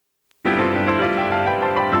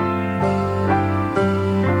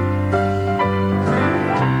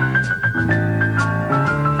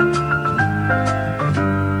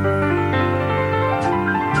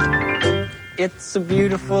It's a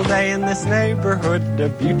beautiful day in this neighborhood, a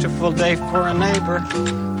beautiful day for a neighbor.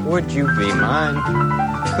 Would you be mine?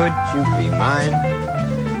 Could you be mine?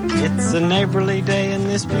 It's a neighborly day in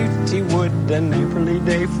this beauty wood, a neighborly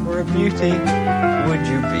day for a beauty. Would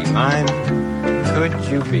you be mine? Could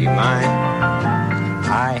you be mine?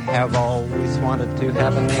 I have always wanted to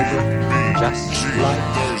have a neighbor just like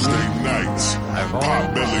Thursday nights at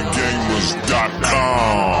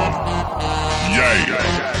PotBellyGamers.com. Yay!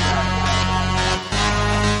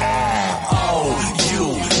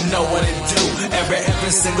 Know what it do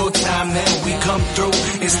every single time that we come through.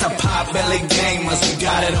 It's the Potbelly Gamers, we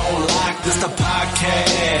got it on lock. This the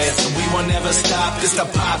podcast, we will never stop. This the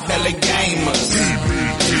Potbelly Gamers.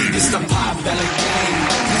 It's the Potbelly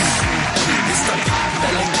Gamers. It's the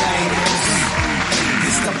Potbelly Gamers.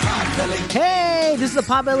 It's the Potbelly Gamers. Hey, this is the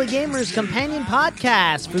Potbelly Gamers companion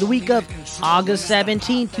podcast for the week of August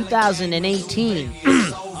 17, 2018.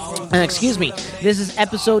 Excuse me. This is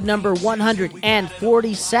episode number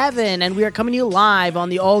 147, and we are coming to you live on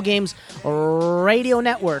the All Games Radio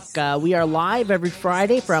Network. We are live every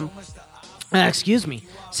Friday from 6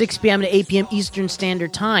 p.m. to 8 p.m. Eastern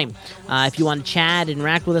Standard Time. If you want to chat and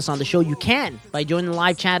interact with us on the show, you can by joining the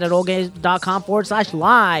live chat at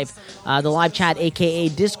allgames.com/live. The live chat, a.k.a.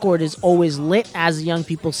 Discord, is always lit, as the young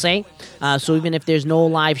people say. So even if there's no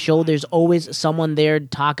live show, there's always someone there to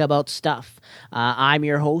talk about stuff. I'm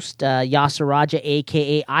your host, Yasser Raja,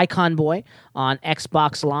 a.k.a. Icon Boy, on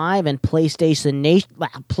Xbox Live and PlayStation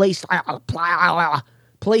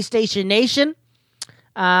Nation.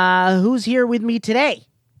 Who's here with me today?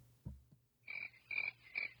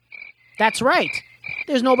 That's right.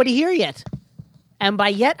 There's nobody here yet. And by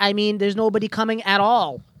yet, I mean there's nobody coming at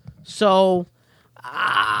all. So,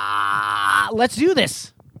 let's do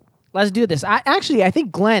this. I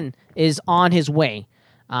think Glenn is on his way.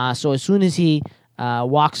 So as soon as he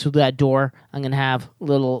walks through that door, I'm going to have a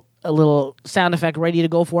little sound effect ready to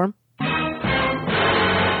go for him.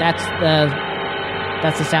 That's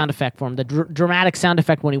the sound effect for him, the dramatic sound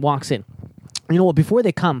effect when he walks in. You know what, before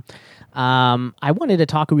they come, I wanted to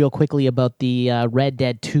talk real quickly about the Red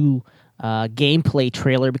Dead 2 gameplay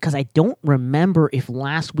trailer, because I don't remember if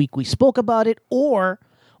last week we spoke about it or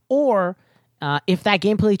if that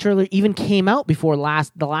gameplay trailer even came out before the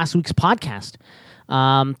last week's podcast.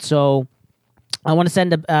 So I want to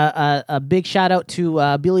send a big shout out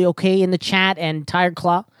to Billy OK in the chat and Tired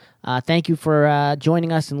Claw. Thank you for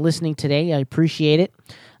joining us and listening today. I appreciate it.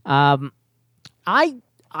 I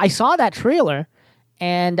saw that trailer,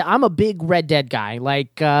 and I'm a big Red Dead guy.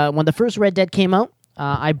 Like when the first Red Dead came out,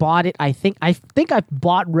 I bought it. I think I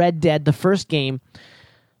bought Red Dead, the first game.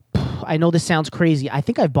 I know this sounds crazy. I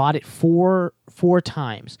think I bought it four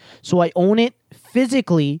times. So I own it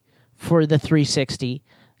physically for the 360,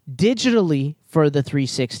 digitally for the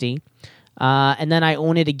 360, and then I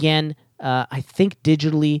own it again, I think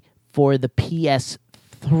digitally for the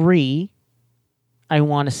PS3, I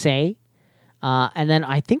want to say, and then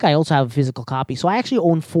I think I also have a physical copy. So I actually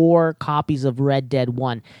own 4 copies of Red Dead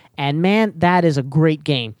 1, and man, that is a great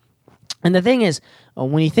game. And the thing is,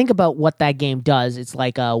 when you think about what that game does, it's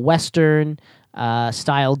like a Western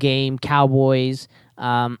style game, cowboys,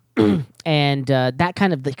 and that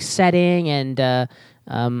kind of the setting, and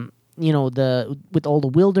with all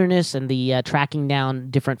the wilderness and the tracking down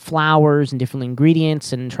different flowers and different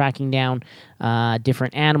ingredients and tracking down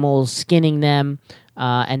different animals, skinning them,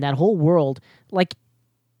 and that whole world. Like,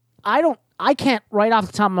 I can't right off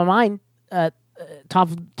the top of my mind, top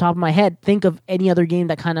of my head, think of any other game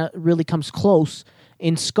that kind of really comes close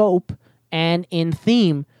in scope and in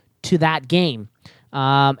theme to that game.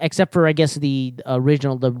 Except for, I guess, the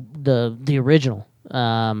original, the original,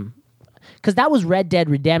 because that was Red Dead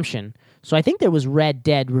Redemption. So I think there was Red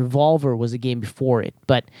Dead Revolver was a game before it.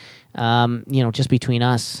 But just between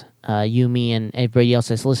us, you, me, and everybody else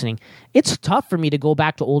that's listening, it's tough for me to go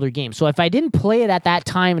back to older games. So if I didn't play it at that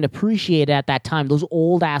time and appreciate it at that time, those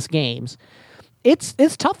old ass games, it's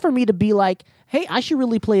tough for me to be like, hey, I should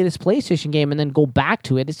really play this PlayStation game and then go back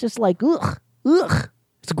to it. It's just like, ugh,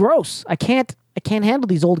 it's gross. I can't handle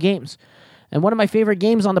these old games. And one of my favorite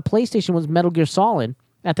games on the PlayStation was Metal Gear Solid.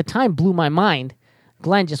 At the time, blew my mind.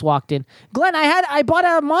 Glenn just walked in. Glenn, I bought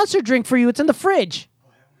a Monster drink for you. It's in the fridge.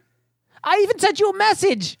 I even sent you a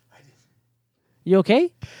message. You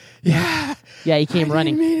okay? Yeah. Yeah, he came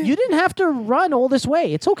running. You didn't have to run all this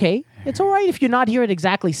way. It's okay. It's all right if you're not here at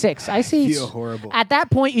exactly 6. I see. I feel horrible. At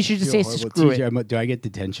that point, you should just say, screw TJ, it. Do I get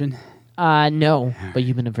detention? No, but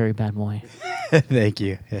you've been a very bad boy. Thank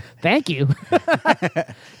you. Thank you.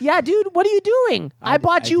 Yeah, dude, what are you doing? I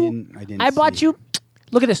bought you.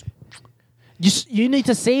 Look at this. You need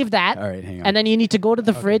to save that. All right, hang on. And then you need to go to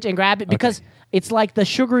the fridge and grab it because It's like the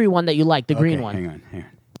sugary one that you like, the green Okay, one. Hang on.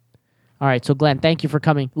 All right, so Glenn, thank you for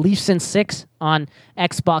coming. Leafs in 6 on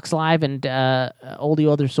Xbox Live and all the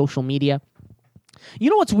other social media. You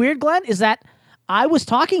know what's weird, Glenn, is that I was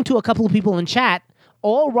talking to a couple of people in chat,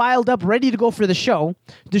 all riled up, ready to go for the show.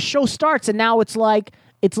 The show starts, and now it's like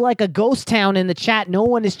a ghost town in the chat. No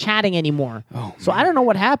one is chatting anymore. Oh, so I don't know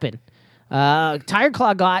what happened. Tired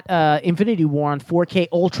Claw got Infinity War on 4K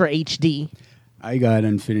Ultra HD. I got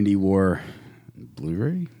Infinity War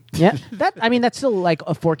Blu-ray. Yeah, that's still like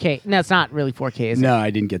a 4K. No, it's not really 4K, is it? No, I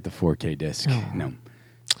didn't get the 4K disc. No.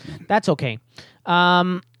 That's okay.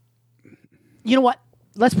 You know what?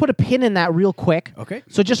 Let's put a pin in that real quick. Okay.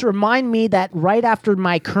 So just remind me that right after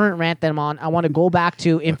my current rant that I'm on, I want to go back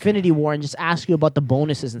to Infinity War and just ask you about the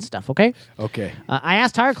bonuses and stuff, okay? Okay. I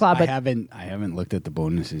asked Tire Claw, but I haven't looked at the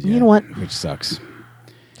bonuses yet. You know what? Which sucks.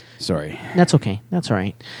 Sorry. that's okay. That's all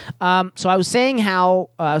right. So I was saying how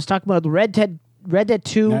I was talking about the Red Dead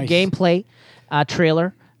 2 Nice. gameplay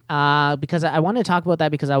trailer because I wanted to talk about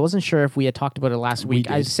that because I wasn't sure if we had talked about it last week.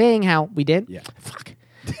 I did. was saying how we did. Yeah. Fuck.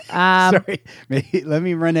 Sorry. Let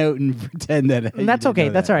me run out and pretend that. That's okay.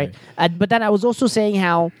 That's all right. But then I was also saying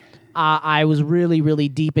how I was really, really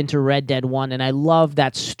deep into Red Dead 1, and I love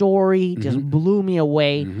that story. Just blew me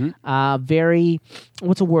away. Very,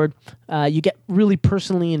 what's a word? You get really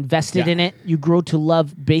personally invested Yeah. in it. You grow to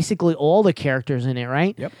love basically all the characters in it,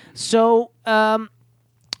 right? Yep. So a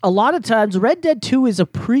lot of times, Red Dead 2 is a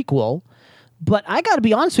prequel, but I got to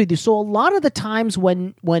be honest with you. So a lot of the times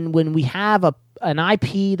when we have an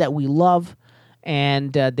IP that we love,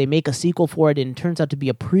 and they make a sequel for it, and it turns out to be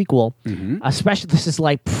a prequel. Especially, this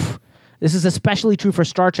is especially true for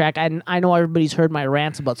Star Trek. And I know everybody's heard my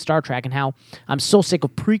rants about Star Trek and how I'm so sick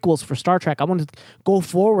of prequels for Star Trek. I want to go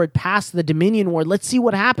forward past the Dominion War. Let's see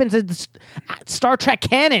what happens in the Star Trek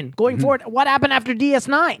canon going forward. What happened after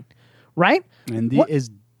DS9, right? And What- is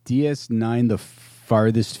DS9 the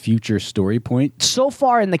farthest future story point? So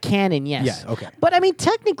far in the canon, yes. Yeah, okay. But I mean,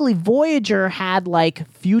 technically, Voyager had like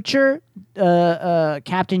future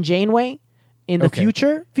Captain Janeway in the Okay.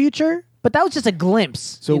 future, but that was just a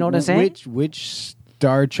glimpse. So you know what I'm saying? Which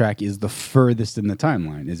Star Trek is the furthest in the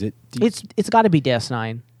timeline? Is it? It's got to be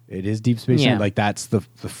DS9. It is Deep Space Yeah. Nine. Like that's the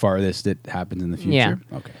farthest it happens in the future.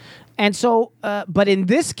 Yeah. Okay. And so, but in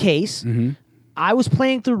this case, I was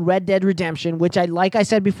playing through Red Dead Redemption, which like I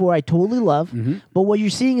said before, I totally love. But what you're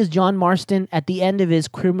seeing is John Marston at the end of his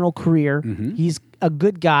criminal career. He's a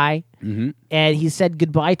good guy, and he said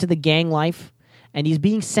goodbye to the gang life, and he's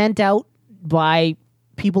being sent out by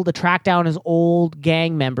people to track down his old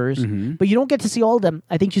gang members. But you don't get to see all of them.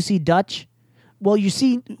 I think you see Dutch. Well, you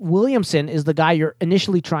see Williamson is the guy you're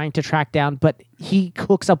initially trying to track down, but he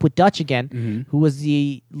hooks up with Dutch again, who was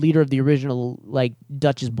the leader of the original, like,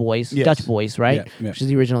 Dutch's boys, Yes. Dutch boys, right? Yeah. Which is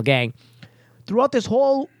the original gang. Throughout this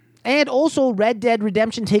whole, and also Red Dead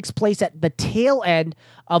Redemption takes place at the tail end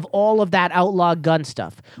of all of that outlaw gun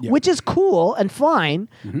stuff, which is cool and fine,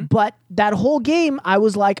 but that whole game, I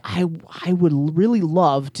was like, I would really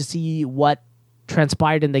love to see what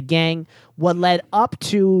transpired in the gang, what led up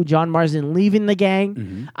to John Marsden leaving the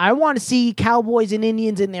gang. I want to see cowboys and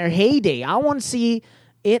Indians in their heyday. I want to see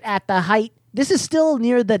it at the height. This is still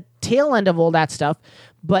near the tail end of all that stuff,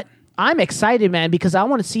 but I'm excited, man, because I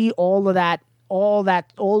want to see all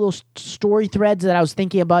those story threads that I was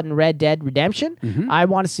thinking about in Red Dead Redemption. I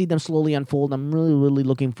want to see them slowly unfold. I'm really, really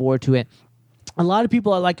looking forward to it. A lot of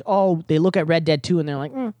people are like, oh, they look at Red Dead 2 and they're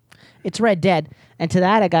like, it's Red Dead. And to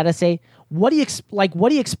that, I gotta say, what do you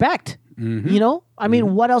expect? You know, I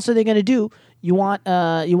mean, what else are they gonna do? You want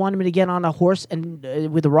him to get on a horse and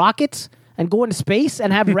with the rockets and go into space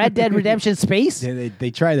and have Red Dead Redemption space?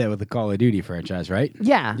 They tried that with the Call of Duty franchise, right?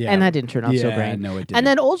 Yeah, and that didn't turn out so Yeah, great. no, it didn't. And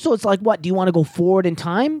then also, it's like, what? Do you want to go forward in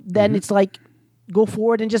time? Then it's like, go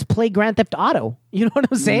forward and just play Grand Theft Auto. You know what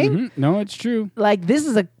I'm saying? No, it's true. Like this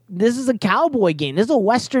is a cowboy game. This is a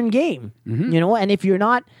Western game. You know, and if you're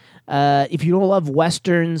not, if you don't love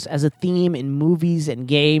Westerns as a theme in movies and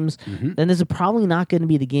games, then this is probably not going to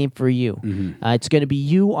be the game for you. It's going to be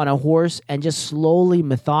you on a horse and just slowly,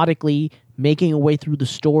 methodically making your way through the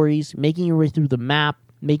stories, making your way through the map,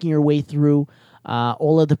 making your way through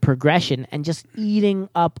all of the progression, and just eating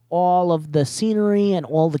up all of the scenery and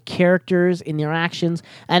all the characters, interactions.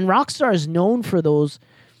 And Rockstar is known for those,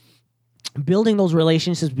 building those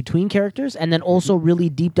relationships between characters, and then also really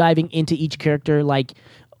deep diving into each character. Like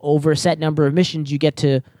over a set number of missions, you get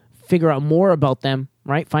to figure out more about them,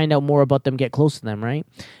 right? Find out more about them, get close to them, right?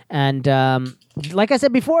 And like I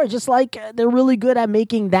said before, just like they're really good at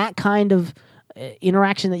making that kind of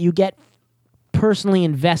interaction that you get personally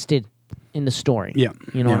invested in the story. Yeah.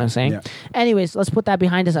 You know Yeah. what I'm saying? Yeah. Anyways, let's put that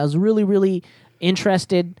behind us. I was really, really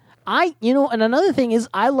interested. And another thing is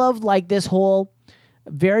I love like this whole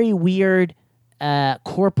very weird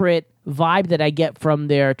corporate vibe that I get from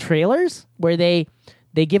their trailers where they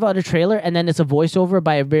give out a trailer and then it's a voiceover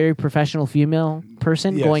by a very professional female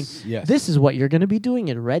person Yes, going, yes. this is what you're going to be doing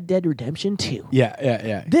in Red Dead Redemption 2.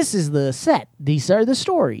 Yeah. This is the set. These are the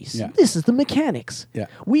stories. Yeah. This is the mechanics. Yeah.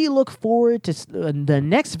 We look forward to the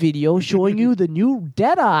next video showing you the new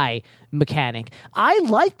Deadeye mechanic. I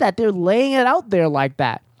like that they're laying it out there like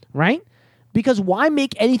that, right? Because why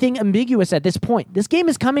make anything ambiguous at this point? This game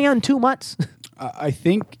is coming out in 2 months. I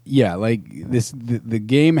think, like this, the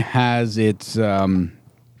game has its own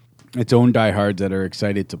diehards that are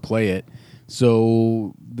excited to play it.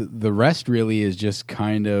 So the rest really is just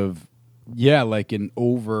kind of, like an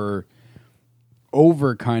over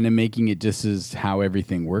kind of making it just as how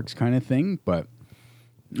everything works kind of thing. But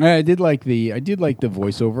I did like the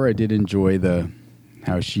voiceover. I did enjoy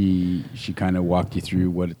how she kind of walked you through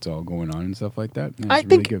what it's all going on and stuff like that. Yeah, I it's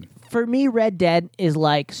think really good. for me, Red Dead is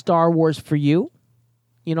like Star Wars for you.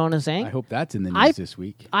 You know what I'm saying? I hope that's in the news this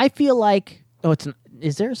week. I feel like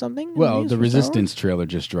is there something? in Well, news the for Star Wars? Resistance trailer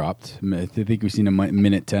just dropped. I think we've seen a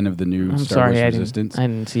minute 10 of the new I'm Star sorry, Wars I Resistance.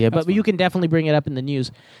 didn't see it, but you can definitely bring it up in the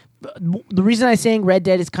news. The reason I'm saying Red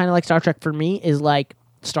Dead is kind of like Star Trek for me is like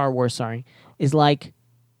Star Wars. Sorry, is like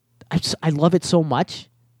I love it so much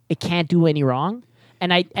it can't do any wrong,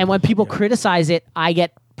 and when people criticize it, I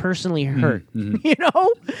get personally hurt. You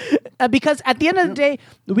know, because at the end of the day,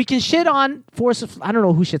 we can shit on Force. I don't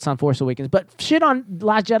know who shits on Force Awakens, but shit on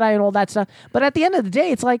Last Jedi and all that stuff. But at the end of the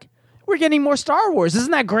day, it's like we're getting more Star Wars.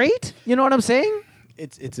 Isn't that great? You know what I'm saying?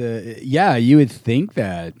 You would think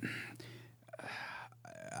that.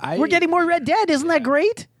 We're getting more Red Dead. Isn't that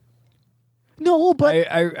great? No, but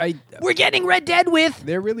we're getting Red Dead with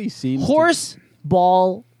there really seems horse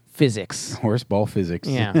ball physics. horse ball physics.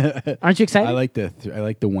 Yeah, aren't you excited? I like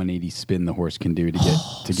the 180 spin the horse can do to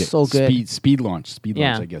get so good. speed launch.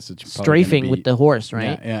 Yeah. I guess it's probably Strafing gonna with the horse,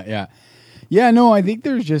 right? Yeah. No, I think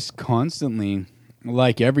there's just constantly,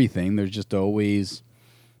 like everything, there's just always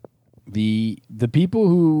the people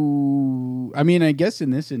who. I mean, I guess in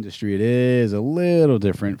this industry it is a little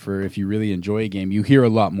different. For if you really enjoy a game, you hear a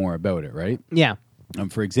lot more about it, right? Yeah.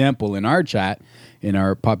 For example, in our chat, in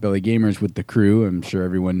our Potbelly Gamers with the crew, I'm sure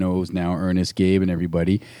everyone knows now, Ernest, Gabe, and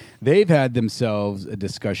everybody, they've had themselves a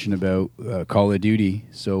discussion about Call of Duty.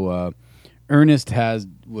 So Ernest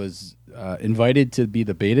was invited to be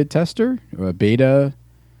the beta tester, or beta.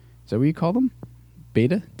 Is that what you call them?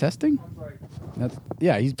 Beta testing?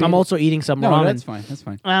 He's beta. I'm also eating some No, ramen. that's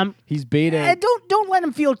fine. He's beta. Don't let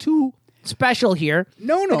him feel too special here.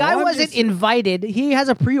 No, The guy I'm wasn't just- invited. He has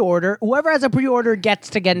a pre-order. Whoever has a pre-order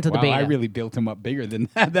gets to get into the Wow, beta. I really built him up bigger than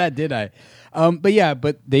that, did I?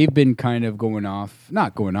 But they've been kind of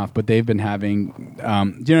not going off, but they've been having, do you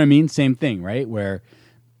know what I mean? Same thing, right? Where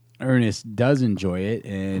Ernest does enjoy it,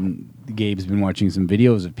 and Gabe's been watching some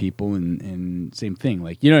videos of people, and same thing.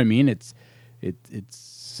 Like, you know what I mean? It's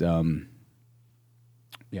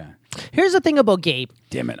yeah. Here's the thing about Gabe.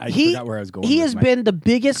 Damn it, I forgot where I was going. He with has my- been the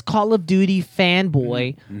biggest Call of Duty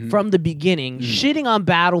fanboy from the beginning, shitting on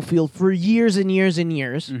Battlefield for years and years and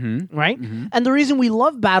years, right? And the reason we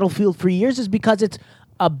love Battlefield for years is because it's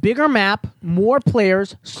a bigger map, more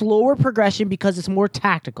players, slower progression because it's more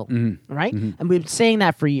tactical, right? And we've been saying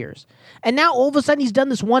that for years. And now all of a sudden he's done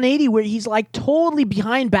this 180 where he's like totally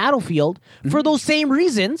behind Battlefield for those same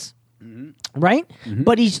reasons, right?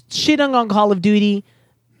 But he's shitting on Call of Duty.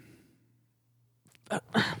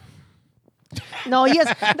 No, he has.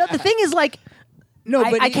 No, the thing is, like,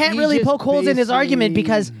 I can't really poke holes in his argument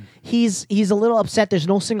because he's a little upset. There's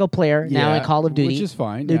no single player now in Yeah, Call of Duty, which is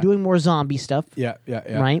fine, They're yeah. doing more zombie stuff, Yeah.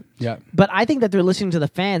 right? Yeah. But I think that they're listening to the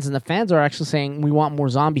fans, and the fans are actually saying we want more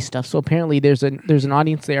zombie stuff. So apparently, there's an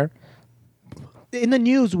audience there. In the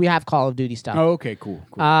news, we have Call of Duty stuff. Oh, okay, cool.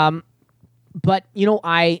 But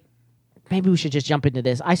maybe we should just jump into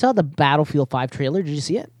this. I saw the Battlefield 5 trailer. Did you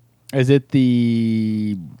see it? Is it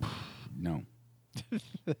the no?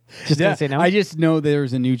 Just gonna say no. I just know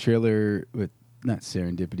there's a new trailer with not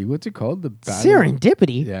Serendipity. What's it called? The Battle?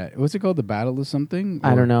 Serendipity. Yeah. What's it called? The Battle of something?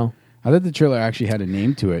 I don't know. I thought the trailer actually had a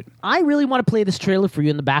name to it. I really want to play this trailer for you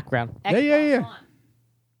in the background. Yeah. On.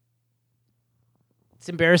 It's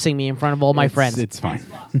embarrassing me in front of all my friends. It's fine.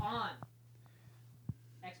 Xbox on.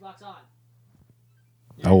 Xbox on.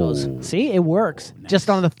 Oh. See, it works. Just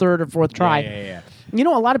on the third or fourth try. You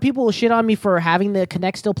know, a lot of people will shit on me for having the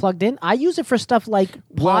Kinect still plugged in. I use it for stuff like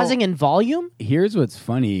pausing and volume. Here's what's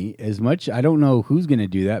funny. I don't know who's going to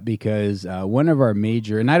do that because one of our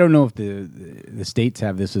major, and I don't know if the states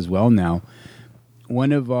have this as well now.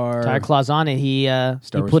 One of our Tiger Claw's on it. He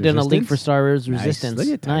put in a link for Star Wars Resistance. Look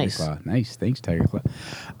at Tiger Claw. Nice. Thanks, Tiger Claw.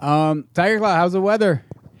 Tiger Claw, how's the weather?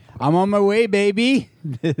 I'm on my way, baby.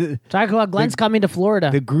 Tiger Claw, Glenn's coming to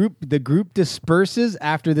Florida. The group disperses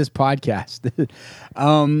after this podcast.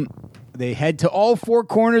 They head to all four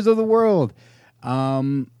corners of the world.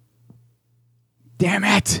 Damn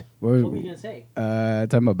it! What were you gonna say?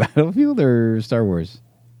 Talking about Battlefield or Star Wars?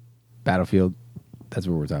 Battlefield. That's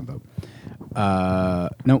what we're talking about.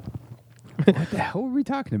 No. What the hell were we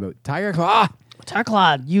talking about? Tiger Claw. Tiger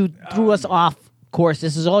Claw, you threw us off course.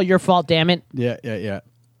 This is all your fault. Damn it. Yeah.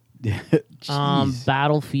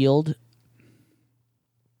 Battlefield.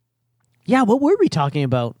 Yeah, what were we talking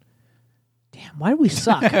about? Damn, why do we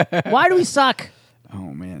suck? Why do we suck?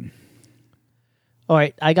 Oh man. All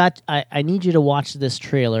right, I need you to watch this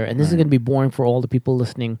trailer, and this is going to be boring for all the people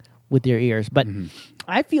listening with their ears, but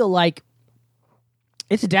I feel like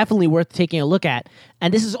it's definitely worth taking a look at.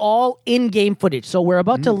 And this is all in-game footage. So we're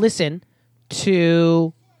about to listen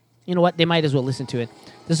to, you know what? They might as well listen to it.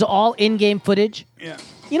 This is all in-game footage. Yeah.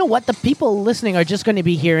 You know what? The people listening are just going to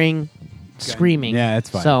be hearing screaming. Yeah, that's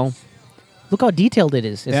fine. So look how detailed it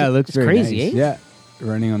is. It looks it's very crazy, nice. eh? Yeah,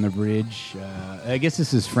 running on the bridge. I guess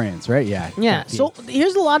this is France, right? Yeah. Yeah. So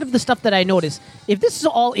here's a lot of the stuff that I noticed. If this is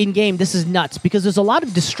all in-game, this is nuts because there's a lot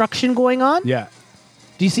of destruction going on. Yeah.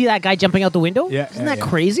 Do you see that guy jumping out the window? Yeah. Isn't that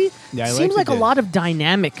crazy? Yeah, I Seems like liked a it. lot of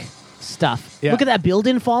dynamic stuff. Yeah. Look at that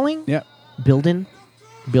building falling. Yeah. Building,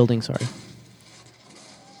 sorry.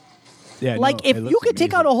 Yeah. Like no, if it you looks could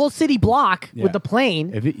take out amazing. a whole city block Yeah. with the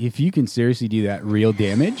plane. If you can seriously do that real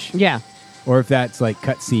damage, Yeah. or if that's like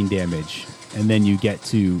cutscene damage, and then you get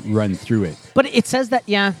to run through it. But it says that,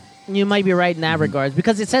 yeah, you might be right in that regards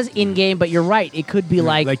because it says in-game, but you're right. It could be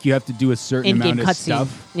like you have to do a certain in-game amount of cutscene.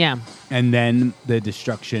 stuff, Yeah. and then the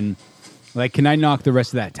destruction. Like, can I knock the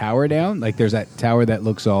rest of that tower down? Like, there's that tower that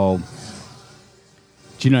looks all. Do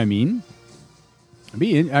you know what I mean?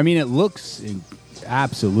 I mean, it looks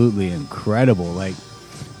absolutely incredible. Like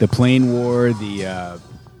the plane war, the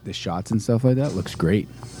shots and stuff like that looks great.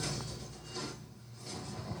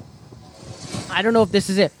 I don't know if this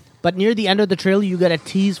is it, but near the end of the trailer, you get a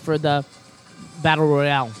tease for the Battle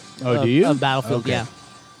Royale. Oh, do you? Of Battlefield, Okay. yeah.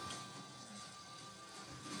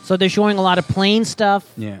 So they're showing a lot of plane stuff.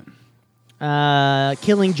 Yeah.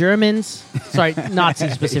 Killing Germans. Sorry,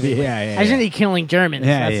 Nazis specifically. Yeah, I shouldn't be killing Germans.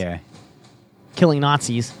 That's Yeah. killing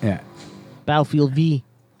Nazis. Yeah. Battlefield V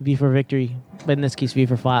for victory. But in this case, V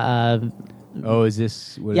for five. Oh, is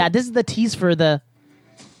this? What Yeah, this is the tease for the.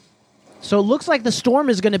 So it looks like the storm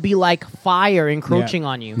is going to be like fire encroaching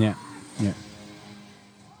on you. Yeah. Yeah.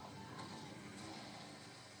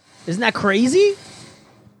 Isn't that crazy?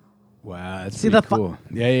 Wow, that's See pretty the cool.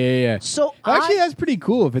 Yeah. So Actually, that's pretty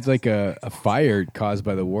cool if it's like a fire caused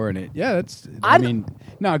by the war in it. Yeah, that's. I mean,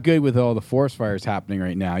 not good with all the forest fires happening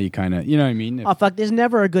right now. You kind of, you know what I mean? If- oh fuck! There's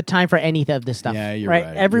never a good time for any of this stuff. Yeah, you're right.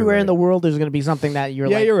 Everywhere You're in the right. world, there's going to be something that you're.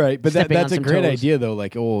 yeah, like you're right. But stepping on that's a some great toes. idea, though.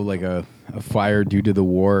 Like, like a fire due to the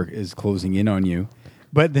war is closing in on you.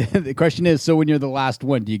 But the question is, so when you're the last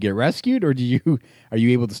one, do you get rescued, or are you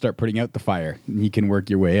able to start putting out the fire? And you can work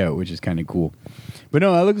your way out, which is kind of cool. But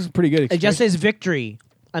no, that looks pretty good. It just says victory,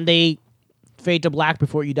 and they fade to black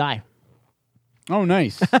before you die. Oh,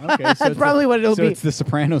 nice. Okay, so That's probably what it'll so be. it's the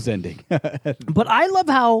Sopranos ending. But I love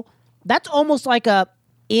how that's almost like a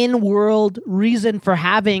in-world reason for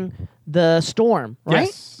having the storm, right?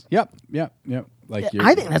 Yes. Yep. Like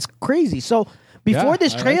I think that's crazy. So before Yeah,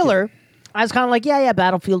 this I like trailer, I was kind of like, yeah,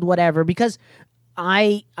 Battlefield, whatever, because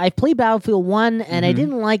I played Battlefield 1 and I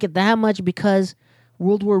didn't like it that much because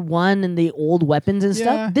World War I and the old weapons and Yeah.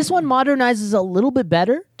 stuff. This one modernizes a little bit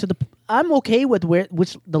better to the. I'm okay with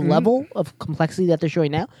the level of complexity that they're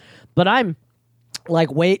showing now, but I'm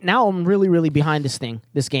like, wait, now I'm really, really behind this game.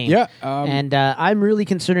 Yeah, and I'm really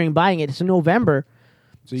considering buying it. It's in November.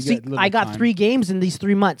 So you See, get a little I got time. 3 games in these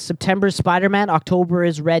 3 months. September is Spider-Man, October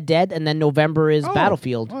is Red Dead, and then November is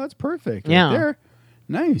Battlefield. Oh, that's perfect. Yeah. Right there.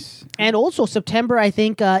 Nice. And also September, I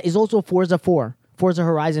think, is also Forza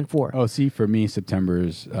Horizon 4. Oh, see, for me, September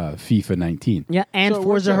is FIFA 19. Yeah, and So it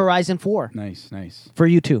Forza works out. Horizon 4 Nice. for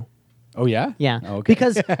you too. Oh, yeah? Yeah, Oh, okay.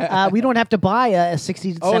 because we don't have to buy a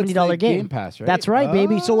 $60 to Oh, it's $70 like game. Game Pass, right? That's right,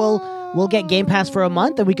 baby. So we'll get Game Pass for a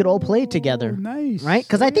month, and we could all play it together. Nice. Right?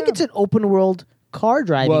 Because I think it's an open world car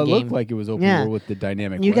driving Well, it game. looked like it was open Yeah. world with the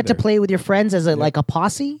dynamic You get to weather. play with your friends as like a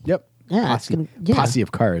posse. Yep. Yeah, it's Posse. gonna- yeah. Posse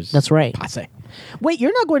of cars. That's right. Posse. Wait,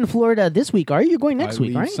 you're not going to Florida this week, are you? You're going next I week,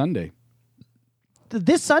 leave right? Sunday.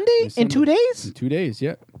 This Sunday? This In 2 Sunday. days? In 2 days,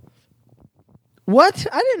 yeah. What?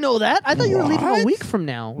 I didn't know that. I thought you were leaving a What? week from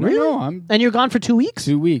now. No, Really? no, I'm And you're gone for 2 weeks?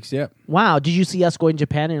 2 weeks, yeah. Wow. Did you see us going to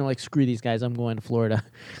Japan and you're like, screw these guys, I'm going to Florida?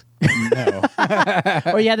 No.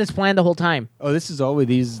 Or you had this planned the whole time? Oh, this is always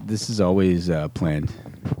planned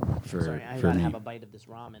for Sorry, I for gotta me. have a bite of this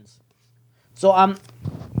ramen. So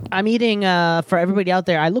I'm eating for everybody out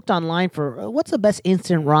there. I looked online for what's the best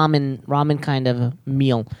instant ramen kind of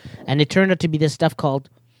meal, and it turned out to be this stuff called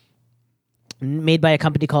made by a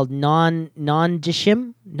company called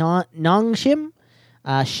Nongshim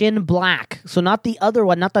Shin Black. So not the other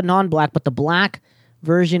one, not the non-black, but the black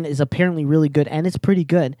version is apparently really good, and it's pretty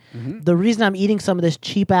good. The reason I'm eating some of this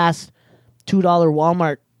cheap ass $2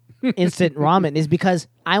 Walmart instant ramen is because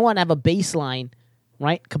I want to have a baseline,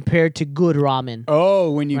 right, compared to good ramen. Oh,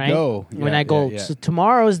 when you Right? go. When Yeah, I go. yeah, yeah. So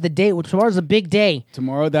tomorrow's the day. Tomorrow's a big day.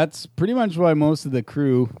 Tomorrow, that's pretty much why most of the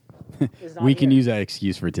crew, not we can here. use that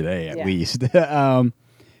excuse for today at Yeah. least,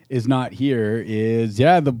 is not here.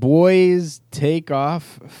 The boys take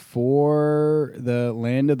off for the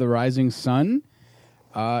land of the rising sun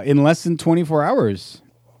in less than 24 hours.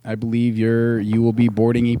 I believe you will be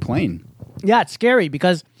boarding a plane. Yeah, it's scary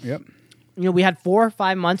because Yep. we had 4 or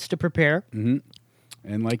 5 months to prepare, And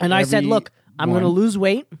I said, look, I'm going to lose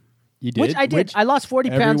weight. You did, Which I did. I lost 40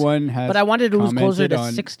 pounds, everyone has but I wanted to lose closer commented to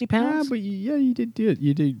on- 60 pounds. But you did do it.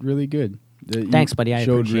 You did really good. You Thanks, buddy. I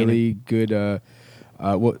showed appreciate really good.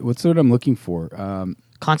 What's what I'm looking for?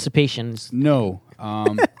 Constipations. No.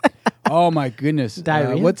 Oh my goodness.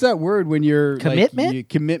 Diarrhea? What's that word when you're Commitment? Like,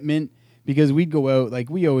 commitment. Because we'd go out,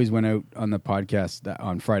 like we always went out on the podcast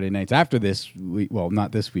on Friday nights. After this,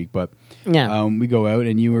 not this week, but Yeah. we go out,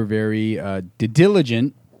 and you were very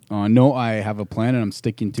diligent. No, I have a plan and I'm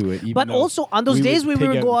sticking to it. even But though also, on those days we pig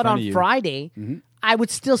would out go in out front on of you. Friday, I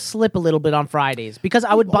would still slip a little bit on Fridays because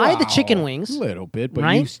I would buy the chicken Wow, wings. a little bit, but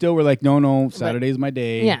right? you still were like, no, Saturday's my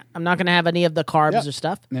day. Yeah, I'm not going to have any of the carbs Yep. or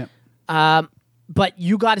stuff. Yeah. But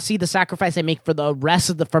you got to see the sacrifice I make for the rest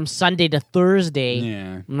of from Sunday to Thursday.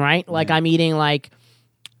 Yeah. Right? Like Yeah. I'm eating like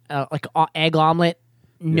egg omelet,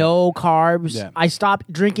 no carbs. Yeah. I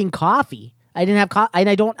stopped drinking coffee. I didn't have and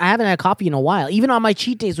I haven't had coffee in a while. Even on my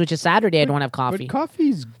cheat days, which is Saturday, I don't have coffee. But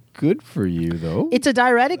coffee's good for you, though. It's a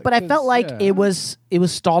diuretic, but I felt like yeah. it was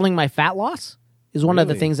stalling my fat loss. Is one of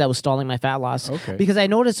the Really? things that was stalling my fat loss. Okay. Because I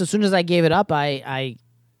noticed as soon as I gave it up, I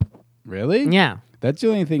Really? yeah. That's the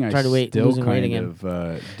only thing I Try to still losing weight kind again.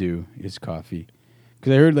 of do is coffee.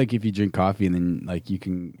 Because I heard like if you drink coffee and then like you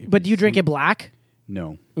can. But do you drink it black?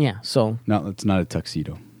 No, Yeah. So it's not a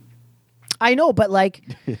tuxedo. I know, but like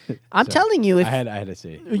I'm telling you, if I had to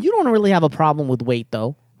say. you don't really have a problem with weight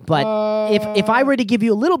though. But if I were to give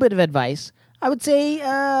you a little bit of advice, I would say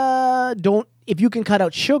don't. If you can cut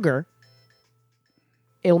out sugar,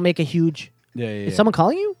 it'll make a huge. Yeah. Is someone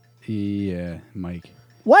calling you? Yeah, Mike.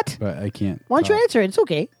 What? But I can't. Why don't you talk. answer it? It's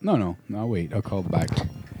okay. No. I'll wait. I'll call back.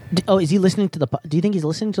 Is he listening to the? Do you think he's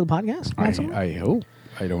listening to the podcast? I hope.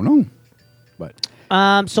 I don't know. But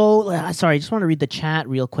Sorry, I just want to read the chat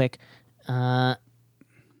real quick.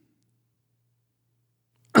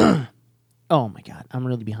 Oh my god, I'm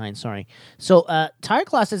really behind. Sorry. So, Tire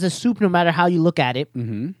Class says a soup no matter how you look at it.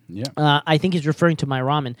 yeah. I think he's referring to my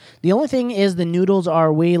ramen. The only thing is the noodles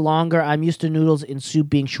are way longer. I'm used to noodles in soup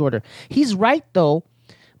being shorter. He's right though,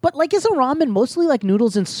 but like, is a ramen mostly like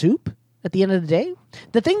noodles in soup at the end of the day?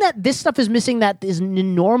 The thing that this stuff is missing that is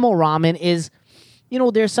in normal ramen is,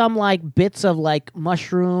 there's some like bits of like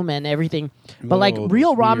mushroom and everything, but like Oh,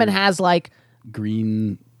 real those ramen weird- has like,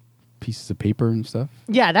 Green pieces of paper and stuff.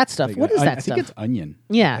 yeah, that stuff. Like, What is I that think stuff? it's onion.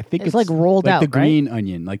 Yeah, I think it's like rolled like out, the right? green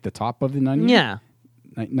onion, like the top of an onion. Yeah,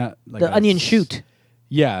 Like, not like the a onion s- shoot.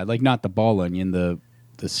 Yeah, like not the ball onion, the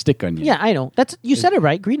stick onion. Yeah, I know. You said it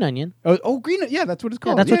right. Green onion. Green. Yeah, that's what it's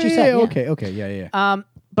called. that's what you said, yeah. Okay, yeah.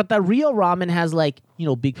 But the real ramen has like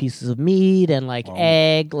big pieces of meat and like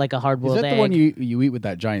egg, like a hard Is boiled that egg. the one you eat with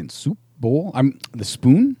that giant soup bowl? The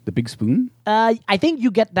spoon, the big spoon. I think you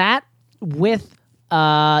get that with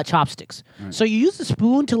chopsticks. So you use the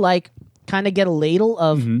spoon to like kind of get a ladle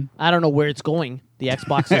of I don't know where it's going. The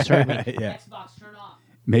Xbox has heard me. Yeah. Xbox, turn off.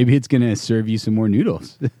 Maybe it's gonna serve you some more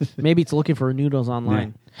noodles. Maybe it's looking for noodles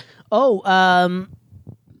online. Oh,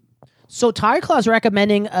 so Tire Claw's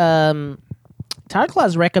recommending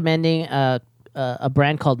a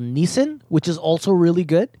brand called Nissan, which is also really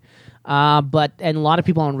good. And a lot of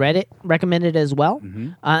people on Reddit recommend it as well.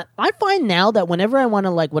 I find now that whenever I want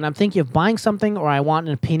to when I'm thinking of buying something or I want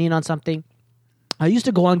an opinion on something, I used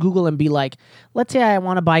to go on Google and be like, let's say I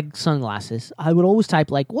want to buy sunglasses. I would always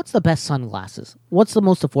type like, what's the best sunglasses? What's the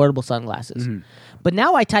most affordable sunglasses? But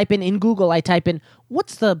now I type in Google, I type in,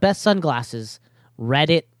 what's the best sunglasses?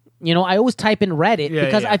 Reddit. You know, I always type in Reddit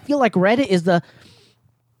because I feel like Reddit is the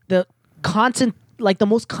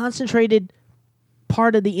most concentrated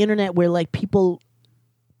part of the internet where like people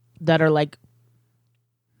that are like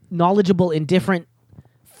knowledgeable in different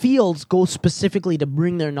fields go specifically to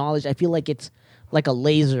bring their knowledge. I feel like it's like a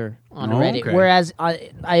laser on Reddit. Okay. Whereas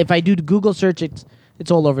if I do the Google search, it's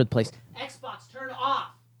all over the place. Xbox, turn off.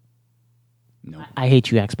 No. I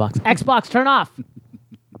hate you, Xbox. Xbox, turn off.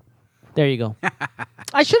 There you go.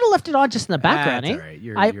 I should have left it on just in the background. That's eh?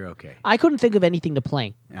 all right. You're okay. I couldn't think of anything to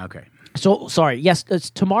play. Okay. So sorry. Yes, it's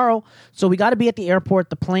tomorrow. So we got to be at the airport.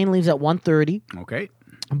 The plane leaves at 1:30. Okay.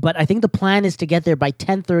 But I think the plan is to get there by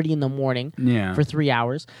 10:30 in the morning for 3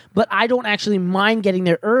 hours. But I don't actually mind getting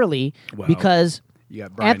there early because you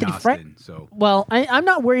got Brian Anthony Austin, so well, I'm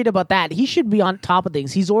not worried about that. He should be on top of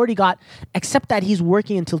things. He's already got, except that he's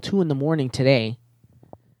working until 2 in the morning today.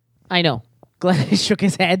 I know. Glenn shook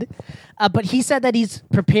his head. But he said that he's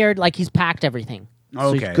prepared, like he's packed everything.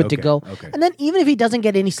 So he's good to go. Okay. And then even if he doesn't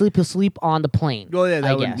get any sleep, he'll sleep on the plane. Well, yeah, I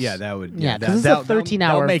that would, guess. yeah, that would. Yeah, Yeah, because it's a 13-hour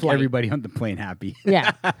That'll make flight. everybody on the plane happy.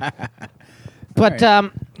 Yeah. But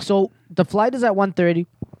so the flight is at 1:30.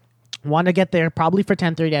 Want to get there probably for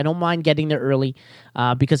 10:30. I don't mind getting there early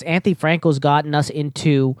because Anthony Franco's gotten us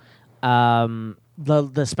into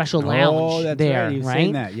the special lounge that's there, right. He was right?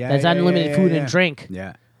 saying that. Yeah, There's yeah, unlimited yeah, food yeah. and drink.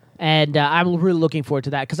 Yeah. And I'm really looking forward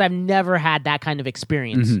to that because I've never had that kind of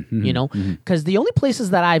experience, you know? Because the only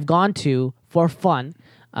places that I've gone to for fun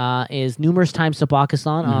is numerous times to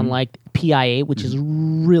Pakistan on like PIA, which is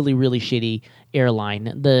really, really shitty airline.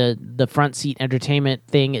 The front seat entertainment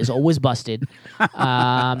thing is always busted.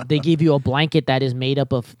 They give you a blanket that is made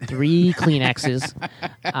up of 3 Kleenexes.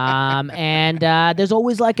 And there's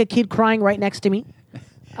always like a kid crying right next to me.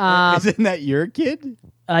 Isn't that your kid?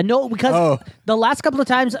 No, because the last couple of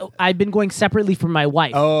times I've been going separately from my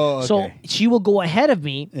wife. Oh, okay. So she will go ahead of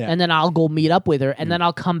me, and then I'll go meet up with her, and then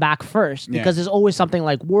I'll come back first because there's always something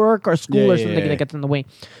like work or school or something that gets in the way.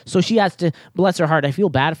 So she has to, bless her heart. I feel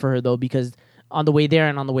bad for her though because on the way there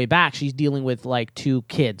and on the way back, she's dealing with like 2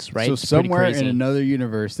 kids, right? So It's pretty somewhere crazy. in another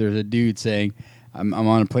universe, there's a dude saying, I'm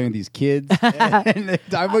on a plane with these kids, and they're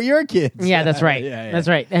talking about your kids. Yeah, that's right. Yeah. That's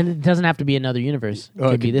right. And it doesn't have to be another universe. It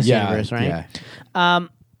could be this universe, right? Yeah.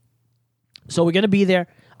 So we're going to be there.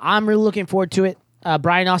 I'm really looking forward to it.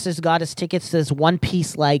 Brian Austin's got us tickets to this One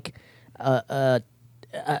Piece, like, I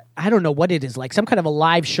don't know what it is, like some kind of a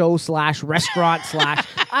live show / restaurant /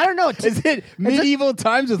 I don't know. Is it medieval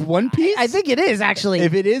times with One Piece? I think it is, actually.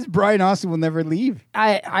 If it is, Brian Austin will never leave.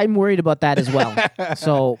 I'm worried about that as well.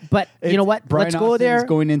 So, but you know what? Brian Let's go Austin there. is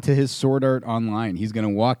going into his Sword Art Online. He's going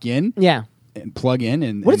to walk in Yeah. and plug in.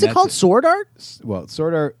 And What is and it called? Sword Art? Well,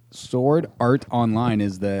 Sword Art Online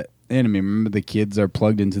is the anime. Remember, the kids are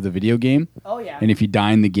plugged into the video game. Oh, yeah. And if you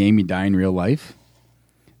die in the game, you die in real life.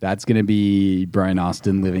 That's going to be Brian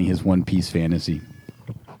Austin living his One Piece fantasy.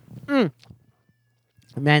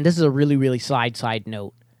 Man, this is a really, really side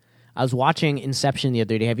note. I was watching Inception the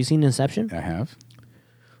other day. Have you seen Inception? I have.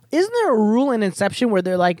 Isn't there a rule in Inception where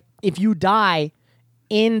they're like, if you die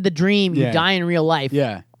in the dream, you Yeah. die in real life?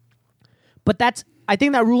 Yeah. But I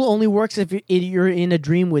think that rule only works if you're in a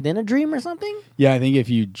dream within a dream or something. Yeah, I think if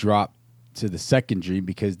you drop to the second dream,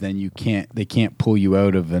 because then they can't pull you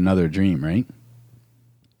out of another dream, right?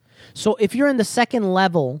 So if you're in the second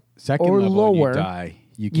level Second or level, lower, you die.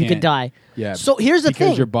 You you could die. Yeah. So here's the because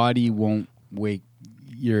thing. your body won't wake.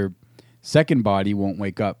 Your second body won't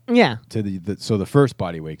wake up Yeah. to so the first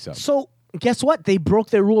body wakes up. So guess what? They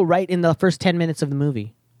broke their rule right in the first 10 minutes of the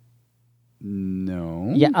movie.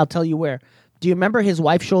 No. Yeah, I'll tell you where. Do you remember his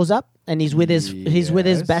wife shows up and he's with his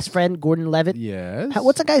Yes. best friend Gordon Levitt? Yes.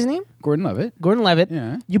 What's that guy's name? Gordon Levitt? Gordon Levitt.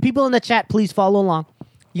 Yeah. You people in the chat, please follow along.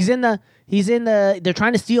 He's in the. They're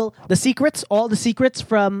trying to steal the secrets, all the secrets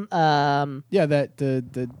from Yeah, that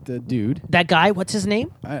the dude. that guy. What's his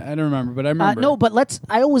name? I don't remember, but I remember. No, but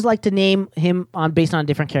I always like to name him based on a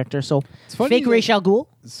different character. So funny fake that- Ra's al Ghul.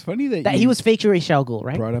 It's funny that He was fake Ra's al Ghul,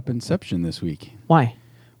 right? brought up Inception this week. Why?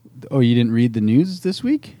 Oh, you didn't read the news this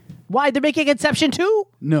week? Why they're making Inception 2?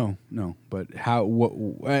 No. But how? What?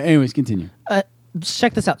 Anyways, continue.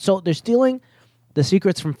 Check this out. So they're stealing the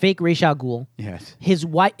secrets from fake Ra's al Ghul. Yes.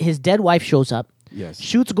 His dead wife shows up. Yes.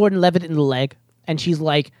 Shoots Gordon Levitt in the leg, and she's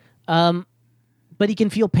like, but he can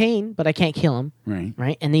feel pain, but I can't kill him. Right.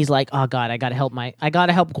 Right? And he's like, oh God, I gotta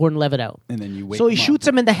help Gordon Levitt out. And then you wake So he him up shoots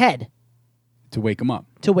him in the head to wake him up.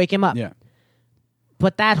 to wake him up. Yeah.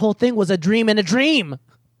 But that whole thing was a dream in a dream.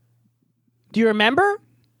 Do you remember?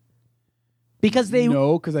 Because they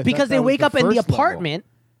No, 'cause I thought because that they was wake the up in the first level. apartment.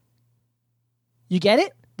 You get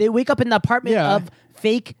it? They wake up in the apartment Yeah. of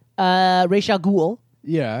fake Ra's al Ghul,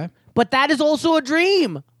 Yeah. but that is also a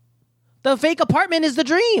dream. The fake apartment is the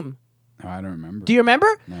dream. Oh, I don't remember. Do you remember?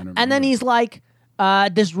 No, I don't And then remember. he's like,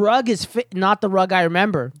 this rug is not the rug I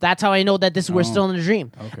remember. That's how I know that we're still in a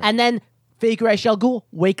dream. Okay. And then fake Ra's al Ghul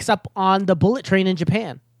wakes up on the bullet train in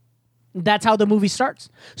Japan. That's how the movie starts.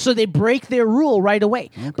 So they break their rule right away.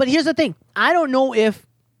 But here's the thing. I don't know if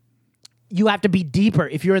you have to be deeper.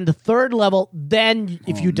 If you're in the third level, then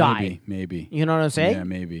if you die. Maybe. You know what I'm saying? Yeah,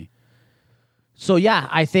 maybe. So yeah,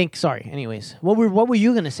 I think. Sorry. Anyways, what were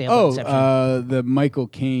you gonna say about Inception? The Michael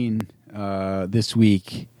Caine this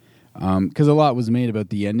week, because a lot was made about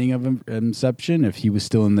the ending of Inception, if he was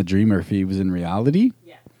still in the dream or if he was in reality.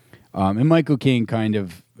 Yeah. And Michael Caine kind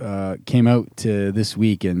of came out to this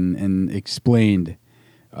week and explained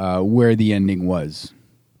where the ending was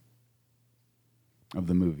of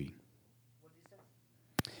the movie.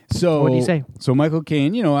 So, What did he say? So Michael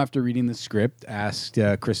Caine, after reading the script, asked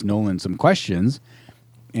Chris Nolan some questions,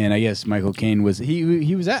 and I guess Michael Caine was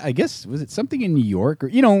he was at, I guess, was it something in New York, or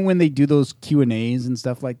when they do those Q&As and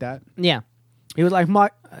stuff like that. Yeah. He was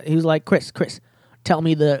like, Chris, tell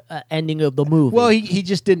me the ending of the movie. Well, he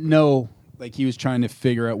just didn't know, like he was trying to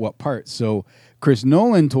figure out what part. So Chris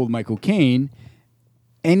Nolan told Michael Caine,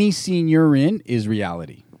 any scene you're in is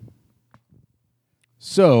reality.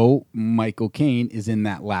 So Michael Caine is in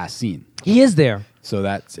that last scene. he is there. So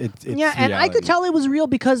it's Yeah, and I reality. could tell it was real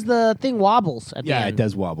because the thing wobbles at the Yeah, end. it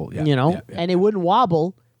does wobble. Yeah, Yeah. yeah. And it wouldn't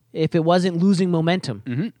wobble if it wasn't losing momentum.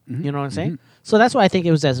 You know what I'm saying? So that's why I think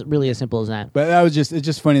it was really as simple as that. But that was it's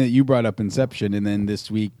just funny that you brought up Inception, and then this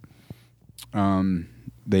week,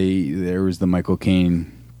 there was the Michael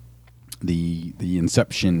Caine, the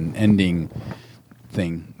Inception ending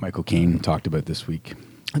thing. Michael Caine talked about this week.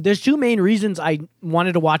 There's two main reasons I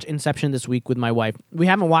wanted to watch Inception this week with my wife. We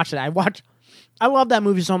haven't watched it. I love that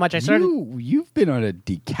movie so much. I started. You've been on a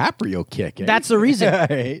DiCaprio kick. Eh? That's the reason.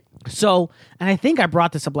 Right. So, and I think I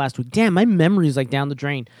brought this up last week. Damn, my memory is like down the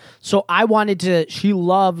drain. So I wanted to. She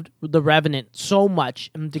loved The Revenant so much,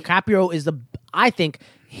 and DiCaprio is I think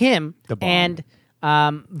him The bomb. and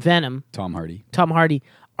Venom, Tom Hardy. Tom Hardy,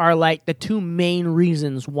 are like the two main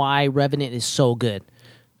reasons why Revenant is so good.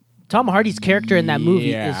 Tom Hardy's character in that movie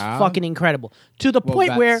is Yeah. fucking incredible to the Well,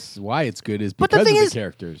 point where that's why it's good is But because the thing of is- the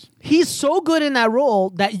characters. he's so good in that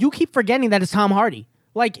role that you keep forgetting that it's Tom Hardy.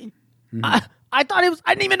 Like, I thought it was.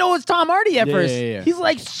 I didn't even know it was Tom Hardy at Yeah, first. yeah, yeah. He's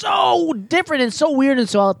like so different and so weird and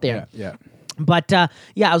so out there. Yeah. But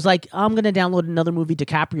yeah, I was like, I'm gonna download another movie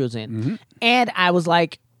DiCaprio's in, and I was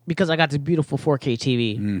like, because I got this beautiful 4K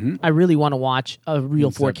TV, I really want to watch a real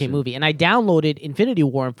 4K Inception. movie, and I downloaded Infinity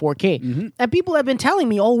War in 4K, and people have been telling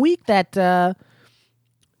me all week that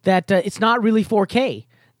it's not really 4K.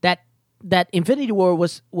 That Infinity War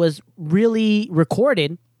was really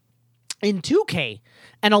recorded in 2K,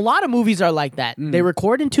 and a lot of movies are like that. They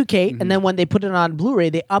record in 2K, and then when they put it on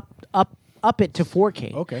Blu-ray, they up it to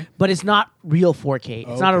 4K. Okay. But it's not real 4K.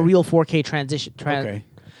 It's not a Okay. real 4K transition. Okay.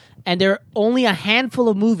 And there are only a handful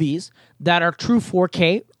of movies that are true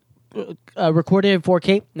 4K, recorded in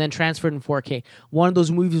 4K, and then transferred in 4K. One of those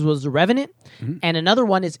movies was The Revenant, and another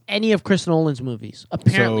one is any of Chris Nolan's movies,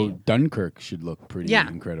 apparently. So Dunkirk should look pretty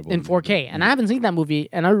incredible in 4K. And I haven't seen that movie,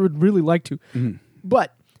 and I would really like to.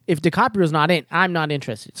 But if DiCaprio's not in, I'm not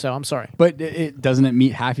interested, so I'm sorry. But doesn't it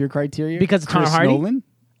meet half your criteria? Because it's Tom Chris Hardy? Nolan?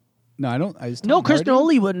 No, I don't. No, Chris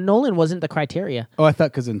Nolan wasn't the criteria. Oh, I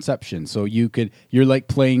thought because Inception. So you're like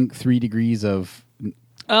playing 3 degrees of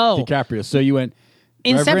Oh, DiCaprio. So you went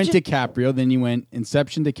Reverend Inception- DiCaprio, then you went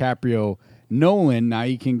Inception DiCaprio, Nolan. Now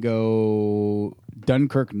you can go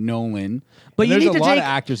Dunkirk Nolan. but And you there's need a to lot take of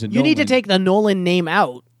actors in you need to Nolan. take the Nolan name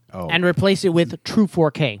out Oh. and replace it with true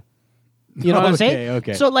 4K. You know what I'm saying?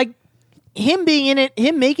 Okay. So like him being in it,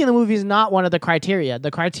 him making the movie is not one of the criteria. The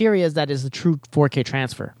criteria is that is the true 4K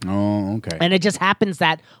transfer. Oh, okay. And it just happens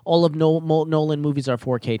that all of Nolan movies are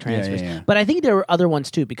 4K transfers. yeah. But I think there were other ones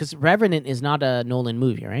too, because Revenant is not a Nolan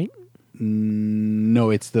movie, right? No,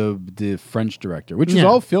 it's the French director, which was Yeah.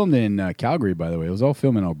 all filmed in Calgary, by the way. It was all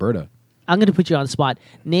filmed in Alberta. I'm going to put you on the spot.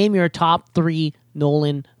 Name your top 3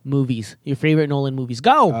 Nolan movies. Your favorite Nolan movies.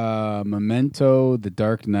 Go! Memento, The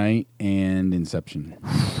Dark Knight, and Inception.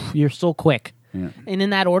 You're so quick. Yeah, And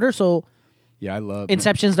in that order, so yeah, I love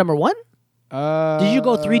Inception's number 1? Did you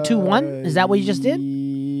go 3, 2, 1? Is that what you just did?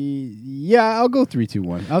 Yeah, I'll go 3, 2,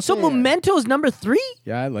 1. So Memento's number 3?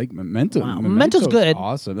 Yeah, I like Memento. Wow, Memento's good.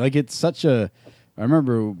 Awesome. Like it's such a. I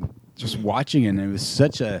remember just watching it, and it was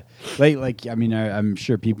such a like. I mean, I'm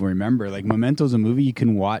sure people remember. Like Memento's a movie you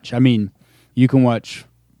can watch. I mean, you can watch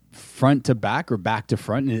front to back or back to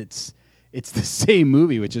front, and it's the same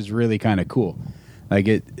movie, which is really kind of cool. Like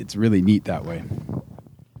it's really neat that way.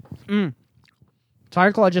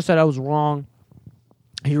 Tiger Claw just said I was wrong.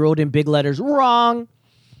 He wrote in big letters, wrong.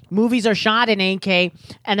 Movies are shot in 8K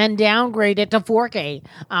and then downgraded to 4K.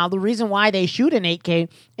 The reason why they shoot in 8K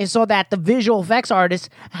is so that the visual effects artists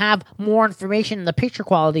have more information in the picture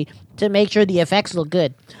quality to make sure the effects look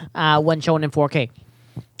good when shown in 4K.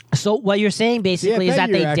 So what you're saying basically is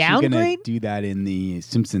that they downgrade? Do that in the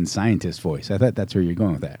Simpsons scientist voice. I thought that's where you're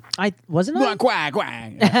going with that. I wasn't. Quack, quack,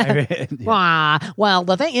 quack. Well,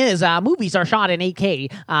 the thing is, movies are shot in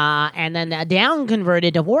 8K and then down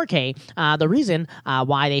converted to 4K. The reason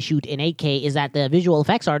why they shoot in 8K is that the visual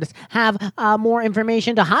effects artists have more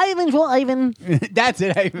information to Ivan. That's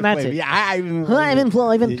it. That's it. Yeah, Ivan.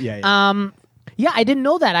 Yeah, I didn't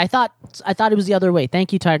know that. I thought it was the other way.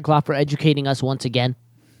 Thank you, Tiger Claw, for educating us once again.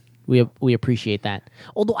 We appreciate that.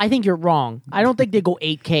 Although I think you're wrong. I don't think they go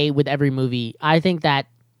 8K with every movie. I think that...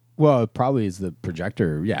 Well, it probably is the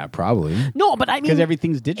projector. Yeah, probably. No, but I mean... Because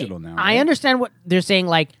everything's digital now. I right? understand what they're saying.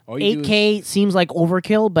 Like, 8K seems like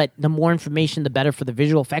overkill, but the more information, the better for the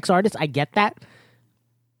visual effects artists. I get that.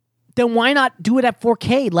 Then why not do it at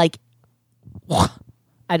 4K? Like...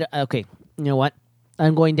 Okay, you know what?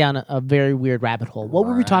 I'm going down a very weird rabbit hole. What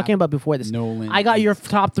were we talking about before this? Nolan. I got your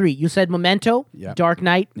top three. You said Memento, Yeah. Dark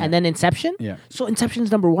Knight, Yeah. and then Inception? Yeah. So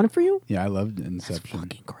Inception's number one for you? Yeah, I loved That's Inception.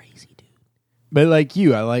 fucking crazy, dude. But like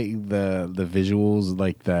you, I like the visuals,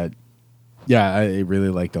 like that. Yeah, I really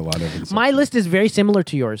liked a lot of Inception. My list is very similar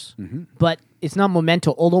to yours, but it's not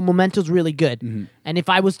Memento, although Memento's really good. And if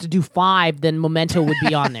I was to do 5, then Memento would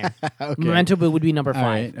be on there. Memento would be number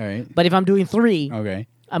 5. All right. But if I'm doing 3, Okay.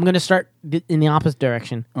 I'm going to start in the opposite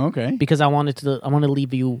direction Okay. because I want to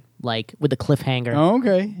leave you like with a cliffhanger.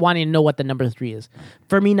 Okay. Wanting to know what the number 3 is.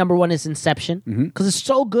 For me, number 1 is Inception because it's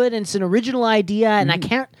so good and it's an original idea and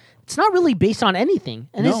it's not really based on anything.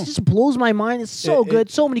 And No. it just blows my mind. It's so good.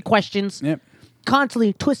 So many questions. Yep.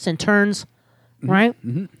 Constantly twists and turns. Right?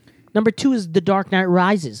 Number 2 is The Dark Knight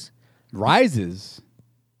Rises. Rises.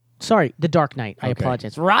 Sorry, The Dark Knight. I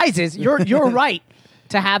apologize. Rises. You're right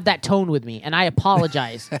to have that tone with me, and I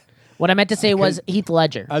apologize. What I meant to say was Heath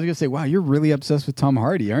Ledger. I was gonna say, wow, you're really obsessed with Tom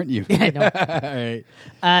Hardy, aren't you? I know.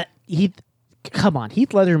 All right. Come on,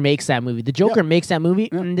 Heath Ledger makes that movie. The Joker makes that movie,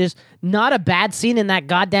 and there's not a bad scene in that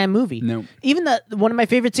goddamn movie. No. Even one of my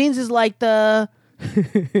favorite scenes is like the.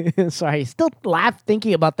 Sorry, I still laugh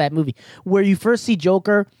thinking about that movie where you first see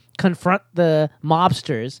Joker confront the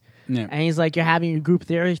mobsters, and he's like, "You're having your group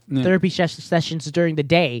therapy sessions during the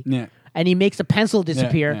day." Yeah. And he makes a pencil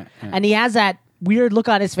disappear, yeah. and he has that weird look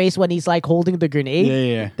on his face when he's like holding the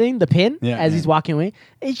grenade thing, the pin, as he's walking away.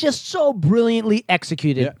 It's just so brilliantly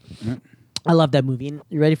executed. Yeah. I love that movie. And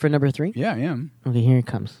you ready for number 3? Yeah, I am. Okay, here it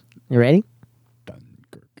comes. You ready?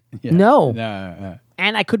 Dunkirk. Yeah. No. No.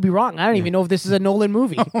 And I could be wrong. I don't even know if this is a Nolan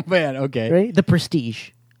movie. Oh man. Okay. Ready? The Prestige.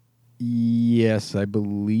 Yes, I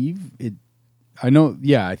believe it. I know.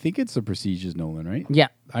 Yeah, I think it's the Prestige's Nolan, right? Yeah.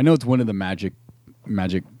 I know it's one of the magic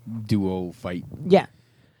duo fight. Yeah.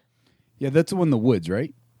 Yeah, that's the one in the woods,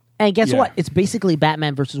 right? And guess Yeah. what? It's basically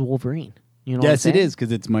Batman versus Wolverine. You know what I'm Yes, it saying? is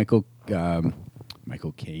because it's Michael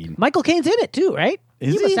Caine. Michael Caine's in it too, right?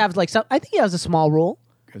 Is Must he? have like some. I think he has a small role.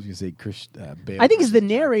 I was gonna say Chris Bale. I think he's the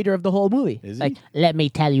narrator of the whole movie. Is he? Like, let me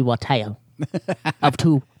tell you a tale of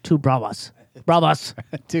two brothers. Brothers,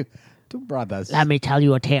 two brothers. let me tell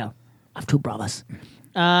you a tale of two brothers.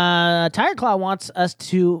 Tiger Claw wants us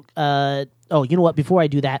to. Oh, you know what? Before I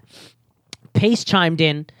do that, Pace chimed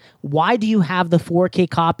in. Why do you have the 4K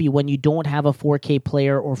copy when you don't have a 4K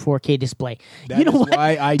player or 4K display? That you know is what?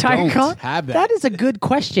 why I Tiger don't Claw? have that. That is a good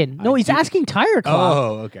question. No, he's asking Tiger Claw.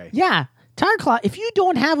 Oh, okay. Yeah, Tiger Claw, if you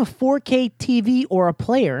don't have a 4K TV or a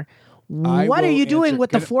player, what are you doing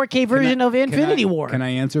with the 4K version of Infinity War? Can I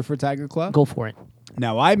answer for Tiger Claw? Go for it.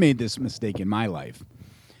 Now, I made this mistake in my life.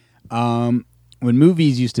 When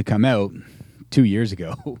movies used to come out 2 years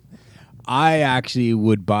ago, I actually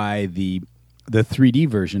would buy the 3D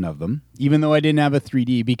version of them, even though I didn't have a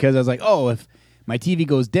 3D, because I was like, oh, if my TV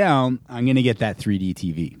goes down, I'm going to get that 3D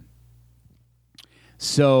TV.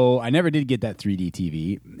 So I never did get that 3D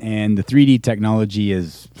TV, and the 3D technology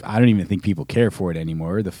is, I don't even think people care for it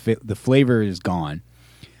anymore. The flavor is gone.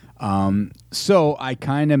 So I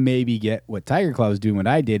kind of maybe get what Tiger Claw was doing, what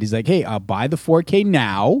I did. He's like, hey, I'll buy the 4K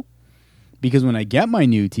now, because when I get my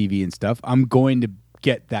new TV and stuff, I'm going to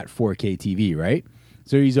get that 4K TV, right?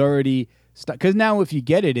 So he's already stuck. Because now if you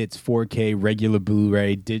get it, it's 4K, regular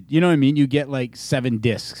Blu-ray. You know what I mean? You get like 7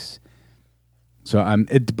 discs. So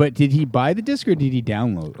but did he buy the disc or did he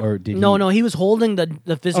download or did No, he? no, he was holding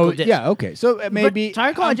the physical Oh disc. yeah, okay. So maybe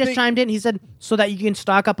But Tyreclaw just chimed in. He said, "So that you can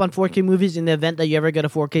stock up on 4K movies in the event that you ever get a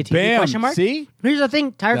 4K TV?" Bam, Question mark. see? Here's the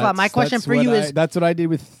thing, Tyreclaw. My question for you is: that's what I did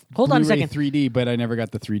with Hold on a Blu-ray second. 3D, but I never got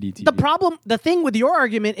the 3D TV. the thing with your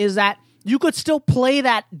argument is that you could still play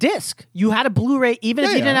that disc. You had a Blu-ray, even if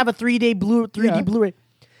Yeah, you didn't yeah. have a 3D Yeah. Blu-ray.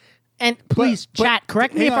 And please, but chat,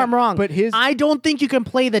 correct me hang if I'm on, wrong. but I don't think you can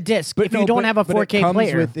play the disc if you don't have a 4K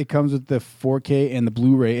player. It comes with the 4K and the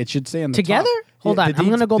Blu-ray. It should say on the Together? top. Hold Yeah, on, I'm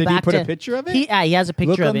gonna go did back he put to a picture of it. He has a picture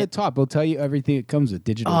Look of on it. the top. It'll tell you everything it comes with.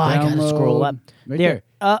 Digital Oh, I download. gotta scroll up. Right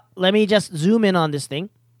there. Let me just zoom in on this thing.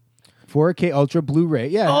 4K Ultra Blu-ray.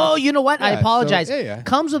 Yeah. Oh, you know what? I Yeah, apologize. so, yeah.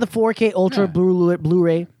 Comes with a 4K Ultra Yeah.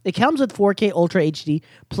 Blu-ray. It comes with 4K Ultra HD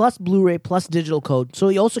plus Blu-ray plus digital code. So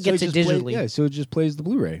he also So gets it just play- digitally. so it just plays the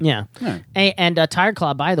Blu-ray. Yeah. Yeah. And Tire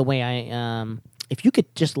Claw, by the way, if you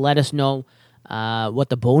could just let us know what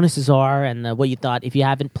the bonuses are and what you thought. If you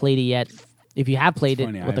haven't played it yet, if you have played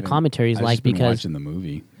Funny, it, I what the haven't- commentary is I've like. just been Because watching the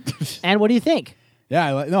movie. and what do you think?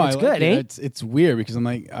 Yeah, I It's I like good, it. eh? It's weird because I'm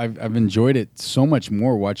like I've enjoyed it so much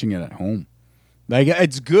more watching it at home. Like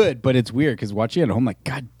it's good, but it's weird because watching it at home, like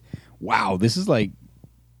God, wow, this is like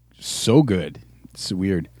so good. It's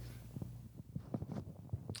weird.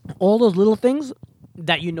 All those little things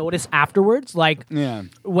that you notice afterwards, like Yeah,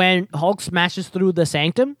 when Hulk smashes through the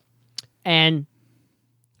Sanctum, and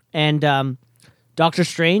Doctor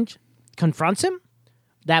Strange confronts him.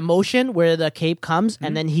 That motion where the cape comes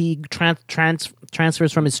and then he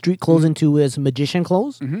transfers from his street clothes into his magician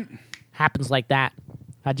clothes happens like that.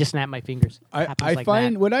 I just snapped my fingers. Happens I like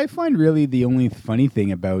find that. what I find really the only funny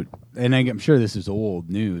thing about, and I'm sure this is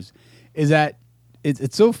old news, is that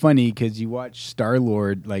it's so funny because you watch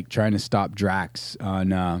Star-Lord like trying to stop Drax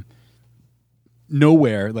on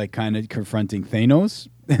nowhere, like kind of confronting Thanos,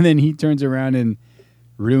 and then he turns around and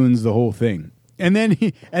ruins the whole thing. And then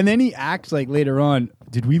he acts like later on,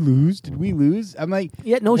 did we lose? Did we lose? I'm like,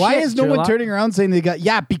 Yeah, no why shit, is no one Sherlock. turning around saying they got,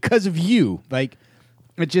 yeah, because of you? Like,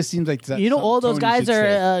 it just seems like You know, all those guys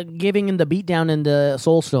are giving him the beatdown in the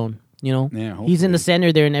Soul Stone. You know, Yeah, he's in the hopefully.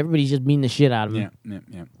 center there, and everybody's just beating the shit out of him.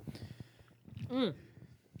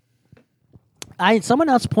 yeah. Someone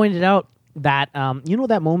else pointed out that you know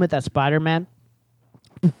that moment that Spider-Man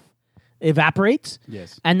evaporates.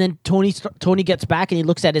 Yes. And then Tony gets back and he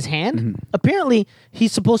looks at his hand. Apparently,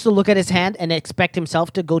 he's supposed to look at his hand and expect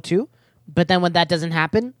himself to go too. But then when that doesn't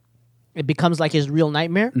happen, it becomes like his real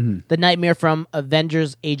nightmare. The nightmare from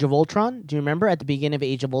Avengers: Age of Ultron. Do you remember at the beginning of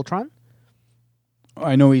Age of Ultron?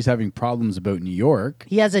 I know he's having problems about New York.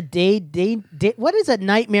 He has a day. What is a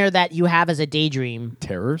nightmare that you have as a daydream?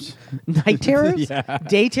 Terrors? Night terrors? Yeah.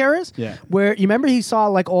 Day terrors? Yeah. Where you remember he saw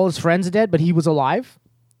like all his friends dead, but he was alive,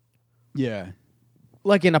 Yeah.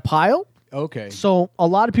 like in a pile. Okay. So a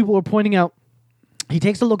lot of people were pointing out he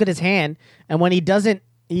takes a look at his hand, and when he doesn't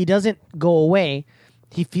go away,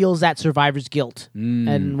 he feels that survivor's guilt,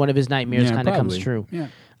 and one of his nightmares kind of comes true. Yeah.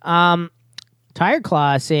 Tire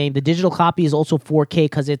Claw is saying the digital copy is also 4K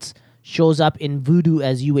because it shows up in Voodoo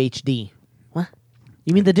as UHD. What?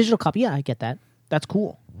 You mean the digital copy? Yeah, I get that. That's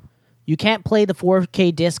cool. You can't play the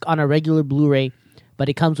 4K disc on a regular Blu-ray, but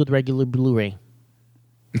it comes with regular Blu-ray.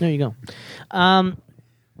 There you go.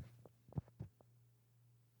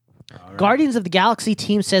 Guardians of the Galaxy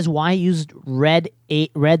team says why used Red's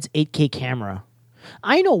 8K camera.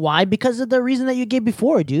 I know why, because of the reason that you gave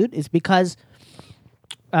before, dude. It's because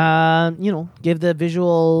give the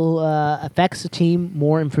visual effects team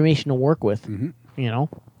more information to work with. You know.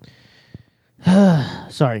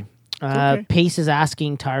 Sorry. okay. Pace is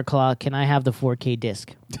asking Tire Claw, can I have the 4K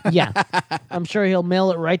disc? Yeah. I'm sure he'll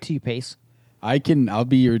mail it right to you, Pace. I'll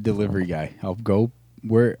be your delivery guy. I'll go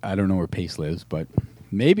I don't know where Pace lives, but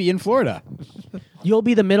maybe in Florida. You'll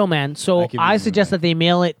be the middleman. So can be I the suggest that they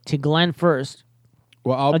mail it to Glenn first.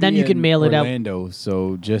 Well, I'll And then be you can in mail it out. Orlando,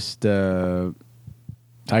 so just Tiger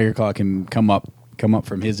Claw can come up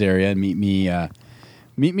from his area and meet me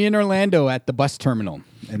in Orlando at the bus terminal,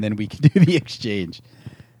 and then we can do the exchange.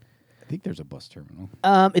 I think there's a bus terminal.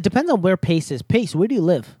 It depends on where Pace is. Pace, where do you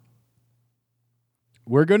live?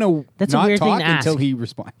 We're gonna That's a not weird thing talk to ask. until he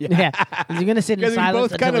responds. Yeah. You're going to sit in Because we silence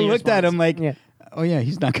both until kind of he looked at responds. him like, Yeah. oh yeah,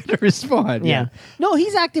 he's not going to respond. Yeah. No,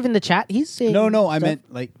 he's active in the chat. He's saying No, I stuff.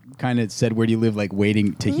 meant like kind of said where do you live, like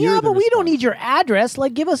waiting to hear. Yeah, the but we don't response. need your address.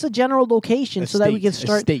 Like, give us a general location so that we can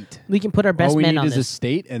start. State. We can put our best All we men need on is a this.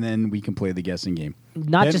 state, and then we can play the guessing game.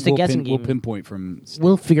 Not Then just a we'll guessing We'll game. pinpoint from. State.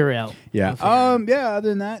 We'll figure it out. Yeah. We'll figure it Yeah. Other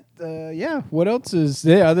than that, what else is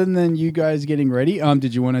there? Other than you guys getting ready,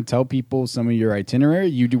 did you want to tell people some of your itinerary?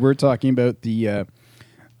 You were talking about the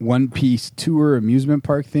One Piece tour amusement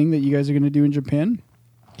park thing that you guys are going to do in Japan?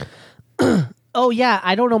 Oh yeah,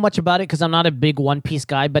 I don't know much about it because I'm not a big One Piece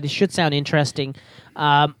guy, but it should sound interesting.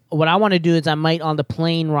 What I want to do is I might on the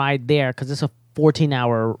plane ride there because it's a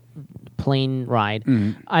 14-hour plane ride.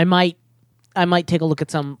 I might take a look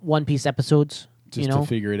at some One Piece episodes. Just to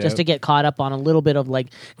figure it just out. to get caught up on a little bit of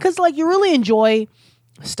because you really enjoy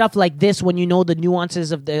stuff like this when you know the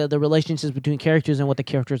nuances of the relationships between characters and what the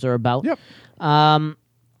characters are about. Yep.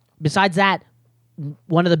 Besides that,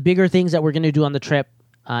 one of the bigger things that we're going to do on the trip,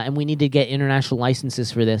 and we need to get international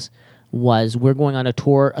licenses for this, was we're going on a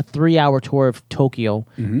 3-hour tour of Tokyo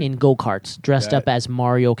in go-karts, dressed up as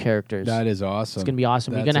Mario characters. That is awesome. It's going to be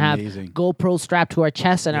awesome. That's We're going to have amazing. GoPros strapped to our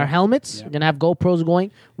chests and our helmets. Yeah. We're going to have GoPros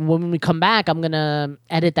going. When we come back, I'm going to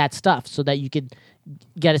edit that stuff so that you could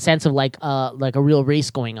get a sense of like a real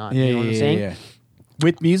race going on. Yeah, you know what I'm saying? yeah.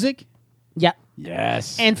 With music? Yeah.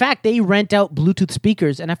 Yes. In fact, they rent out Bluetooth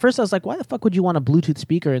speakers. And at first I was like, why the fuck would you want a Bluetooth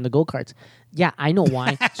speaker in the go-karts? Yeah, I know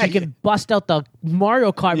why. So you can bust out the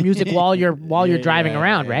Mario Kart music while you're driving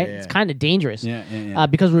around, right? yeah. It's kind of dangerous. Yeah.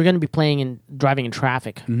 Because we're going to be playing and driving in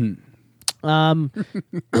traffic. Other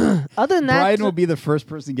than that, Brian will be the first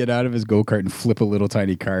person to get out of his go-kart and flip a little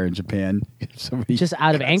tiny car in Japan. If somebody just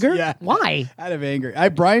out of anger? Yeah. Why? Out of anger.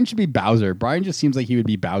 Brian should be Bowser. Brian just seems like he would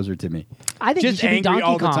be Bowser to me. I think Just he should be angry Donkey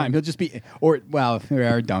all Kong. the time. He'll just be,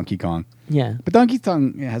 Donkey Kong. Yeah. But Donkey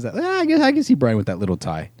Kong has that. I can see Brian with that little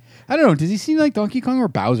tie. I don't know. Does he seem like Donkey Kong or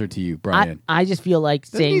Bowser to you, Brian? I just feel like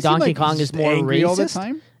Doesn't he saying seem Donkey like Kong he's is more angry racist. all the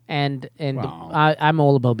time? And Wow. I'm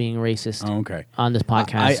all about being racist Oh, okay. on this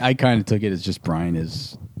podcast. I kind of took it as just Brian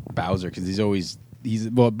is Bowser because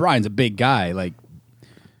Brian's a big guy, like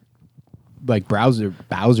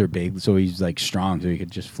Bowser big, so he's like strong, so he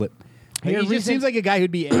could just flip. Like, he just seems like a guy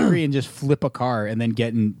who'd be angry and just flip a car and then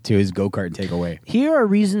get into his go-kart and take away. Here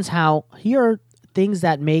are things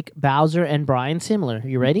that make Bowser and Brian similar.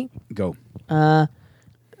 You ready? Go.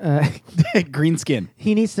 Green skin.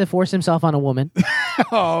 He needs to force himself on a woman.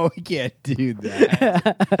 Oh, we can't do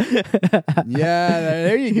that. Yeah,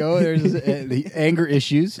 there you go. There's the anger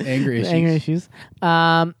issues. Anger issues.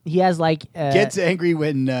 He has Gets angry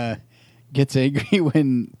when.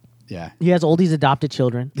 Yeah. he has oldies adopted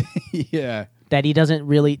children Yeah. that he doesn't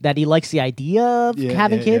really that he likes the idea of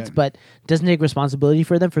having kids, but doesn't take responsibility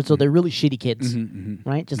for them. So they're really shitty kids,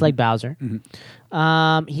 right? Just like Bowser.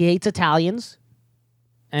 He hates Italians.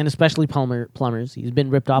 And especially plumbers. He's been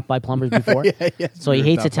ripped off by plumbers before. So he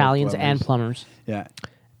hates Italians and plumbers. Yeah.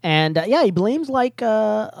 And he blames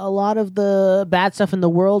a lot of the bad stuff in the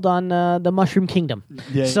world on the Mushroom Kingdom.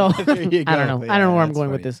 Yeah, So there you I don't know. go. I don't know where I'm That's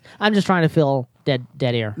going with funny. this. I'm just trying to fill dead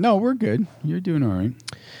air. No, we're good. You're doing all right.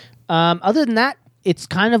 Other than that, it's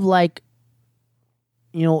kind of like,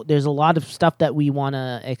 there's a lot of stuff that we want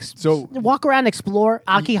to So- walk around, explore.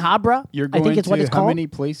 Akihabara, You're I going think it's to what it's how called. many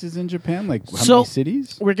places in Japan? Like how So- many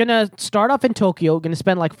cities? We're going to start off in Tokyo. We're going to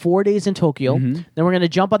spend 4 days in Tokyo. Mm-hmm. Then we're going to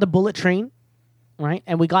jump on the bullet train, right?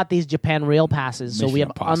 And we got these Japan rail passes, so we Mission have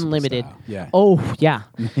Impossible unlimited. style. Yeah. Oh, yeah.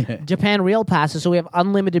 Japan rail passes, so we have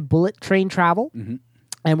unlimited bullet train travel. Mm-hmm.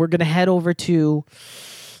 And we're going to head over to...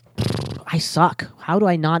 I suck. How do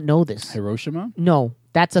I not know this? Hiroshima? No,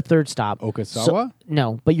 that's a third stop. Okasawa?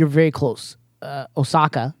 No, but you're very close.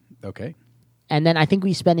 Osaka. Okay. And then I think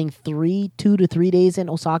we're spending 2 to 3 days in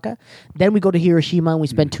Osaka. Then we go to Hiroshima and we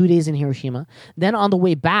spend 2 days in Hiroshima. Then on the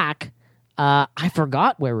way back, I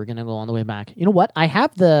forgot where we're going to go on the way back. You know what? I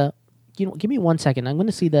have give me 1 second. I'm going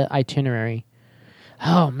to see the itinerary.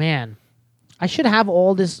 Oh, man. I should have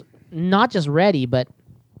all this not just ready, but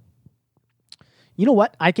you know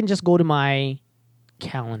what? I can just go to my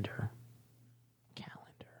calendar.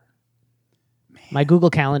 My Google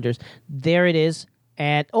Calendars. There it is.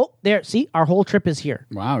 And, there. See, our whole trip is here.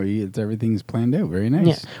 Wow, everything's planned out. Very nice.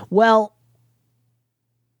 Yeah. Well,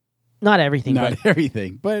 not everything. Not but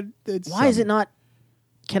everything, but it's why is it not?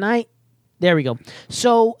 Can I? There we go.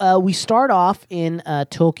 So we start off in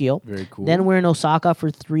Tokyo. Very cool. Then we're in Osaka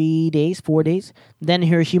for 4 days. Then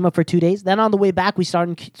Hiroshima for 2 days. Then on the way back, we stop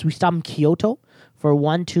in Kyoto for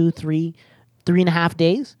 3.5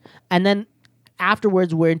 days. And then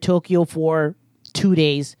afterwards, we're in Tokyo for 2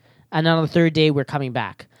 days. And then on the third day, we're coming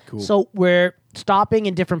back. Cool. So we're stopping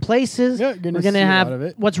in different places. Yeah, gonna we're going to see a have... lot of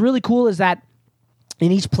it. What's really cool is that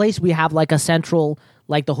in each place, we have a central...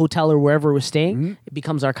 like the hotel or wherever we're staying, it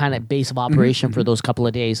becomes our kind of base of operation for those couple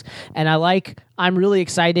of days. And I'm really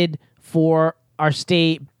excited for our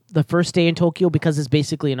the first stay in Tokyo, because it's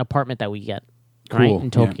basically an apartment that we get, right, Cool.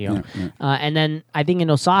 in Tokyo. Yeah. And then I think in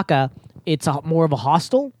Osaka, it's more of a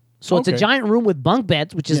hostel. So it's a Okay. giant room with bunk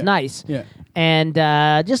beds, which is Yeah. nice. Yeah. And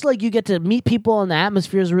just you get to meet people and the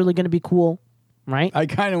atmosphere is really going to be cool. right? I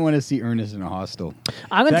kind of want to see Ernest in a hostel.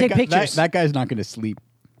 I'm gonna That take guy- pictures. That guy's not going to sleep.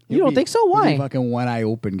 You don't think so? He'll Why? be fucking one eye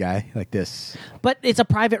open guy like this. But it's a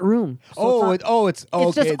private room. So it's not- it's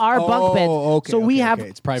it's just our bunk beds. Okay, So we okay, have- okay.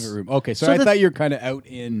 It's private room. Okay, so So I the- thought you're kind of out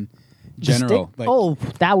in general.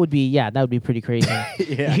 Like, that would be pretty crazy.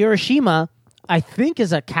 Yeah. Hiroshima, I think,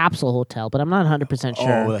 is a capsule hotel, but I'm not 100%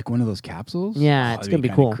 sure. oh, like one of those capsules. Yeah, Oh, it's that'd gonna be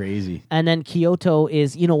kinda cool. Crazy. And then Kyoto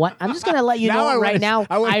is, you know what? I'm just gonna let you know right now.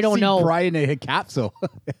 I don't know. Brian in a capsule.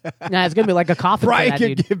 Nah, it's gonna be like a coffin. for Brian that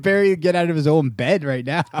could dude. get out of his own bed right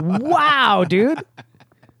now. Wow, dude.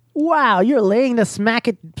 Wow, you're laying the smack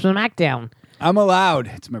down. I'm allowed.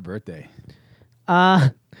 It's my birthday.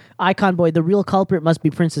 Icon Boy, the real culprit must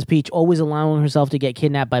be Princess Peach, always allowing herself to get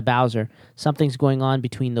kidnapped by Bowser. Something's going on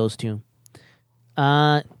between those two.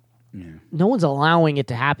 No one's allowing it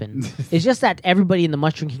to happen. It's just that everybody in the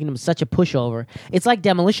Mushroom Kingdom is such a pushover. It's like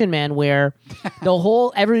Demolition Man, where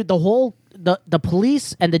the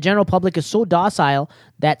police and the general public is so docile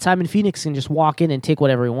that Simon Phoenix can just walk in and take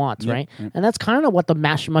whatever he wants, right? And that's kind of what the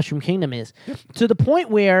Mushroom Kingdom is, to the point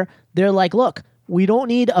where they're like, look. We don't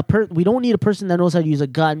need a person that knows how to use a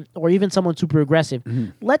gun or even someone super aggressive.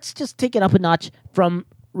 Let's just take it up a notch from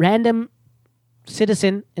random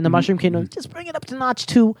citizen in the Mushroom Kingdom. Just bring it up to notch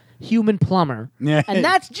to human plumber. Yeah. And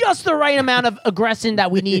that's just the right amount of aggression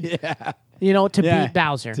that we need, to Yeah. beat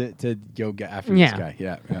Bowser. To go get after Yeah. this guy.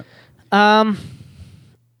 Yeah. An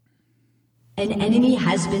enemy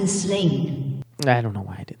has been slain. I don't know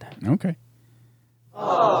why I did that. Okay.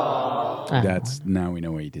 I don't That's now we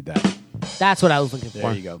know why you did that. know. That's what I was looking for.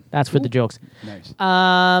 There you go. That's for the jokes. Nice.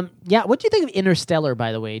 Yeah. What do you think of Interstellar,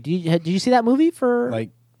 by the way? Did you see that movie for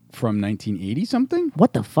Like from 1980 something?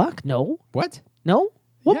 What the fuck? No. What? No?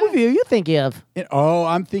 What Yeah. movie are you thinking of?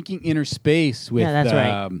 I'm thinking Inner Space with Yeah, that's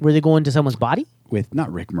right. Were they going to someone's body? with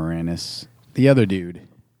not Rick Moranis, the other dude.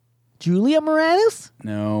 Julia Moranis?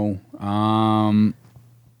 No.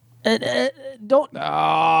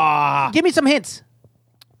 Don't give me some hints.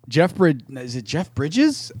 Is it Jeff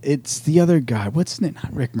Bridges? It's the other guy. What's his name?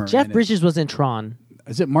 Not Rick Moranis. Jeff Bridges was in Tron.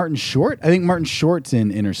 Is it Martin Short? I think Martin Short's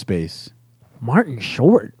in Inner Space. Martin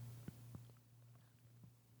Short.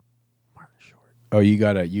 Oh, you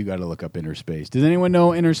gotta look up Inner Space. Does anyone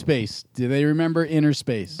know Inner Space? Do they remember Inner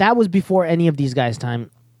Space? That was before any of these guys'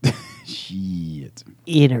 time. Shit.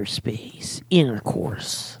 Inner Space.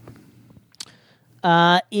 Intercourse.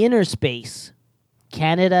 Inner Space.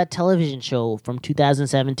 Canada television show from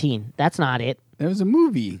 2017. That's not it. That was a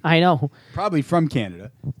movie, I know. probably from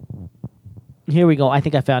Canada. Here we go. I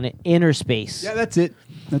think I found it. Inner Space. Yeah, that's it.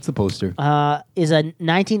 That's the poster. Is a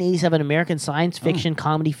 1987 American science fiction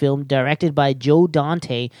comedy film directed by Joe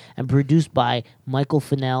Dante and produced by Michael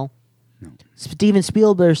Fennell. Steven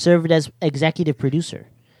Spielberg served as executive producer.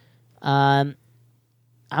 I'm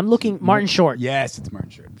looking. Martin Short. Yes, it's Martin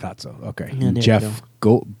Short. Thought so. Okay. Yeah, there we Jeff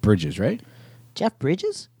Bridges, right? Jeff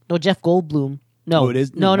Bridges? No, Jeff Goldblum. No, Oh, it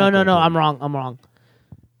is? No, No, no, not no, no. Goldblum. I'm wrong.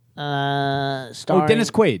 Oh, Starring, Dennis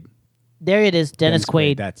Quaid. There it is. Dennis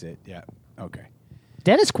Quaid. That's it. Yeah. Okay.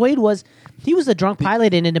 Dennis Quaid was the drunk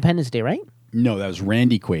pilot in Independence Day, right? No, that was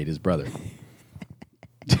Randy Quaid, his brother.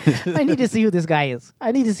 I need to see who this guy is.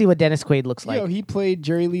 I need to see what Dennis Quaid looks like. He played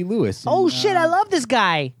Jerry Lee Lewis. Oh in, shit! I love this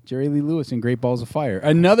guy. Jerry Lee Lewis in Great Balls of Fire.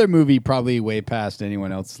 Another movie probably way past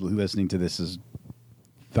anyone else listening to this is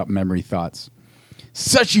memory thoughts.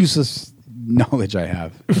 Such useless knowledge I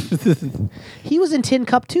have. He was in Tin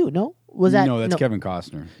Cup too. No, was that? No, that's Kevin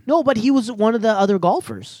Costner. No, but he was one of the other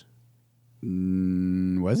golfers.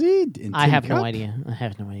 Was he? In I Tin have no Cup? idea. Do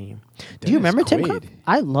you Dennis remember Tin Quaid. Cup?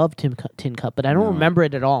 I love Tin Cup, but I don't remember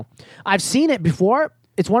it at all. I've seen it before.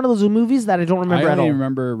 It's one of those movies that I don't remember I at only all.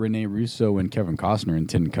 remember Rene Russo and Kevin Costner in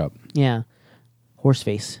Tin Cup. Yeah,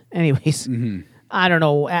 Horseface. Anyways, I don't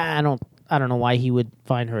know. I don't know why he would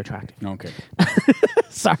find her attractive. Okay.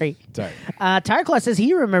 Sorry. Sorry. Tire Class says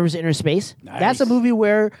he remembers Inner Space. Nice. That's a movie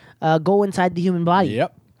where go inside the human body.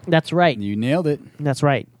 Yep. That's right. You nailed it. That's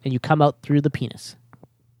right. And you come out through the penis.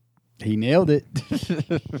 He nailed it.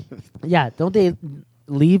 Yeah. Don't they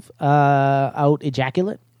leave out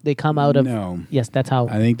ejaculate? They come out of. No. Yes, that's how.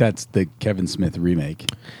 I think that's the Kevin Smith remake.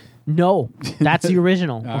 No, that's the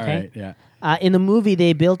original. All Okay. right. Yeah. In the movie,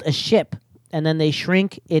 they built a ship and then they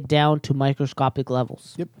shrink it down to microscopic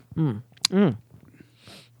levels. Yep.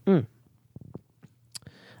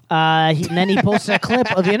 And then he posts a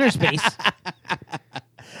clip of Inner Space.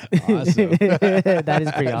 Awesome. That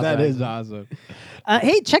is pretty awesome. That is awesome.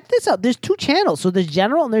 Hey, check this out. There's two channels. So there's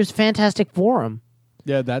General and there's Fantastic Forum.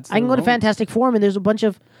 Yeah, that's. I can go to Fantastic Forum and there's a bunch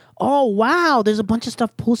of. Oh wow! There's a bunch of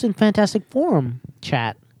stuff posted in Fantastic Forum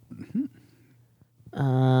chat.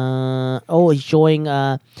 He's showing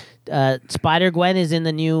Spider-Gwen is in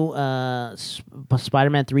the new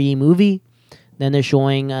Spider-Man 3D movie. Then they're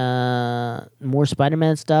showing more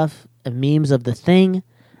Spider-Man stuff, memes of the Thing.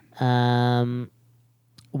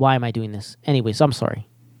 Why am I doing this? Anyways, I'm sorry.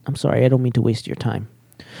 I don't mean to waste your time.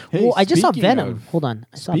 Hey, I just saw speaking Venom. of- Hold on.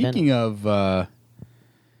 I saw Venom. Speaking of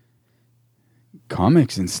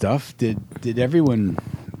comics and stuff, did everyone?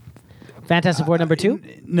 Fantastic Four number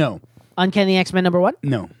 2? No, Uncanny X-Men number 1?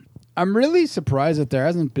 no. I'm really surprised that there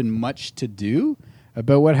hasn't been much to do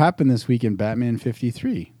about what happened this week in Batman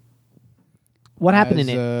 53. What happened in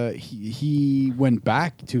it? He went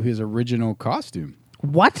back to his original costume.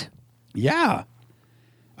 What? Yeah.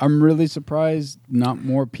 I'm really surprised not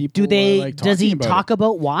more people Do they? are, like, Does he talking about talk it.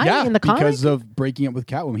 about why Yeah, in the comic? because of breaking up with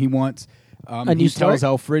Catwoman. He wants A new he tells start?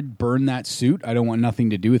 Alfred, burn that suit. I don't want nothing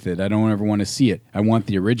to do with it. I don't ever want to see it. I want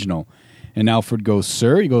the original. And Alfred goes,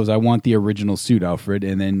 "Sir," he goes, "I want the original suit, Alfred."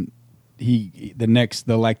 And then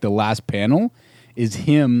the last panel is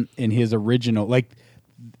him in his original, like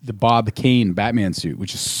the Bob Kane Batman suit,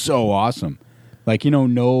 which is so awesome. Like,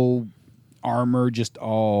 no armor, just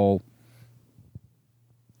all,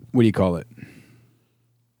 what do you call it?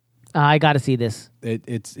 I got to see this.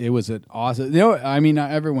 It was an awesome.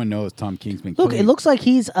 Everyone knows Tom King's been. Look, killing it looks like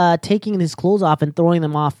he's taking his clothes off and throwing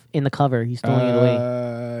them off in the cover. He's throwing it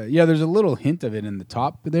away. Yeah, there's a little hint of it in the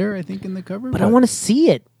top there, I think, in the cover. But I want to see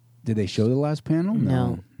it. Did they show the last panel?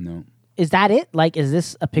 No. No. Is that it? Like, is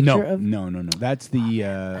this a picture of No. That's the.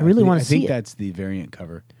 I really wanna I see think it. that's the variant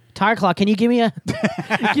cover. Tire Claw? Can you give me a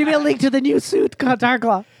give me a link to the new suit, Tire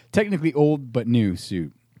Claw? Technically old but new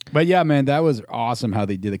suit. But yeah, man, that was awesome how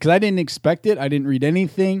they did it, because I didn't expect it. I didn't read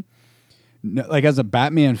anything. No, like, as a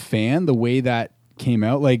Batman fan, the way that came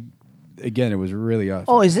out, like, again, it was really awesome.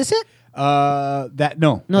 Oh, is this it?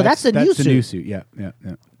 No, that's the new the new suit. suit. Yeah.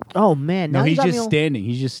 Oh man, No, now you he's got me just all- standing.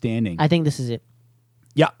 He's just standing. I think this is it,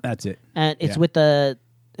 Yeah, that's it. and it's Yeah. with the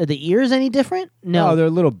are the ears any different? No, they're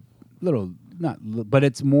little, not, but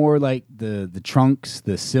it's more like the trunks.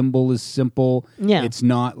 The symbol is simple. Yeah. It's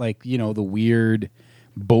not like the weird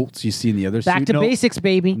bolts you see in the other back suit. to No, basics,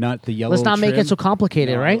 baby. Not the yellow. Let's not make trim. it so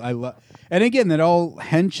complicated, No, right? I love, and again, that all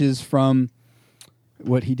henches from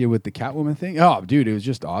what he did with the Catwoman thing. Oh, dude, it was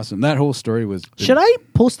just awesome. That whole story was. Should I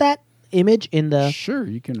post that image in the? Sure,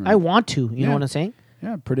 you can. I want to. You Yeah. know what I'm saying?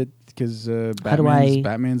 Yeah, put it, because How do I-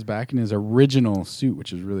 Batman's back in his original suit,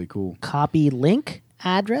 which is really cool. Copy link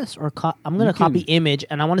address or I'm gonna You can- copy image,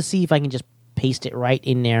 and I want to see if I can just paste it right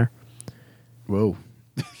in there. Whoa.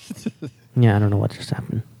 Yeah, I don't know what just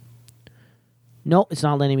happened. No, it's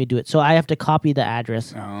not letting me do it. So I have to copy the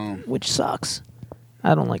address, Oh. which sucks.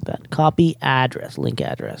 I don't like that. Copy address, link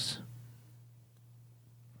address.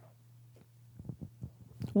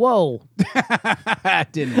 Whoa. That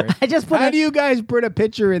didn't work. I just put How a- do you guys put a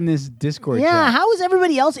picture in this Discord Yeah, chat? how is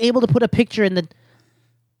everybody else able to put a picture in the...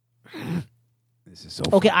 This is so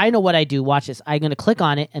Okay, I know what I do. Watch this. I'm going to click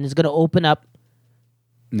on it, and it's going to open up...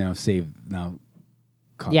 Now save. Now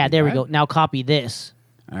copy Yeah, there we that. go. Now copy this.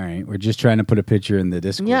 All right, we're just trying to put a picture in the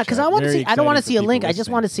Discord. Yeah, because chat. I want to Very see... I don't want to exciting see a for link. people I just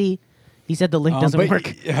listening. want to see... He said the link doesn't but-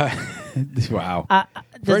 work. Wow. Does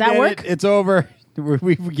that Forget work? it. It's over.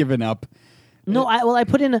 We've given up. No, I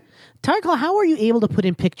put in a... Tarkle, how are you able to put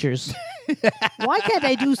in pictures? Why can't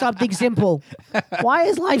I do something simple? Why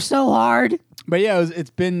is life so hard? But yeah,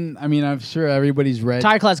 it's been. I mean, I'm sure everybody's read.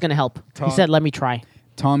 Tarkle's going to help. He said, let me try.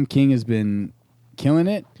 Tom King has been killing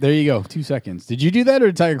it. There you go. 2 seconds. Did you do that, or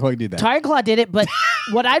did Tiger Claw do that? Tiger Claw did it, but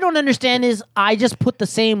what I don't understand is I just put the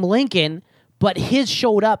same link in, but his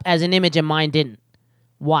showed up as an image and mine didn't.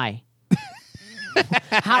 Why?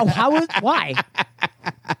 Why?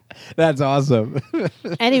 That's awesome.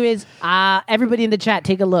 Anyways, everybody in the chat,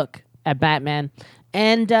 take a look at Batman.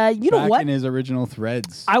 And you know Back what? in his original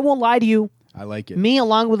threads. I won't lie to you. I like it. Me,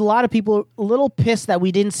 along with a lot of people, a little pissed that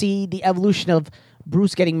we didn't see the evolution of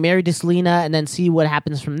Bruce getting married to Selena and then see what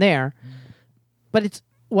happens from there. But it's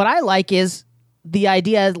what I like is the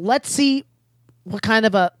idea is let's see what kind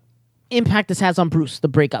of a impact this has on Bruce, the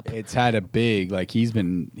breakup. It's had a big, like, he's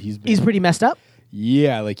been He's pretty messed up.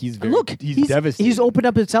 yeah, like he's very, Look, he's devastated. He's opened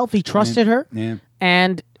up himself. He trusted her, Yeah.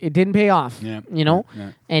 and it didn't pay off. Yeah, You know,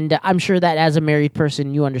 yeah. and I'm sure that as a married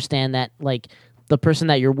person, you understand that like the person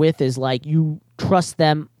that you're with is like you trust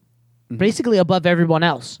them basically above everyone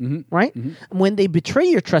else, right? And when they betray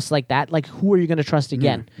your trust like that, like who are you going to trust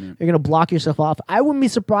again? You're going to block yourself off. I wouldn't be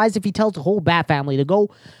surprised if he tells the whole Bat family to go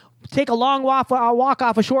take a long walk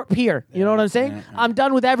off a short pier. You know what I'm saying? I'm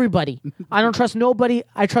done with everybody. I don't trust nobody.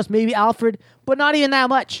 I trust maybe Alfred, but not even that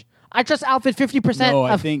much. I trust Alfred 50%. No,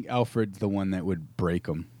 I of, think Alfred's the one that would break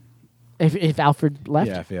him. if Alfred left.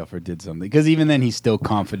 Yeah, if Alfred did something, because even then he's still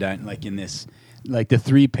confident, like in this like the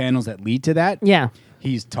 3 panels that lead to that. Yeah.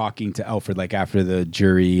 He's talking to Alfred like after the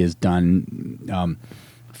jury is done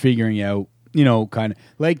figuring out, kind of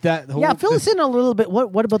like that. Yeah, fill us in a little bit.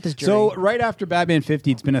 What about this jury? So right after Batman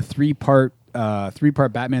 50, it's been a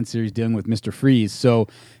 3-part Batman series dealing with Mr. Freeze. So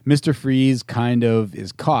Mr. Freeze kind of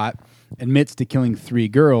is caught, admits to killing 3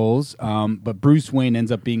 girls, but Bruce Wayne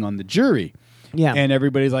ends up being on the jury. Yeah. And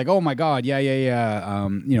everybody's like, oh my God, yeah.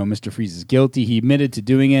 Mr. Freeze is guilty. He admitted to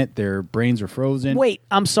doing it. Their brains were frozen. Wait,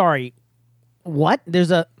 I'm sorry. What?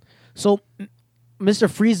 So Mr.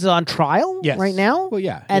 Freeze is on trial Yes. right now? Well,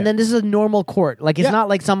 yeah, And yeah. then this is a normal court. Like, it's Yeah. not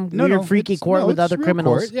like some weird freaky court with it's other real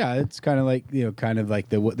criminals. court. Yeah, it's kind of like,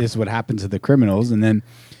 this is what happens to the criminals. And then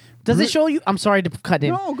Does it show you? I'm sorry to cut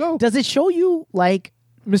in. No, go. Does it show you, like,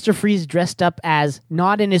 Mr. Freeze dressed up as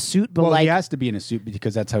not in his suit, but he has to be in a suit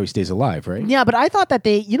because that's how he stays alive, right? Yeah, but I thought that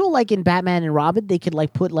they, like in Batman and Robin, they could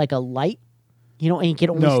like put like a light, and he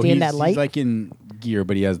can only stand that light. He's like in gear,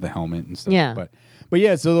 but he has the helmet and stuff. Yeah. But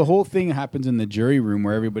yeah, so the whole thing happens in the jury room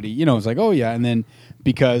where everybody, it's like, oh yeah, and then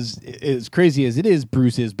because as crazy as it is,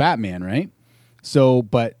 Bruce is Batman, right? So,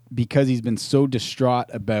 but because he's been so distraught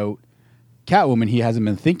about Catwoman, he hasn't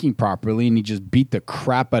been thinking properly, and he just beat the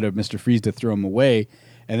crap out of Mr. Freeze to throw him away.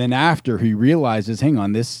 And then after he realizes, hang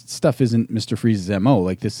on, this stuff isn't Mr. Freeze's MO.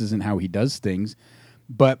 Like, this isn't how he does things.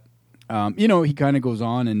 But, he kind of goes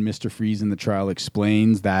on, and Mr. Freeze in the trial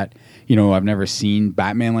explains that, I've never seen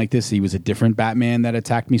Batman like this. He was a different Batman that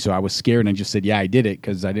attacked me, so I was scared, and I just said, yeah, I did it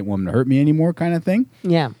because I didn't want him to hurt me anymore kind of thing.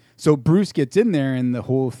 Yeah. So Bruce gets in there, and the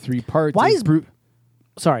whole 3 parts. Why is Bruce?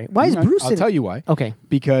 Sorry, why is Bruce? I'll tell you why. Okay.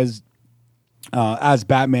 Because as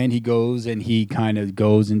Batman, he goes and he kind of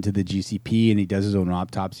goes into the GCP and he does his own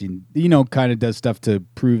autopsy and, kind of does stuff to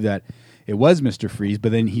prove that it was Mr. Freeze.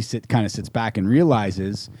 But then he kind of sits back and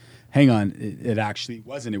realizes, hang on, it actually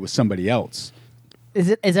wasn't. It was somebody else.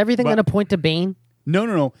 Is everything But- going to point to Bane?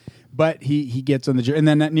 No. But he gets on the jury. And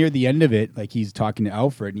then near the end of it, like he's talking to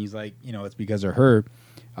Alfred and he's like, it's because of her.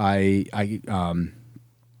 I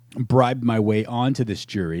bribed my way onto this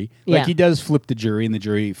jury. Yeah. Like he does flip the jury and the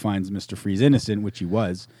jury finds Mr. Freeze innocent, which he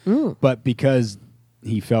was. But because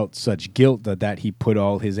he felt such guilt that he put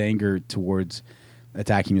all his anger towards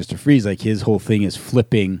attacking Mr. Freeze, like his whole thing is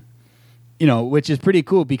flipping, which is pretty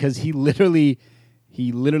cool because he literally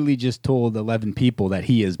just told 11 people that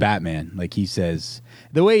he is Batman. Like he says,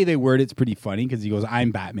 the way they word it's pretty funny because he goes,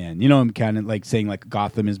 I'm Batman. I'm kind of like saying like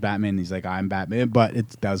Gotham is Batman. And he's like, I'm Batman. But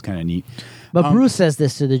that was kind of neat. But Bruce says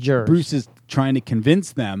this to the jurors. Bruce is trying to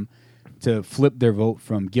convince them to flip their vote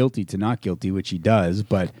from guilty to not guilty, which he does.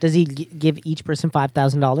 But Does he give each person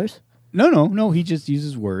 $5,000? no, he just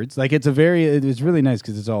uses words. Like it's really nice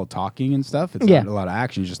because it's all talking and stuff. It's not a lot of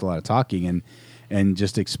action, just a lot of talking and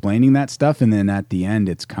just explaining that stuff. And then at the end,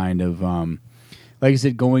 it's kind of like I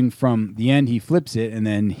said, going from the end, he flips it, and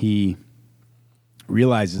then he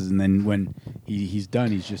realizes, and then when he's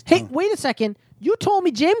done, he's just Hey, wait a second. You told me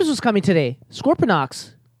James was coming today.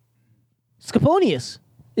 Scorpionox. Scaponius.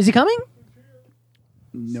 Is he coming?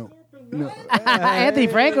 no. Anthony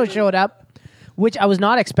Franco showed up, which I was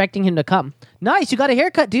not expecting him to come. Nice. You got a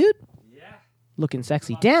haircut, dude? Yeah. Looking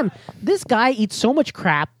sexy. Damn. This guy eats so much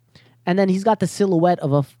crap, and then he's got the silhouette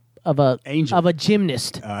of a Angel. of a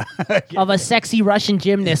gymnast. Of a sexy Russian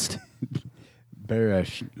gymnast.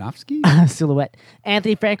 Barashnovsky? Silhouette.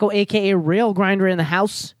 Anthony Franco, a.k.a. Rail Grinder in the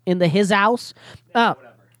house, his house.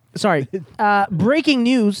 Sorry. Breaking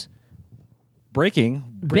news. Breaking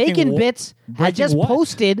Bacon Bits has breaking just what?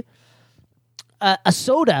 posted a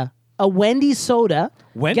soda, a Wendy's soda.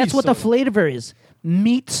 Wendy's Guess what the soda? flavor is?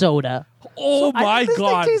 Meat soda. Oh I my think this thing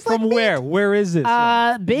God! tastes like From meat. where? Where is this?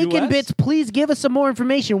 Bacon US? Bits, please give us some more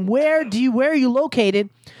information. Where are you located?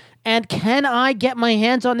 And can I get my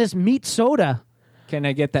hands on this meat soda? Can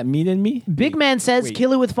I get that meat in me? Big Man says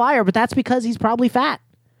kill it with fire, but that's because he's probably fat.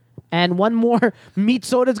 And one more meat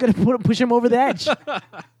soda is going to push him over the edge.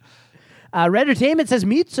 Red Entertainment says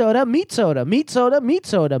meat soda, meat soda, meat soda, meat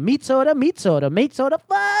soda, meat soda, meat soda, meat soda.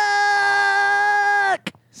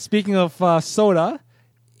 Fuck! Speaking of soda,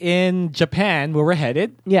 in Japan, where we're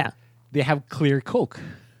headed, Yeah. they have clear Coke.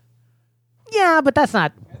 Yeah, but that's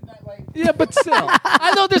not... Yeah, but still,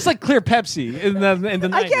 I know there's like clear Pepsi in the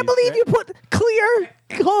 90s. I can't believe you put clear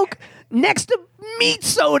Coke next to meat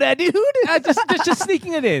soda, dude. Just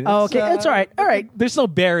sneaking it in. Oh, okay, it's all right. All right. There's no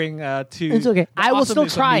bearing to. It's okay. the I will still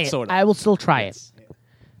awesomeness of try meat it. soda. I will still try it.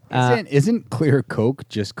 Isn't clear Coke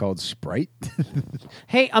just called Sprite?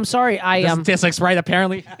 Hey, I'm sorry. Doesn't taste like Sprite,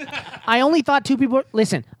 apparently. I only thought two people.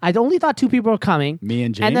 Listen, I only thought two people were coming. Me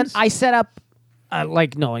and And then James? I set up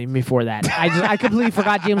No, even before that. I completely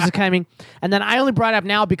forgot James was coming, and then I only brought it up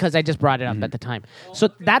now because I just brought it up at the time. So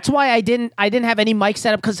that's why I didn't have any mic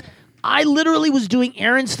set up because I literally was doing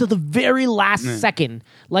errands to the very last second.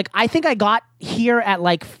 Like I think I got here at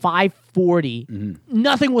like 5:40.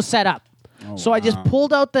 Nothing was set up. So I just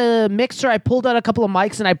pulled out the mixer. I pulled out a couple of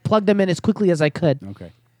mics and I plugged them in as quickly as I could.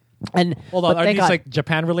 Okay. And Hold on, but are thank these God- like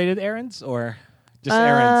Japan related errands or just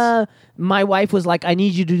errands? My wife was like, "I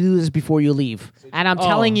need you to do this before you leave," and I'm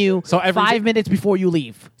telling you, So every 5 minutes before you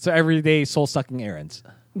leave. So everyday soul sucking errands.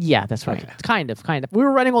 Yeah, that's right. Kind of. We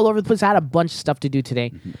were running all over the place. I had a bunch of stuff to do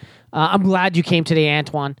today. I'm glad you came today,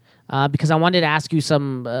 Antoine, because I wanted to ask you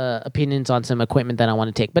some opinions on some equipment that I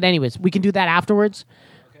want to take. But anyways, we can do that afterwards.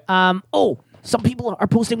 Some people are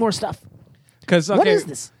posting more stuff. What is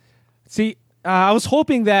this? See, I was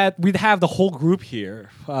hoping that we'd have the whole group here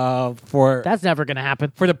for That's never going to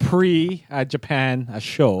happen. the pre-Japan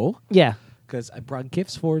show. Yeah. Because I brought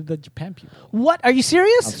gifts for the Japan people. What? Are you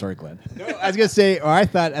serious? I'm sorry, Glenn. I was gonna say, or I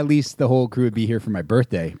thought at least the whole crew would be here for my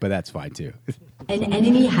birthday, but that's fine too. An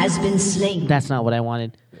enemy has been slain. That's not what I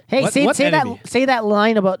wanted. Hey, What say enemy? that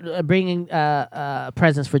line about bringing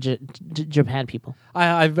presents for Japan people.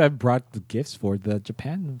 I've brought the gifts for the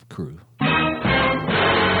Japan crew.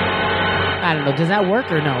 I don't know. Does that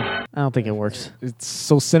work or no? I don't think it works. It's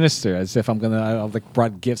so sinister, as if I've like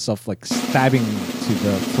brought gifts of like stabbing to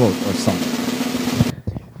the throat or something.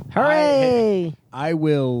 Hooray! I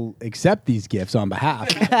will accept these gifts on behalf.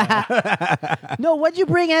 No, what'd you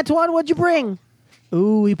bring, Antoine? What'd you bring?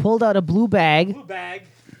 Ooh, he pulled out a blue bag. Bag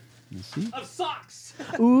of socks.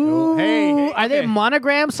 Ooh, hey, are they okay.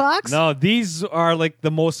 monogram socks? No, these are like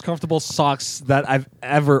the most comfortable socks that I've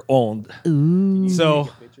ever owned. Ooh. So,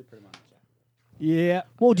 yeah,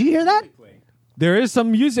 Whoa, do you hear that? there is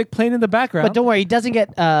some music playing in the background. But don't worry, it doesn't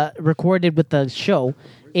get recorded with the show.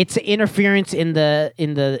 It's interference in the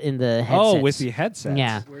headsets. Oh, with the headset.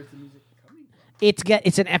 Yeah. It's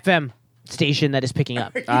an FM station that is picking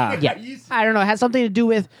up. Yeah. I don't know. It has something to do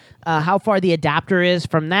with how far the adapter is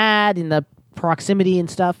from that and the proximity and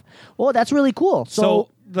stuff. Well, that's really cool. So,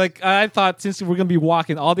 like, I thought since we're gonna be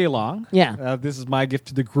walking all day long, Yeah. this is my gift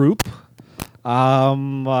to the group.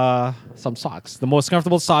 Some socks, the most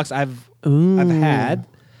comfortable socks I've had,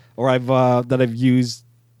 or that I've used.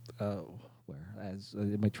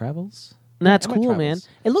 In my travels. That's my cool, travels. man.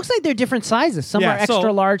 It looks like they're different sizes. Some Yeah, are extra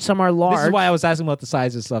so large, some are large. This is why I was asking about the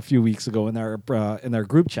sizes a few weeks ago in our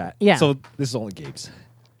group chat. Yeah. So this is only Gabe's.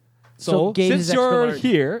 So So, Gabe's is since extra you're large.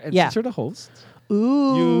 here and Yeah. since you're the host,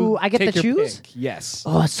 Ooh, you I get take to your choose? pick. Yes.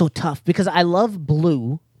 Oh, it's so tough because I love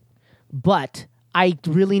blue, but I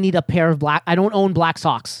really need a pair of black. I don't own black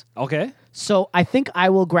socks. Okay. So I think I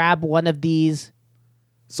will grab one of these.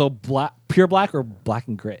 So pure black or black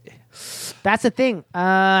and gray. That's the thing.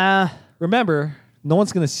 Remember, no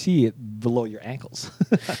one's gonna see it below your ankles.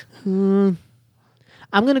 I'm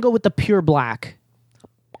going to go with the pure black.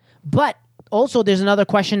 But also there's another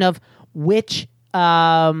question of which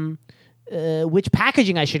packaging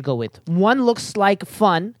I should go with. One looks like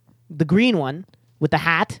fun, the green one with the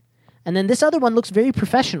hat, and then this other one looks very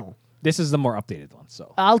professional. This is the more updated one.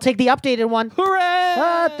 So I'll take the updated one.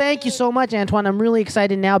 hooray! Thank you so much, Antoine. I'm really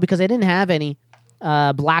excited now because I didn't have any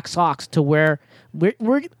black socks to wear. There's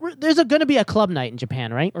going to be a club night in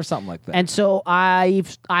Japan, right? Or something like that. And so I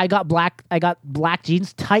got black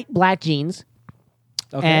jeans, tight black jeans.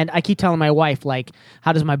 Okay. And I keep telling my wife, like,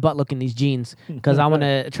 how does my butt look in these jeans? Because I want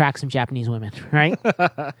to attract some Japanese women, right?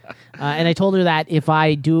 And I told her that if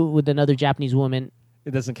I do it with another Japanese woman,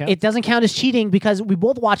 it doesn't count. it doesn't count as cheating because we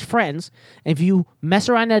both watch Friends. And if you mess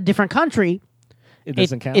around in a different country, It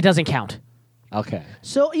doesn't count. It doesn't count. Okay.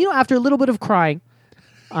 So, after a little bit of crying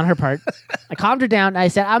on her part, I calmed her down. And I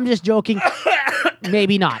said, I'm just joking.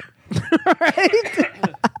 Maybe not. Right?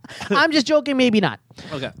 I'm just joking. Maybe not.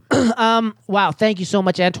 Okay. Wow. Thank you so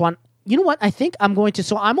much, Antoine. You know what? I think I'm going to.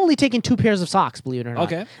 So I'm only taking 2 pairs of socks, believe it or not.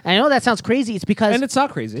 Okay. And I know that sounds crazy. It's because And it's not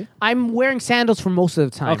crazy. I'm wearing sandals for most of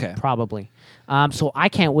the time. Okay. Probably. So I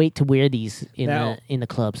can't wait to wear these Now- in the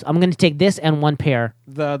clubs. I'm going to take this and 1 pair.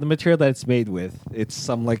 The material that it's made with, it's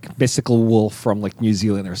some like mystical wool from like New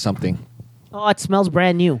Zealand or something. Oh, it smells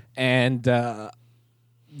brand new. And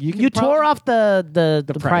You tore off the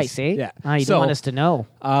price, eh? Yeah. Oh, you So- don't want us to know.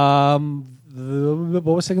 What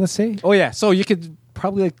was I going to say? Oh yeah, so you could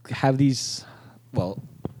probably like have these. Well,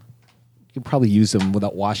 you can probably use them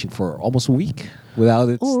without washing for almost a week without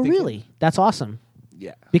it. Oh, stinking. really? That's awesome.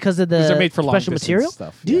 Yeah. Because of the 'Cause they're made for long special distance material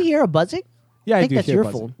stuff, Do you yeah. hear a buzzing? Yeah, I think do that's hear your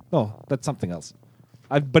buzzing. phone. Oh, that's something else.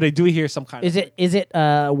 But I do hear some kind Is of... it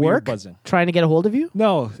work buzzing. trying to get a hold of you?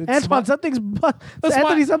 No. It's Antoine, something's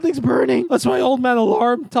burning. That's my old man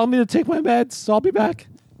alarm telling me to take my meds, so I'll be back.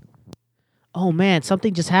 Oh man,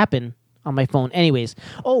 something just happened on my phone. Anyways,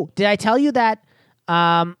 did I tell you that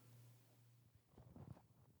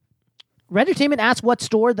Red Entertainment asked what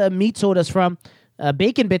store the meat soda's from?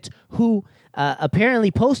 Bacon Bits, who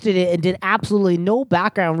apparently posted it and did absolutely no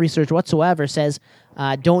background research whatsoever, says,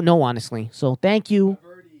 don't know, honestly. So thank you.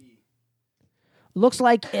 Looks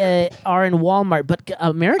like are in Walmart, but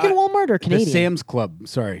American Walmart or Canadian? The Sam's Club.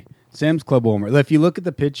 Sorry. Sam's Club Walmart. If you look at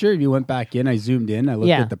the picture, if you went back in, I zoomed in, I looked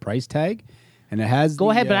Yeah. at the price tag, and it has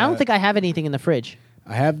Go ahead, but I don't think I have anything in the fridge.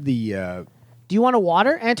 I have the... Do you want a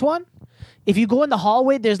water, Antoine? If you go in the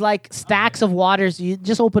hallway, there's like stacks of waters. You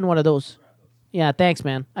just open one of those. Yeah, thanks,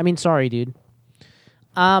 man. I mean, sorry, dude.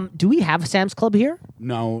 Do we have a Sam's Club here?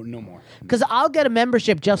 no more. Because I'll get a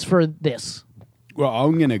membership just for this. Well,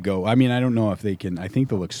 I'm going to go. I mean, I don't know if they can... I think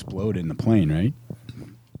they'll explode in the plane, right?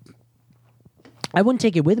 I wouldn't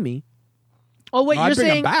take it with me. Oh, wait, No, you're I'd bring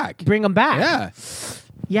 'em saying back. Bring them back? Yeah.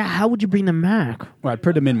 Yeah, how would you bring them back? Well, I'd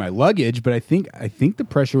put them in my luggage, but I think the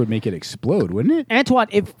pressure would make it explode, wouldn't it? Antoine,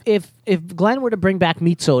 if Glenn were to bring back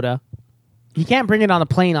meat soda, he can't bring it on a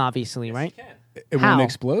plane, obviously, right? It How? won't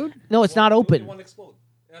explode? No, it's not open. explode.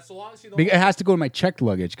 And so long as you don't... It has to go in my checked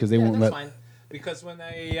luggage because they won't let... fine. Because when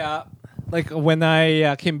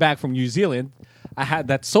I came back from New Zealand, I had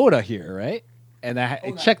that soda here, right? And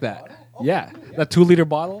I checked that. Yeah, that 2-liter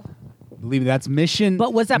bottle. I believe that's mission.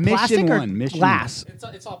 But was that mission plastic or one, mission glass?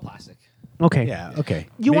 It's all plastic. Okay. Yeah. Okay.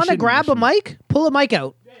 You want to Mission, grab a mission. mic? Pull a mic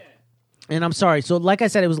out. And I'm sorry. So, like I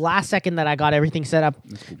said, it was last second that I got everything set up.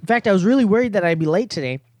 In fact, I was really worried that I'd be late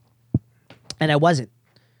today, and I wasn't.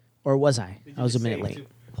 Or was I? I was a minute late.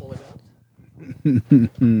 Pull it out?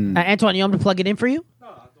 Antoine, you want me to plug it in for you? No,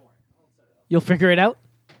 don't worry. You'll figure it out.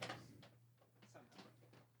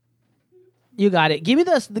 You got it. Give me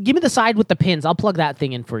the side with the pins. I'll plug that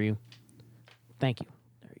thing in for you. Thank you.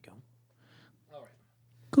 There you go. All right.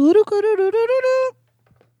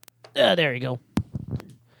 There you go.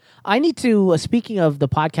 I need to. Speaking of the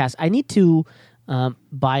podcast, I need to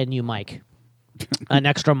buy a new mic, an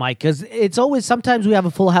extra mic, because it's always sometimes we have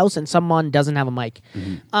a full house and someone doesn't have a mic.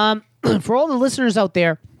 For all the listeners out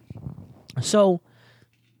there, so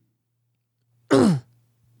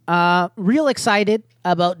real excited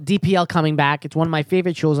about DPL coming back. It's one of my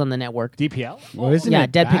favorite shows on the network. DPL? Well, isn't Yeah,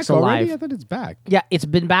 it Dead back Pixel already? Live. I thought it's back. Yeah, it's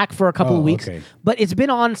been back for a couple of weeks, okay. but it's been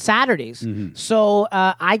on Saturdays. So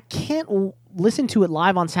I can't listen to it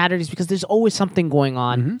live on Saturdays because there's always something going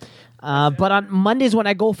on. But on Mondays when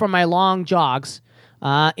I go for my long jogs,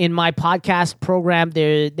 in my podcast program,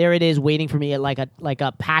 there it is waiting for me at like a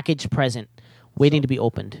package present, waiting to be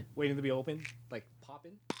opened. Waiting to be open? Like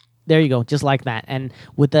popping? There you go, just like that, and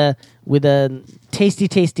with the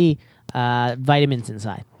tasty vitamins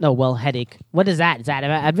inside. No, well, headache. What is that? Is that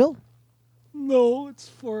Advil? No, it's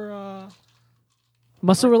for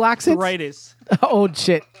Muscle relaxant? arthritis. Oh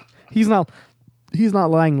shit. He's not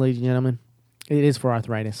lying, ladies and gentlemen. It is for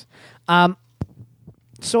arthritis.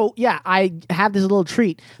 So yeah, I have this little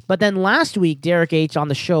treat. But then last week, Derek H on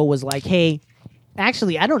the show was like, hey,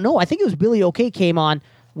 actually, I don't know. I think it was Billy OK came on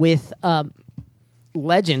with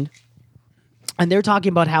Legend. And they're talking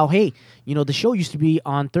about how, hey, the show used to be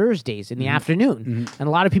on Thursdays in the afternoon. And a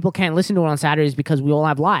lot of people can't listen to it on Saturdays because we all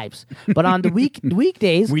have lives. But on the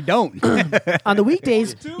weekdays, We don't. on the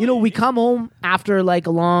weekdays, we come home after like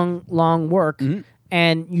a long work,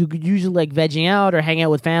 and you could usually like vegging out or hang out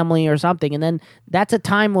with family or something, and then that's a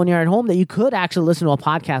time when you're at home that you could actually listen to a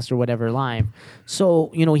podcast or whatever live. So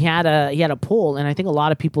he had a poll, and I think a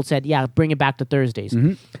lot of people said, yeah, bring it back to Thursdays.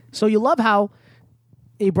 So you love how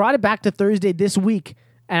he brought it back to Thursday this week.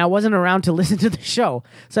 And I wasn't around to listen to the show.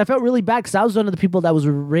 So I felt really bad because I was one of the people that was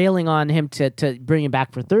railing on him to bring it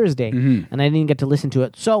back for Thursday. And I didn't get to listen to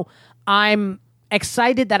it. So I'm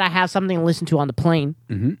excited that I have something to listen to on the plane.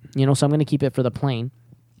 So I'm going to keep it for the plane.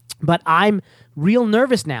 But I'm real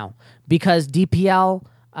nervous now because DPL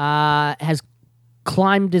has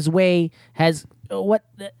climbed his way, has what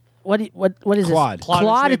is Clawed. this?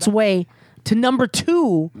 Clawed its way to number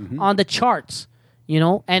 2 on the charts.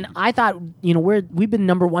 And I thought, we've been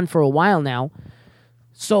number 1 for a while now.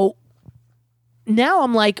 So now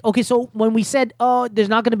I'm like, okay, so when we said, we're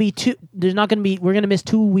going to miss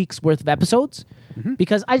 2 weeks worth of episodes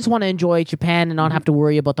because I just want to enjoy Japan and not have to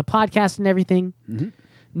worry about the podcast and everything.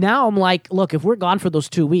 Now I'm like, look, if we're gone for those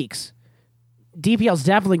 2 weeks, DPL's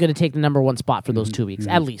definitely going to take the number 1 spot for those 2 weeks,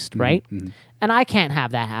 at least, right? And I can't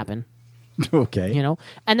have that happen. Okay.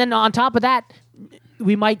 And then on top of that,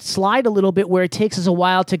 we might slide a little bit where it takes us a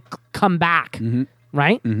while to come back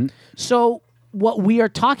right? So what we are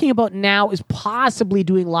talking about now is possibly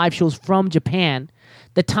doing live shows from Japan.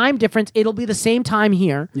 The time difference, it'll be the same time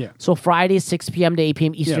here. Yeah. So Friday is 6 p.m. to 8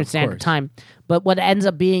 p.m. Eastern of Standard course. Time. But what it ends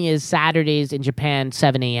up being is Saturdays in Japan,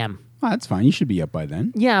 7 a.m. Oh, that's fine. You should be up by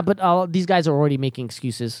then. Yeah, but these guys are already making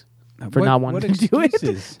excuses for What- not wanting what to do it.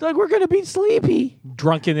 excuses? They're like, we're going to be sleepy.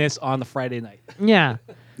 Drunkenness on the Friday night. Yeah.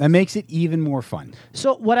 That makes it even more fun.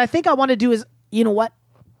 So what I think I want to do is, you know what?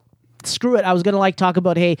 Screw it. I was going to talk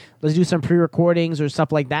about, hey, let's do some pre-recordings or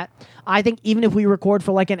stuff like that. I think even if we record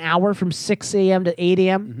for an hour from 6 a.m. to 8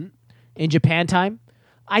 a.m. In Japan time,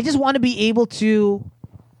 I just want to be able to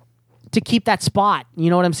keep that spot. You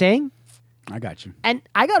know what I'm saying? I got you. And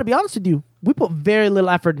I got to be honest with you, we put very little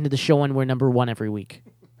effort into the show and we're number one every week.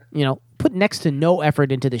 Put next to no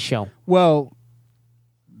effort into the show. Well,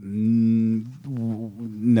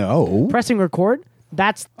 no. Pressing record,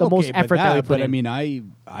 that's the most but effort that we put But in. I mean,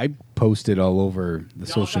 I posted all over the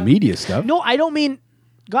social media stuff. No, I don't mean,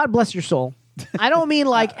 God bless your soul. I don't mean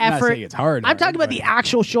I'm not effort. saying it's hard, I'm talking about but- the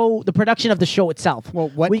actual show, the production of the show itself. Well,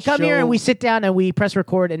 what we come here show- and we sit down and we press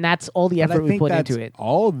record, and that's all the But I effort we think put that's into it.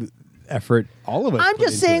 all the effort all of us. I'm put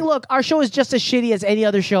just into saying, it. look, our show is just as shitty as any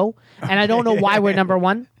other show, and I don't know why we're number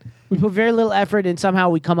one. We put very little effort, and somehow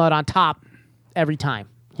we come out on top every time.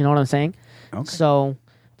 You know what I'm saying? Okay. So,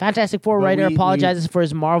 Fantastic Four But writer we- apologizes for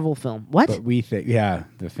his Marvel film. What? But we think,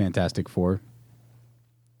 the Fantastic Four.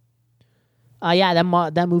 Yeah,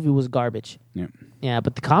 that movie was garbage. Yeah. Yeah,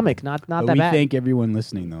 but the comic, not But that we bad. thank everyone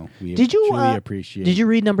listening, though. We Did you truly appreciate. Did you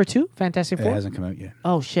read number 2, Fantastic It Four? hasn't come out yet.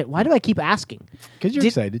 Oh shit! Why do I keep asking? Because you're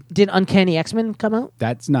excited. Did Uncanny X-Men come out?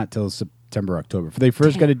 That's not till September, October. They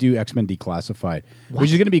first got to do X-Men Declassified,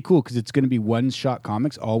 which is going to be cool because it's going to be one-shot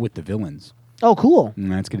comics, all with the villains. Oh, cool.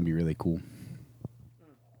 And that's going to be really cool.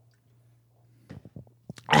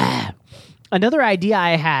 Another idea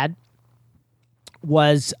I had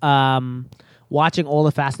was watching all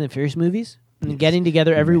the Fast and Furious movies and getting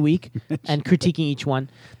together every week and critiquing each one.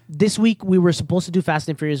 This week we were supposed to do Fast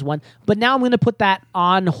and Furious 1, but now I'm going to put that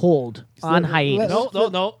on hold, on hiatus.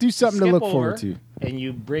 No. Do something to Skip look over, forward to. And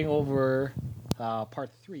you bring over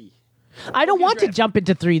part 3. I don't want to jump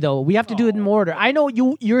into 3 though. We have to do it in order. I know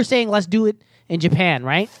you're saying let's do it in Japan,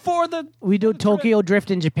 right? We do Tokyo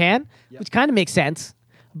Drift in Japan, which kind of makes sense.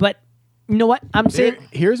 But you know what? I'm saying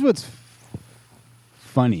Here's what's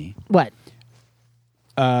funny. what?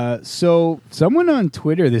 So someone on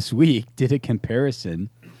Twitter this week did a comparison,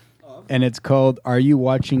 and it's called "Are you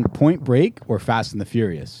watching Point Break or Fast and the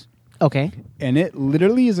Furious?" Okay. And it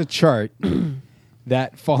literally is a chart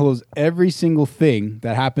that follows every single thing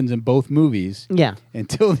that happens in both movies. Yeah.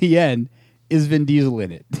 Until the end, is Vin Diesel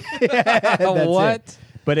in it? That's What? it.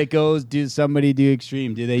 But it goes. Does somebody do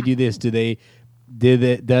Extreme? Do they do this?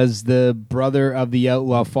 Does the brother of the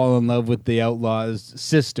outlaw fall in love with the outlaw's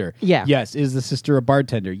sister? Yeah. Yes. Is the sister a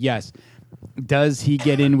bartender? Yes. Does he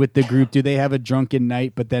get in with the group? Do they have a drunken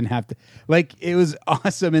night but then have to... it was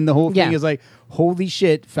awesome, and the whole thing Yeah. is holy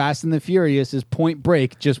shit, Fast and the Furious is Point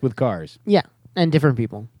Break just with cars. Yeah, and different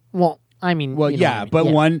people. Well, I mean, Well, you know what I yeah, mean. but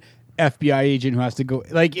one FBI agent who has to go...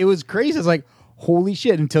 it was crazy. It's holy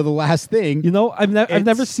shit, until the last thing. I've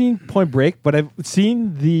never seen Point Break, but I've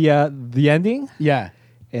seen the ending. Yeah.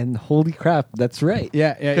 And holy crap, that's right.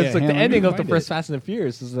 Yeah. Because Hang the on, let ending me of the find first it. Fast and the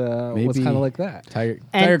Furious was kind Maybe- of like that.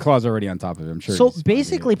 Tiger Claw's already on top of it, I'm sure. So he's finding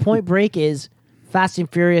basically, it. Point Break is Fast and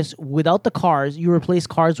Furious without the cars. You replace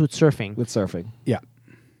cars with surfing. With surfing. Yeah.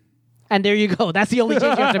 And there you go. That's the only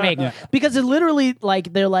change you have to make. Because it literally,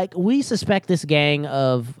 they're we suspect this gang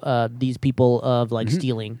of these people of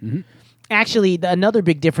stealing. Actually, another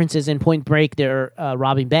big difference is in Point Break, they're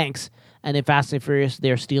robbing banks. And in Fast and Furious,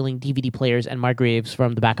 they're stealing DVD players and microwaves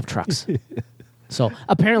from the back of trucks. So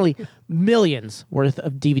apparently, millions worth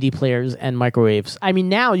of DVD players and microwaves. I mean,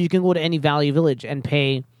 now you can go to any Value Village and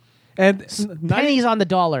pay And pennies on the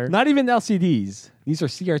dollar. not even LCDs. These are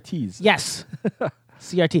CRTs. Yes.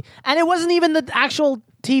 CRT. And it wasn't even the actual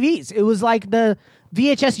TVs. It was the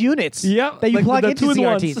VHS units Yep, that you like plug the into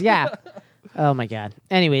two-in-ones. CRTs. Yeah. Oh, my God.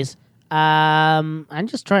 Anyways, I'm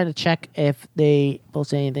just trying to check if they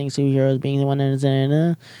post anything. Superheroes being the one that is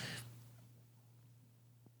in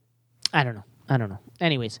I don't know.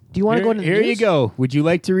 Anyways, do you want to go into the Here you news? go. Would you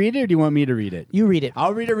like to read it, or do you want me to read it? You read it.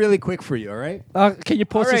 I'll read it really quick for you, all right? Can you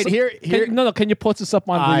post All right, this? here- Can you post this up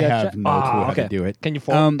on I the have chat? no clue how to okay. do it. Can you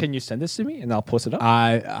can you send this to me and I'll post it up?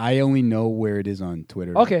 I only know where it is on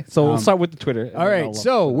Twitter. okay, so we'll start with the Twitter. and All then right, I'll-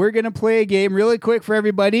 so we're going to play a game really quick for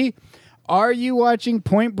everybody. Are you watching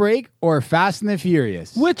Point Break or Fast and the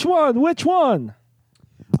Furious? which one?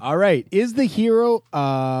 All right, is the hero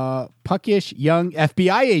puckish young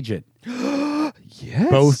FBI agent?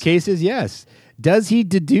 Yes. Both cases, yes. Does he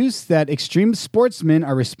deduce that extreme sportsmen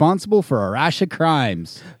are responsible for a rash of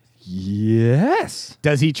crimes? Yes.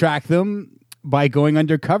 Does he track them by going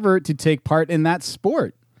undercover to take part in that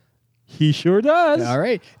sport? He sure does. All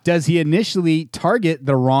right. Does he initially target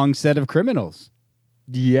the wrong set of criminals?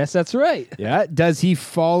 Yes, that's right. Yeah. Does he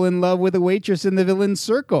fall in love with a waitress in the villain's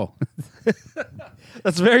circle?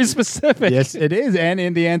 That's very specific. Yes, it is.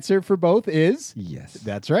 And the answer for both is Yes.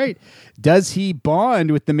 that's right. Does he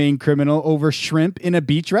bond with the main criminal over shrimp in a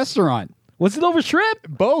beach restaurant? Was it over shrimp?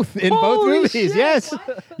 Both in both Holy movies. shit. Yes.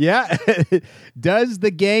 Yeah. Does the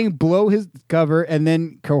gang blow his cover and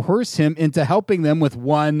then coerce him into helping them with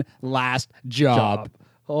one last job?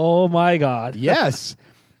 Oh my God. Yes.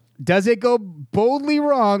 Does it go boldly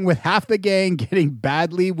wrong with half the gang getting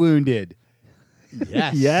badly wounded?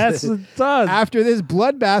 Yes. Yes, it does. After this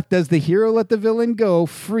bloodbath, does the hero let the villain go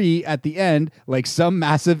free at the end like some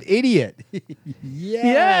massive idiot?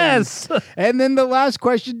 Yes. And then the last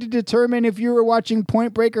question to determine if you were watching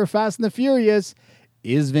Point Break or Fast and the Furious,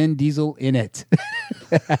 is Vin Diesel in it?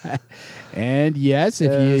 And yes,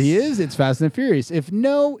 if he is, it's Fast and the Furious. If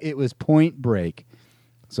no, it was Point Break.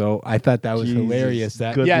 So I thought that was Jesus. hilarious.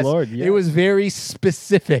 That Good yes, Lord, yes. it was very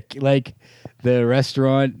specific. Like the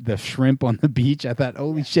restaurant, the shrimp on the beach. I thought,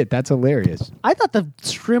 holy shit, that's hilarious. I thought the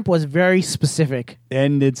shrimp was very specific.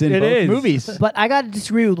 And it's in It both is. movies. But I got to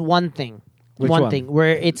disagree with one thing. Which one one? thing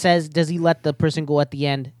where it says, does he let the person go at the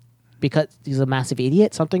end because he's a massive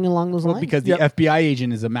idiot? Something along those lines? Because the FBI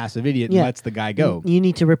agent is a massive idiot and Yeah. lets the guy go. You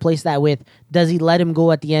need to replace that with, does he let him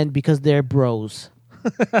go at the end because they're bros?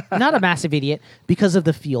 Not a massive idiot, because of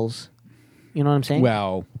the feels. You know what I'm saying?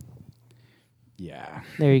 Well, yeah.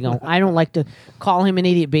 There you go. I don't like to call him an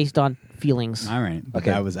idiot based on feelings. All right. But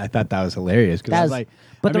Okay. I thought that was hilarious. 'Cause I That was was, like,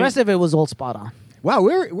 but I the mean, rest of it was all spot on. wow,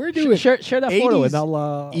 we're doing Share that photo 80s and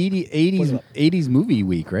I'll 80s 80s movie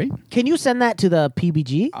week, right? Can you send that to the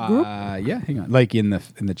PBG group? Yeah, hang on. Like in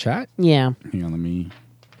the chat? Yeah. Hang on, let me.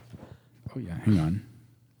 Oh yeah, hang on.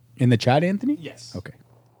 In the chat, Anthony? Yes. Okay.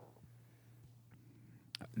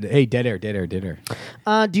 Hey, dead air.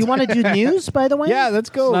 Do you want to do news, by the way? Yeah, let's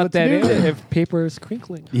go. not Let's that do it. if paper is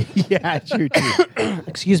crinkling. Yeah, true.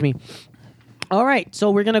 Excuse me. All right, so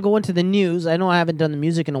we're going to go into the news. I know I haven't done the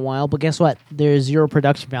music in a while, but guess what? There's zero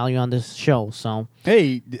production value on this show, so.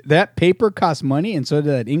 Hey, that paper costs money, and so did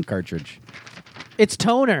that ink cartridge. It's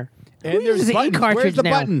toner. And Who uses an ink buttons. cartridge Where's the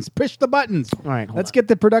now? buttons? Push the buttons. All right, hold let's on. get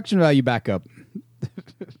the production value back up.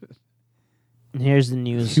 Here's the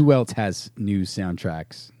news. Who else has news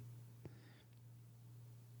soundtracks?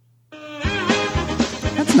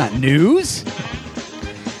 That's not news.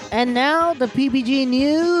 And now the PBG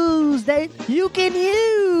news that you can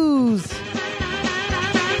use.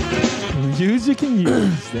 Use you can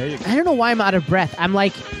use. There you go. I don't know why I'm out of breath. I'm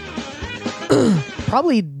like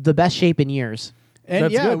probably the best shape in years. And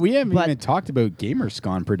That's yeah, good. we haven't But- even talked about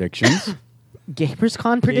GamersCon predictions.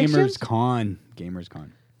 GamersCon predictions?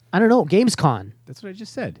 GamersCon. I don't know. GamesCon. That's what I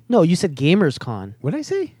just said. No, you said GamersCon. What did I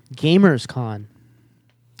say? GamersCon.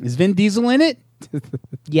 Is Vin Diesel in it?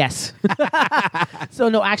 Yes. So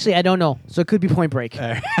no, actually, I don't know. So it could be Point Break.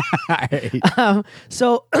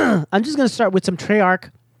 So I'm just going to start with some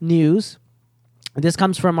Treyarch news. This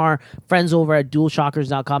comes from our friends over at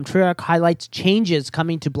DualShockers.com. Treyarch highlights changes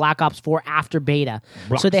coming to Black Ops 4 after beta.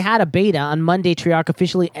 So they had a beta. On Monday, Treyarch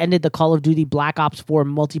officially ended the Call of Duty Black Ops 4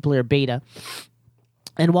 multiplayer beta.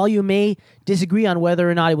 And while you may disagree on whether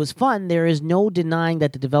or not it was fun, there is no denying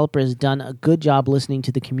that the developer has done a good job listening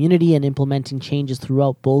to the community and implementing changes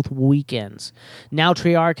throughout both weekends. Now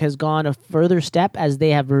Treyarch has gone a further step as they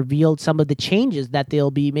have revealed some of the changes that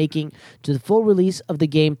they'll be making to the full release of the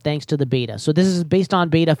game thanks to the beta. So this is based on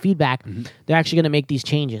beta feedback. They're actually going to make these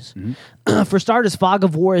changes. For starters, Fog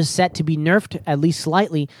of War is set to be nerfed at least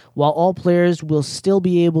slightly. While all players will still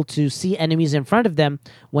be able to see enemies in front of them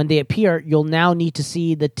when they appear, you'll now need to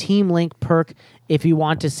see the Team Link perk if you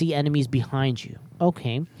want to see enemies behind you.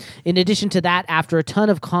 Okay. In addition to that, after a ton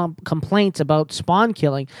of complaints about spawn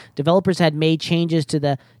killing, developers had made changes to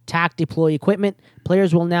the TAC deploy equipment.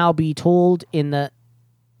 Players will now be told in the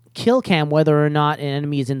kill cam whether or not an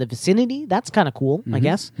enemy is in the vicinity. That's kind of cool, I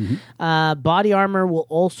guess. Body armor will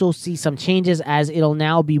also see some changes as it'll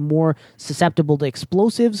now be more susceptible to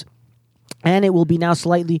explosives. And it will now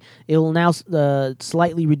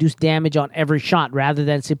slightly reduce damage on every shot rather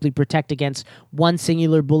than simply protect against one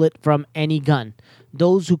singular bullet from any gun.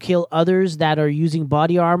 Those who kill others that are using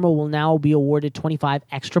body armor will now be awarded 25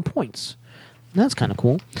 extra points. That's kind of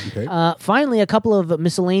cool. Okay. Finally, a couple of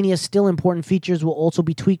miscellaneous, still important features will also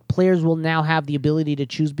be tweaked. Players will now have the ability to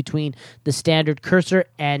choose between the standard cursor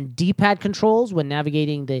and D-pad controls when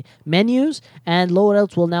navigating the menus, and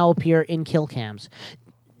loadouts will now appear in kill cams.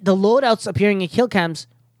 The loadouts appearing in kill cams,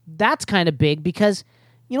 that's kind of big because,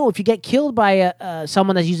 if you get killed by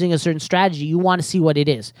someone that's using a certain strategy, you want to see what it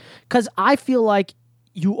is. Because I feel like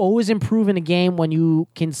you always improve in a game when you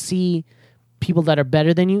can see people that are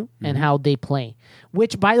better than you and how they play.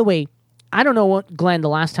 Which, by the way, I don't know what, Glenn, the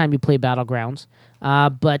last time you played Battlegrounds,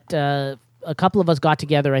 but a couple of us got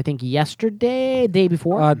together, I think yesterday, day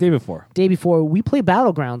before. Day before. Day before, we played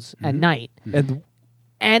Battlegrounds at night.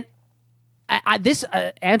 And This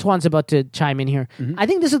Antoine's about to chime in here. I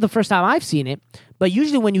think this is the first time I've seen it, but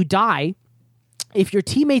usually when you die, if your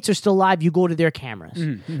teammates are still alive, you go to their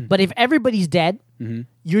cameras. But if everybody's dead,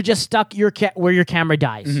 you're just stuck where your camera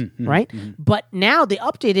dies, right? But now they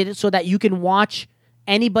updated it so that you can watch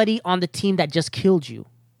anybody on the team that just killed you.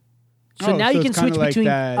 So now you can switch between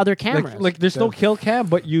other cameras. like there's no kill cam,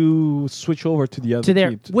 but you switch over to the other to their,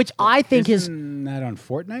 team. which I think is that on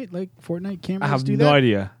Fortnite? Like Fortnite cameras I have do no that?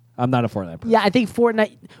 idea. I'm not a Fortnite person. yeah. I think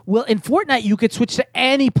Fortnite. Well, in Fortnite, you could switch to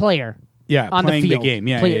any player. Yeah, on playing the field. game.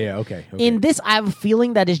 Yeah, Play- yeah, okay. In this, I have a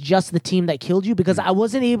feeling that it's just the team that killed you because I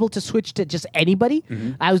wasn't able to switch to just anybody.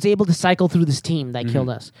 I was able to cycle through this team that killed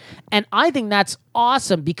us. And I think that's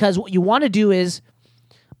awesome because what you want to do is,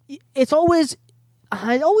 it always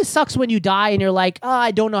sucks when you die and you're like, oh,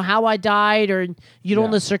 I don't know how I died, or you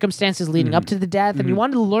don't know the circumstances leading up to the death, and you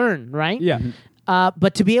want to learn, right? Yeah.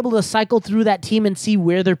 But to be able to cycle through that team and see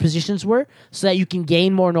where their positions were so that you can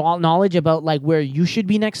gain more knowledge about like where you should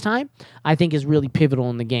be next time, I think is really pivotal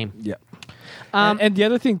in the game. Yeah. And the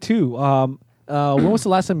other thing too, when was the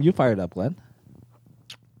last time you fired up, Glenn?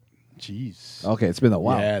 Jeez. Okay, it's been a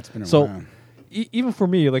while. Yeah, it's been a so, while. Even for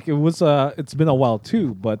me, like it's been a while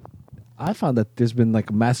too, but I found that there's been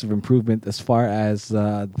like a massive improvement as far as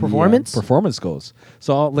Performance? performance goes.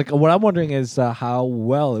 So, like, what I'm wondering is how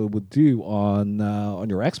well it would do on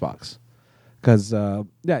your Xbox, because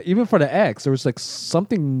even for the X, there was like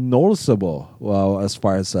something noticeable. Well, as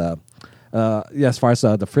far as the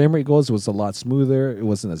frame rate goes, it was a lot smoother. It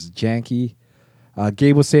wasn't as janky.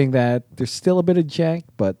 Gabe was saying that there's still a bit of jank,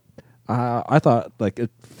 but I thought like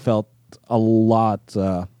it felt a lot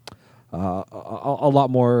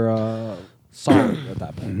more solid at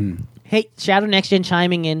that point. Hey, Shadow Next Gen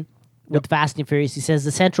chiming in with Fast and Furious. He says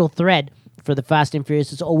the central thread for the Fast and Furious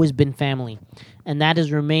has always been family, and that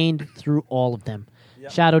has remained through all of them.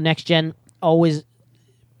 Shadow Next Gen, always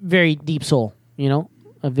very deep soul,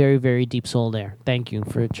 a very, very deep soul there. Thank you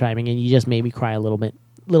for chiming in. You just made me cry a little bit.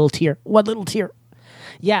 Little tear. What little tear?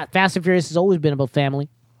 Yeah, Fast and Furious has always been about family.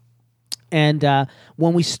 And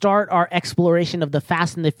when we start our exploration of the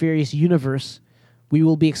Fast and the Furious universe, we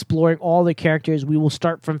will be exploring all the characters. We will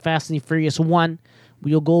start from Fast and the Furious 1.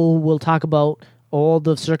 We'll talk about all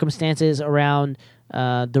the circumstances around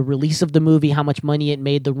the release of the movie, how much money it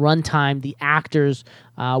made, the runtime, the actors.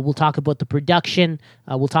 We'll talk about the production.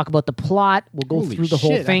 We'll talk about the plot. We'll go Holy through the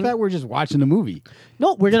whole shit, thing. I thought we were just watching the movie.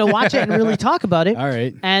 No, we're going to watch it and really talk about it. All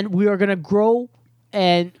right. And we are going to grow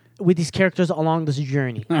and with these characters along this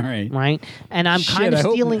journey. All right. Right? And I'm kind of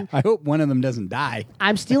stealing... I hope one of them doesn't die.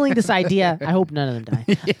 I'm stealing this idea. I hope none of them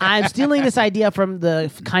die. I'm stealing this idea from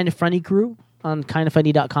the Kind of Funny crew on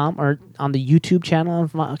kindoffunny.com or on the YouTube channel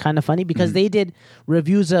of Kind of Funny because they did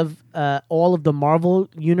reviews of all of the Marvel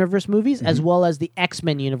Universe movies as well as the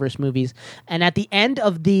X-Men Universe movies. And at the end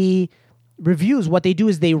of the reviews, what they do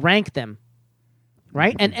is they rank them.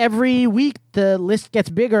 Right? And every week the list gets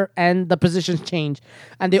bigger and the positions change.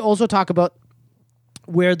 And they also talk about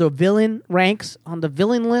where the villain ranks on the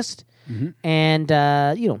villain list and,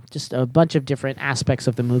 just a bunch of different aspects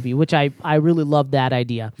of the movie, which I really love that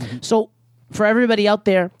idea. So for everybody out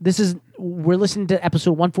there, we're listening to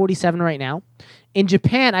episode 147 right now. In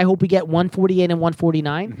Japan, I hope we get 148 and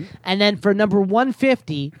 149. And then for number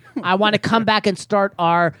 150, I want to come back and start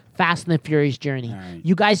our Fast and the Furious journey. Right.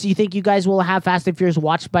 You think you guys will have Fast and Furious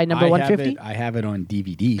watched by number 150? I have it on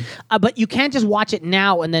DVD. But you can't just watch it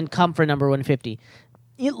now and then come for number 150.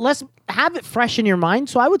 Let's have it fresh in your mind.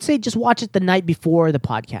 So I would say just watch it the night before the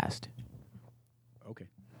podcast.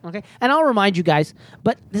 Okay. And I'll remind you guys,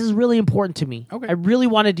 but this is really important to me. Okay. I really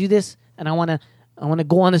want to do this, and I want to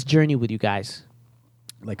go on this journey with you guys.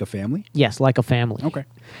 Like a family? Yes, like a family. Okay.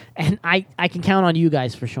 And I can count on you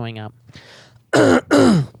guys for showing up.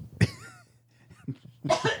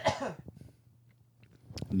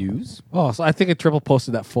 News? Oh, so I think I triple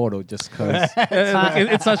posted that photo just because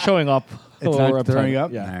it's not showing up. It's Or not I'm throwing tired.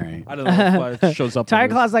 up? Yeah. All right. I don't know if it shows up. Tire on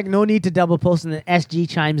this. Claw's like, no need to double post, and then SG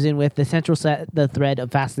chimes in with the central the thread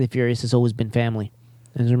of Fast and the Furious has always been family,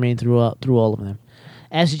 and has remained through all of them.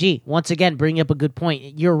 SG, once again, bringing up a good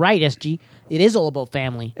point. You're right, SG. It is all about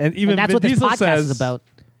family, And even that's Vin what this Diesel podcast says- is about.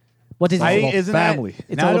 What does he I- say? Isn't family. That,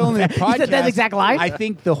 It's not all only about the fa- He said that podcast, exact line? I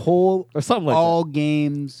think the whole Or something like all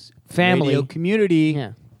games Family. radio community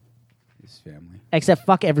Yeah. is family. Except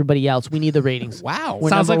fuck everybody else. We need the ratings. Wow. We're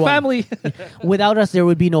Sounds like number one. family. Without us, there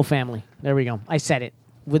would be no family. There we go. I said it.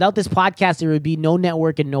 Without this podcast, there would be no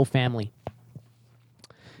network and no family.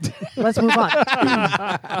 Let's move on.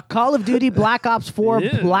 Call of Duty Black Ops 4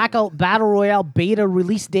 Blackout Battle Royale beta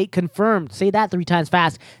release date confirmed. Say that 3 times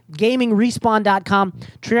fast. GamingRespawn.com.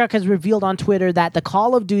 Treyarch has revealed on Twitter that the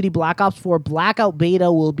Call of Duty Black Ops 4 Blackout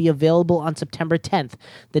beta will be available on September 10th.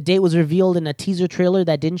 The date was revealed in a teaser trailer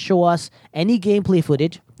that didn't show us any gameplay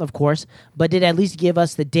footage, of course, but did at least give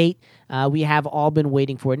us the date we have all been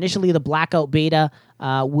waiting for. Initially, the Blackout beta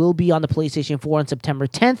will be on the PlayStation 4 on September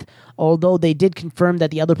 10th, although they did confirm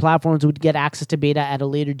that the other platforms would get access to beta at a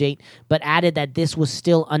later date, but added that this was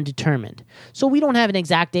still undetermined. So we don't have an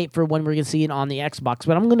exact date for when we're going to see it on the Xbox,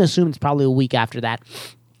 but I'm going to assume it's probably a week after that.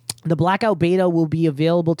 The Blackout beta will be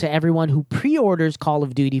available to everyone who pre-orders Call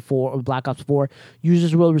of Duty 4 or Black Ops 4.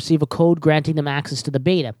 Users will receive a code granting them access to the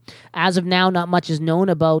beta. As of now, not much is known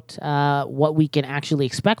about what we can actually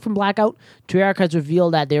expect from Blackout. Treyarch has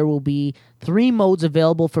revealed that there will be 3 modes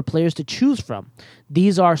available for players to choose from.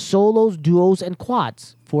 These are solos, duos, and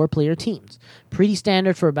quads, 4-player teams. Pretty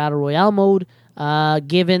standard for a Battle Royale mode,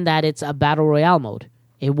 given that it's a Battle Royale mode.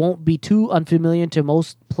 It won't be too unfamiliar to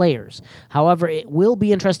most players. However, it will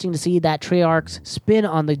be interesting to see that Treyarch's spin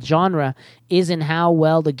on the genre is in how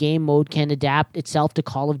well the game mode can adapt itself to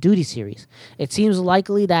Call of Duty series. It seems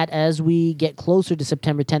likely that as we get closer to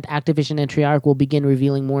September 10th, Activision and Treyarch will begin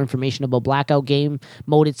revealing more information about Blackout game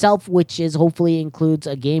mode itself, which is hopefully includes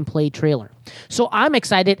a gameplay trailer. So I'm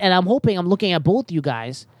excited, and I'm looking at both you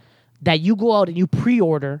guys, that you go out and you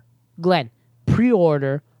pre-order, Glenn,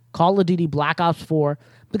 pre-order Call of Duty Black Ops 4,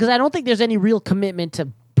 because I don't think there's any real commitment to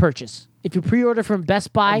purchase. If you pre-order from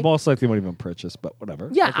Best Buy, Most likely won't even purchase, but whatever.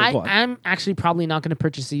 yeah, Okay, go on. I'm actually probably not going to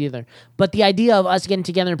purchase it either. But the idea of us getting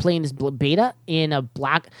together and playing this beta in a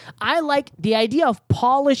I like the idea of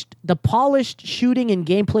the polished shooting and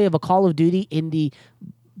gameplay of a Call of Duty in the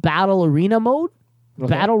battle arena mode,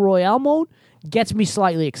 battle royale mode, gets me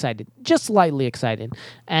slightly excited, just slightly excited.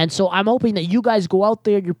 And so I'm hoping that you guys go out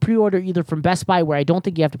there, you pre-order either from Best Buy, where I don't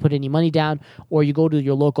think you have to put any money down, or you go to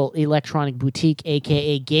your local electronic boutique,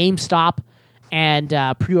 aka GameStop, and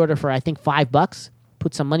pre-order for I think $5.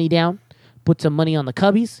 Put some money down, put some money on the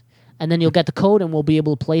cubbies, and then you'll get the code, and we'll be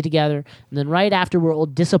able to play together. And then right after we're all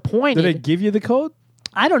disappointed, Did they give you the code?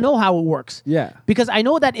 I don't know how it works. Yeah. Because I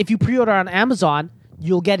know that if you pre-order on Amazon,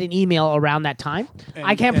 you'll get an email around that time.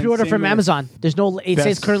 I can't and pre-order same from with Amazon. There's no. It says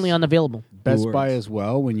Best- currently unavailable. Best words. Buy as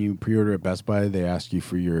well. When you pre-order at Best Buy, they ask you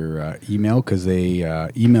for your email because they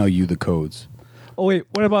email you the codes. Oh wait,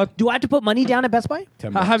 what about? Do I have to put money down at Best Buy?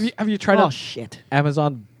 $10. Have you tried Oh out shit!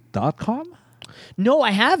 Amazon.com? No, I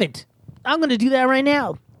haven't. I'm going to do that right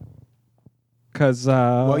now. Because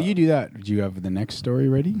While you do that, do you have the next story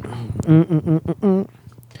ready? Do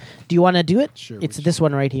you want to do it? Sure, It's which- this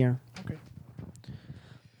one right here. Okay.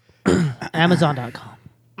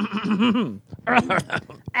 Amazon.com.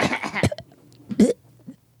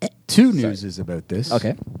 Two newses about this.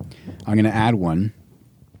 okay, I'm going to add one.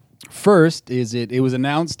 First is it was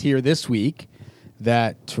announced here this week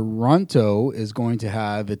that Toronto is going to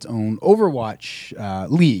have its own Overwatch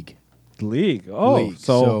league. League. Oh, League.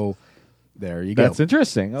 so there you go. that's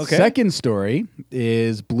interesting. Okay, Second story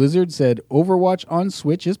is Blizzard said Overwatch on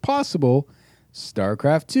Switch is possible.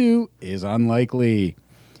 StarCraft 2 is unlikely.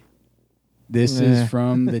 This is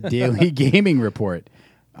from the Daily Gaming Report.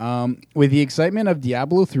 With the excitement of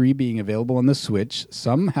Diablo 3 being available on the Switch,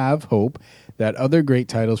 some have hope that other great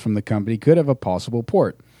titles from the company could have a possible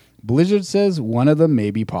port. Blizzard says one of them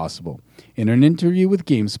may be possible. In an interview with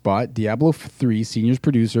GameSpot, Diablo 3 senior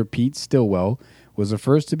producer Pete Stillwell was the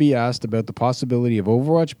first to be asked about the possibility of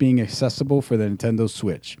Overwatch being accessible for the Nintendo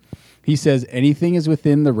Switch. He says anything is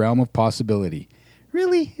within the realm of possibility.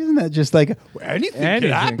 Really? Isn't that just like anything could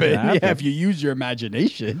Anything happen? could happen. Yeah, if you use your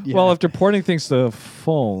imagination. Yeah. well, if they're porting things to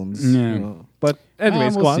phones, Yeah. you know. But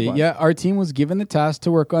anyways, we'll go on. see. Go on. Yeah, our team was given the task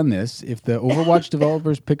to work on this. If the Overwatch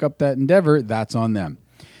developers pick up that endeavor, that's on them.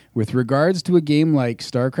 With regards to a game like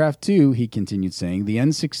StarCraft 2, he continued saying, the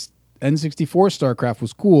N64 StarCraft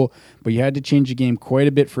was cool, but you had to change the game quite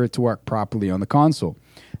a bit for it to work properly on the console.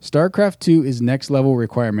 StarCraft 2 is next level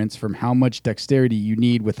requirements from how much dexterity you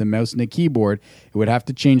need with a mouse and a keyboard. It would have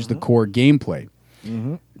to change the core gameplay.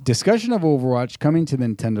 Discussion of Overwatch coming to the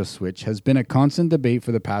Nintendo Switch has been a constant debate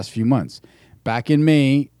for the past few months. Back in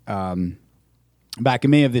May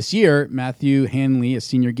of this year, Matthew Hanley, a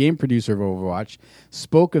senior game producer of Overwatch,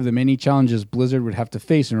 spoke of the many challenges Blizzard would have to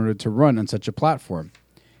face in order to run on such a platform.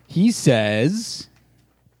 He says,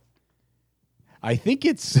 I think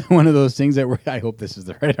it's one of those things that I hope this is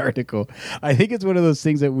the right article. I think it's one of those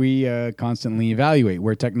things that we constantly evaluate,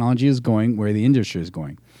 where technology is going, where the industry is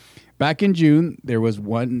going. Back in June, there was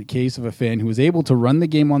one case of a fan who was able to run the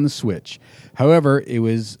game on the Switch. However, it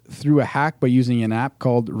was through a hack by using an app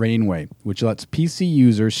called Rainway, which lets PC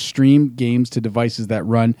users stream games to devices that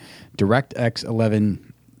run DirectX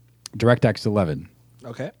 11.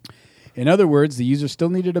 Okay. In other words, the user still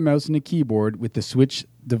needed a mouse and a keyboard, with the Switch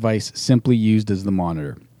device simply used as the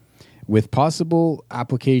monitor. With possible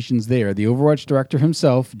applications there, the Overwatch director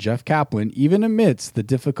himself, Jeff Kaplan, even admits the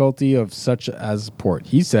difficulty of such as port.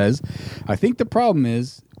 He says, I think the problem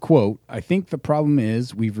is, quote, I think the problem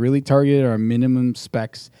is we've really targeted our minimum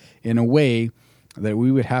specs in a way that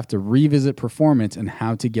we would have to revisit performance and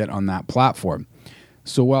how to get on that platform.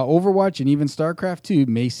 So while Overwatch and even StarCraft 2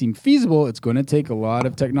 may seem feasible, it's going to take a lot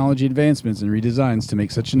of technology advancements and redesigns to make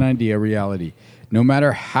such an idea a reality, no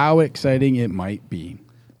matter how exciting it might be.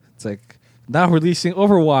 It's like now releasing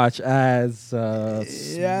Overwatch as a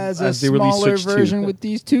they release smaller Switch 2. version with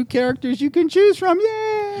these two characters you can choose from.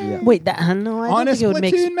 Yay! Wait, no, I On don't a think it would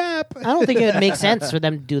make. Splatoon map. I don't think it would make sense for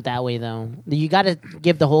them to do it that way, though. You got to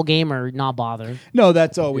give the whole game or not bother. No,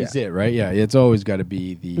 that's always it, right? Yeah, it's always got to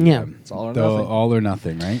be the It's all or the nothing. all or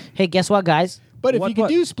nothing, right? Hey, guess what, guys? But if What- you could what-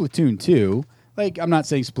 do Splatoon 2, like I'm not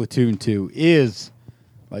saying Splatoon 2 is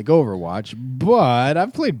like Overwatch, but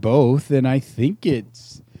I've played both, and I think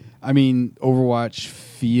Overwatch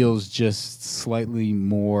feels just slightly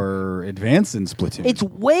more advanced than Splatoon. It's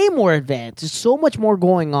way more advanced. There's so much more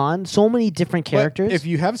going on. So many different But characters. if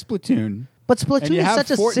you have Splatoon, But and Splatoon you is have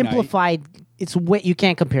such a Fortnite- simplified. It's way you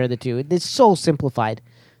can't compare the two. It's so simplified.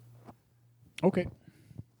 okay.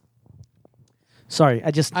 Sorry,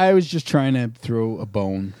 I was just trying to throw a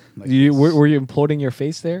bone. Like You, this. were you imploding your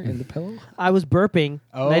face there in the pillow? I was burping.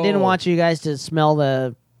 And I didn't Oh. want you guys to smell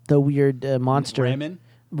the weird monster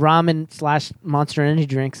ramen / Monster Energy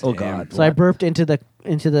drinks. Oh, Damn. God. So I burped into the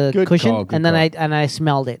Good cushion, call, good and then call. I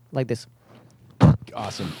smelled it like this.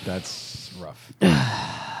 Awesome. That's rough.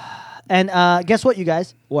 And guess what, you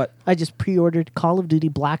guys? What? I just pre-ordered Call of Duty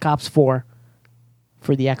Black Ops 4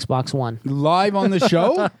 for the Xbox One. Live on the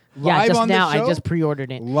show? Yeah, Live just on the now show? I just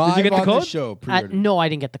pre-ordered it. Live Did you get the on code? the show. Pre-ordered. No, I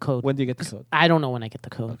didn't get the code. When do you get the code? I don't know when I get the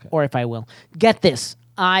code, Okay. or if I will. Get this.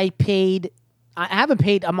 I haven't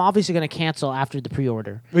paid. I'm obviously going to cancel after the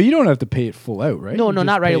pre-order. But you don't have to pay it full out, right? No, You no, just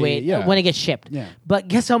not right pay- away. Yeah. When it gets shipped. Yeah. But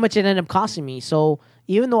guess how much it ended up costing me? So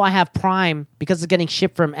even though I have Prime, because it's getting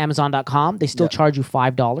shipped from Amazon.com, they still charge you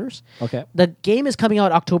 $5. Okay. The game is coming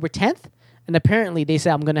out October 10th, and apparently they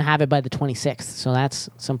say I'm going to have it by the 26th. So that's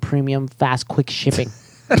some premium, fast, quick shipping.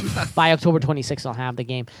 By October 26th, I'll have the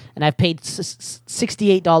game, and I've paid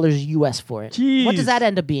 $68 US for it. What does Jeez. that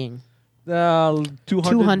end up being?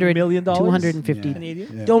 $200 million? 250. Yeah.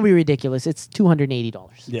 Canadian? Yeah. Don't be ridiculous. It's $280.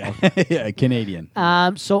 Yeah. Yeah, Canadian.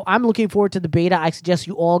 So I'm looking forward to the beta. I suggest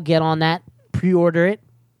you all get on that, pre-order it.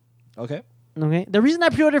 Okay. Okay. The reason I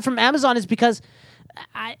pre-ordered from Amazon is because,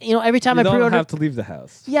 every time You I don't pre-order, have to leave the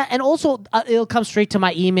house. yeah, and also it'll come straight to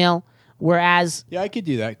my email. Whereas, Yeah, I could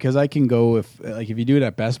do that because I can go if you do it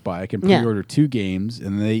at Best Buy, I can Yeah. pre-order 2 games,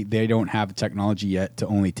 and they don't have the technology yet to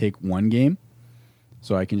only take 1 game,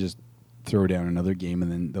 so I can just throw down another game,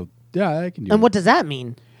 and then I can do. and it. what does that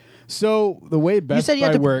mean? So the way Best you said you Buy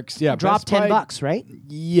had to works, yeah, drop Best Buy- $10, right?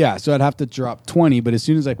 Yeah, so I'd have to drop 20, but as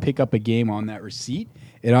soon as I pick up a game on that receipt,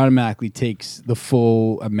 it automatically takes the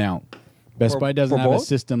full amount. Best For- Buy doesn't for have a both?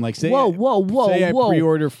 system like say Whoa, say I whoa.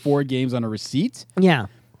 pre-order 4 games on a receipt. Yeah.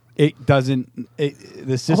 It doesn't.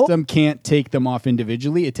 The system can't take them off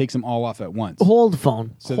individually. It takes them all off at once. Hold the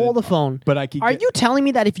phone. So Hold then- the phone. but I could Are get- you telling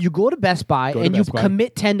me that if you go to Best Buy Go to and you Best Buy.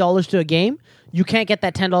 commit $10 to a game, you can't get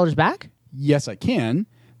that $10 back? Yes, I can.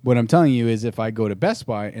 What I'm telling you is, if I go to Best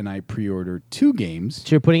Buy and I pre-order 2 games, So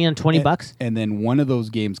you're putting in $20. and then one of those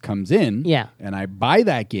games comes in, Yeah. and I buy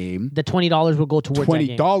that game, The $20 will go towards that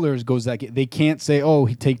game. $20 goes that game. They can't say, "Oh,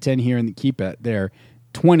 take 10 here and keep it there."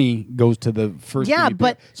 20 goes to the first. Yeah, game you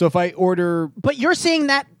but- pick. So if I order, But you're saying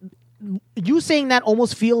that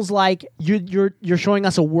almost feels like you're showing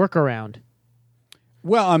us a workaround.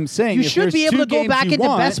 well, I'm saying You if should there's be able 2 to go games back you into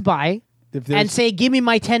want, Best Buy If there's- and say, "Give me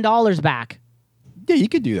my $10 back." yeah, you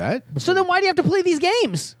could do that. So then, why do you have to play these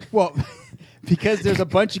games? Well, because there's a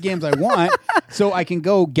bunch of games I want, so I can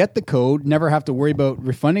go get the code, never have to worry about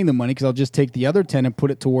refunding the money because I'll just take the other 10 and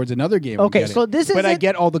put it towards another game. and Okay, get so it. this But I isn't-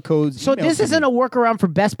 get all the codes. So emailed this to isn't me. a workaround for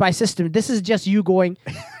Best Buy system. This is just you going.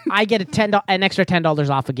 I get an extra $10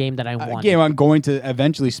 off a game that I want. game I'm going to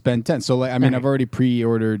eventually spend 10. So like, I mean, Okay. I've already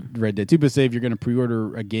pre-ordered Red Dead 2, but say if you're going to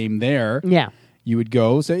pre-order a game there, Yeah. you would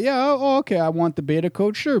go say, yeah, oh, okay, I want the beta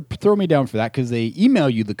code. Sure, throw me down for that because they email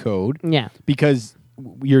you the code. Yeah. Because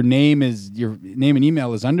your name and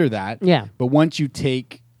email is under that. Yeah. But once you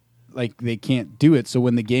take, like, they can't do it. So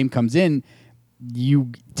when the game comes in,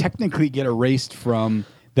 you technically get erased from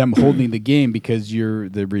them holding the game because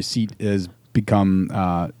the receipt has become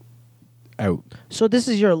out. So this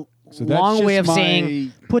is your So that's long way of just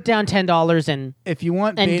saying put down $10 and If you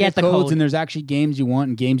want And beta get the codes code. and there's actually games you want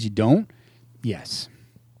and games you don't, yes.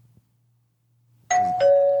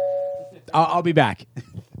 I'll be back.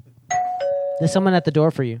 there's someone at the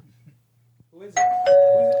door for you.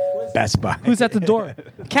 Best Buy. Who's at the door?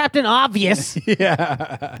 Captain Obvious.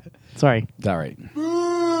 Yeah. Sorry. All right.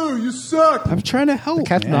 You suck. I'm trying to help.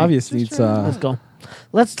 Captain man. Obvious needs. Let's go.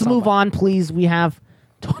 Let's move on, please. We have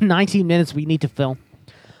 19 minutes we need to fill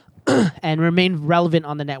and remain relevant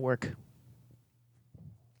on the network.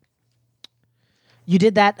 You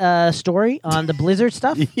did that story on the Blizzard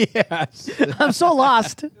stuff? Yes. I'm so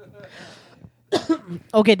lost.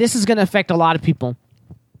 Okay, this is going to affect a lot of people.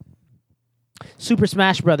 Super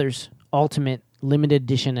Smash Brothers Ultimate Limited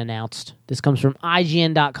Edition announced. This comes from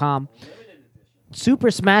IGN.com.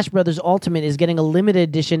 Super Smash Bros. Ultimate is getting a limited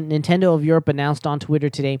edition. Nintendo of Europe announced on Twitter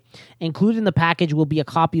today. Included in the package will be a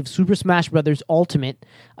copy of Super Smash Bros. Ultimate,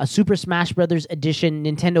 a Super Smash Bros. Edition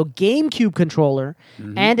Nintendo GameCube controller,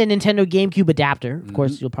 and a Nintendo GameCube adapter. Of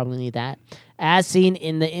course, you'll probably need that. As seen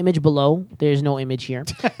in the image below, there's no image here.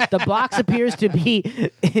 The box appears to be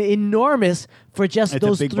enormous for just It's a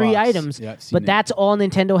those big 3 box. items, Yeah, I've seen but it. that's all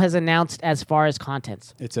Nintendo has announced as far as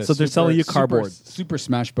contents. It's a So they're selling you cardboard. Super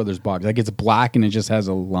Smash Brothers box. Like it's black and it just has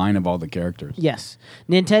a line of all the characters. Yes.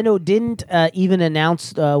 Nintendo didn't even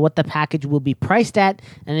announce what the package will be priced at,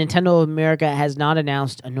 and Nintendo of America has not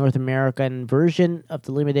announced a North American version of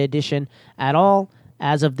the limited edition at all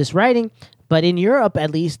as of this writing. But in Europe,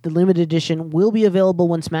 at least, the limited edition will be available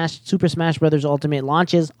when Super Smash Bros. Ultimate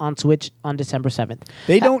launches on Switch on December 7th.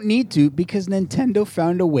 They don't need to because Nintendo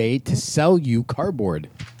found a way to sell you cardboard.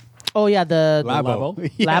 Oh, yeah, the Labo.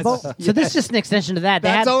 Labo? Yes. So this is just an extension to that. They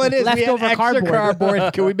That's had all it is. We had leftover extra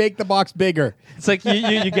cardboard. Can we make the box bigger? It's like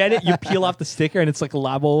you get it, you peel off the sticker, and it's like a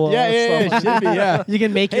Labo. Yeah, stuff. it should be, yeah. You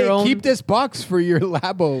can make Hey, your own. keep this box for your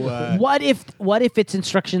Labo. What if it's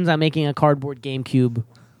instructions on making a cardboard GameCube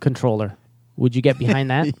controller? Would you get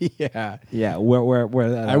behind that? Yeah. Yeah, where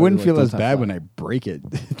that I wouldn't like, feel don't as have bad fun. when I break it.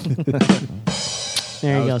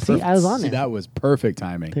 There you go. See, I was on See, there. that was perfect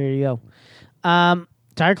timing. There you go.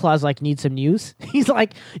 Tire Claw's like, need some news. He's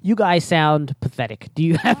like, you guys sound pathetic. Do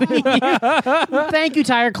you have any news? Thank you,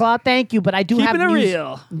 Tire Claw. Thank you. But I do have Keeping it news.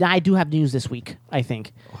 real. I do have news this week, I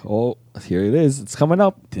think. Oh, here it is. It's coming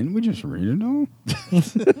up. Didn't we just read it all?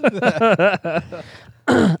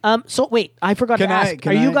 So wait, I forgot to Can I- ask.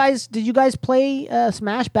 can I- Did you guys play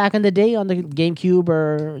Smash back in the day on the GameCube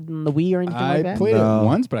or on the Wii or anything like I that? played No. it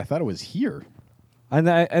once, but I thought it was here. And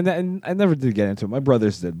I never did get into it. My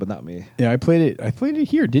brothers did, but not me. Yeah, I played it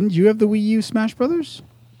here. Didn't you have the Wii U Smash Brothers?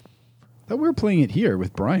 I thought we were playing it here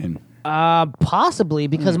with Brian. Possibly,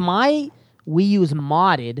 because my Wii U is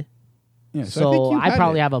modded. Yeah, So I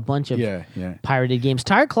probably have a bunch of Yeah. pirated games.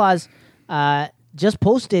 Tire Claws just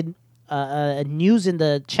posted news in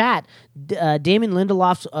the chat. Damon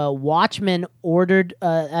Lindelof's Watchmen ordered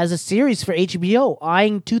as a series for HBO,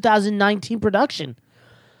 eyeing 2019 production.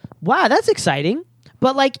 Wow, that's exciting.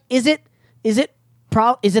 But like, is it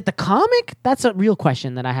the comic? That's a real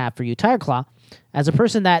question that I have for you, Tire Claw, as a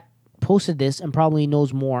person that posted this and probably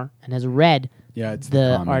knows more and has read Yeah, it's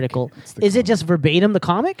the comic. article. It's the Is it comic. just verbatim the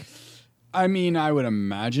comic? I mean, I would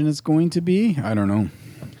imagine it's going to be. I don't know.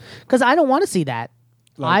 Because I don't want to see that.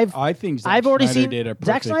 I think Zack I've already Snyder seen did a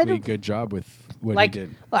Zack perfectly Snyder? good job with what Like he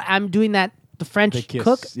did. I'm doing that. The French The Kiss.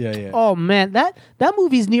 Cook. Yeah. Oh man, that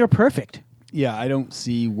movie's near perfect. Yeah, I don't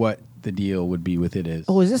see what the deal would be with it is.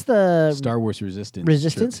 Oh, is this the Star Wars Resistance.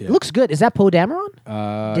 Resistance? Sure, It looks good. Is that Poe Dameron?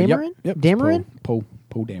 Dameron? Yep. Dameron? Poe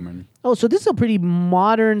Dameron. Oh, so this is a pretty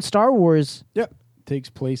modern Star Wars. Yep. Takes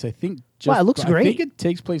place, I think. Wow, it looks I great. think it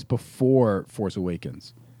takes place before Force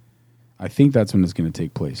Awakens. I think that's when it's going to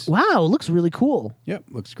take place. Wow, it looks really cool. Yep.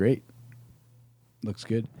 Looks great. Looks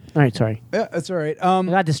good. All right, sorry. Yeah, that's all right. I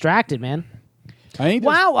got distracted, man. I think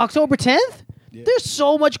Wow, October 10th? There's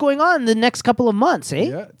so much going on in the next couple of months, eh?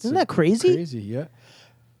 Yeah, Isn't that crazy? Crazy, yeah.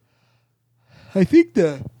 I think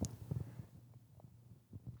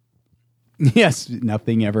Yes,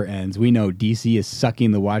 nothing ever ends. We know DC is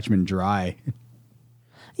sucking the Watchmen dry.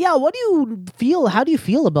 Yeah, what do you feel? How do you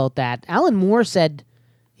feel about that? Alan Moore said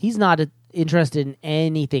he's not interested in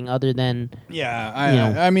anything other than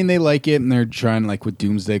Yeah, I mean, they like it, and they're trying, like, with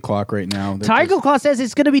Doomsday Clock right now. Tiger Claw says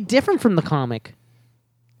it's going to be different from the comic.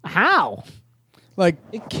 How? Like,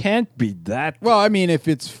 It can't be that. well, I mean, if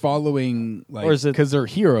it's following, like, Or is it- because they're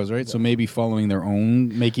heroes, right? So maybe following their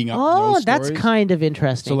own, making up Oh, those that's stories. kind of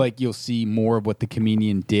interesting. So, like, you'll see more of what the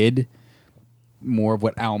Comedian did, more of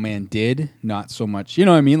what Owlman did, not so much. You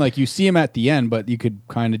know what I mean? Like, you see him at the end, but you could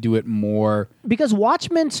kind of do it more. because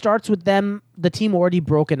Watchmen starts with them, the team already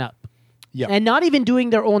broken up. Yeah. And not even doing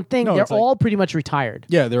their own thing. No, They're it's like- all pretty much retired.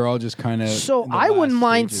 Yeah, they're all just kind of. So I wouldn't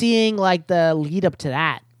mind seeing like the lead up to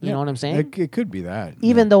that. You know what I'm saying? It could be that.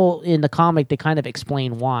 Even though in the comic they kind of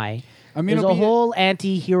explain why. I mean, There's it'll a be- whole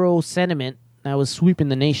anti-hero sentiment that was sweeping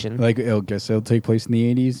the nation. Like, I guess it'll take place in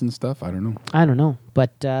the 80s and stuff. I don't know. I don't know,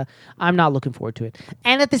 but I'm not looking forward to it.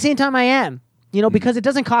 And at the same time, I am. You know, because it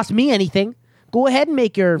doesn't cost me anything. Go ahead and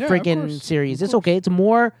make your Yeah, of freaking course, series. of It's okay. It's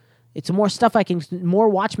more stuff more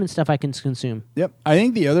Watchmen stuff I can consume. Yep. I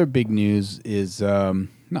think the other big news is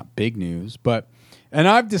not big news, but and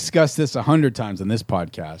I've discussed this 100 times on this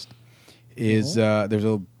podcast. Is there's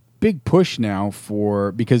a big push now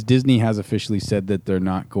because Disney has officially said that they're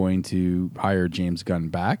not going to hire James Gunn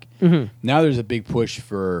back. Mm-hmm. Now there's a big push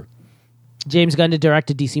for James Gunn to direct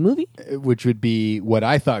a DC movie. which would be what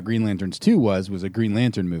I thought Green Lanterns 2 was a Green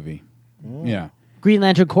Lantern movie. Yeah. Green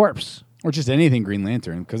Lantern Corps. Or just anything Green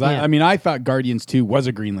Lantern. Because Yeah. I mean, I thought Guardians 2 was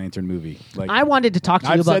a Green Lantern movie. Like, I wanted to talk to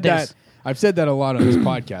you I've about said this. that. I've said that a lot on this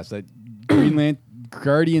podcast. That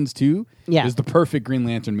Guardians 2 Yeah. is the perfect Green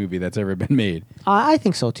Lantern movie that's ever been made. I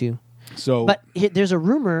think so too. So, But there's a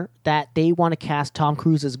rumor that they want to cast Tom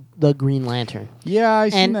Cruise as the Green Lantern. yeah,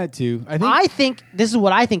 I've seen and that too. I think this is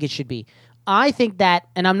what I think it should be. I think that,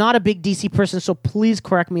 and I'm not a big DC person, so please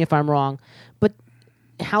correct me if I'm wrong, but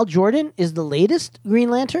Hal Jordan is the latest Green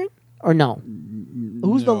Lantern? Or no?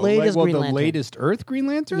 Who's the latest Green the Lantern? latest Earth Green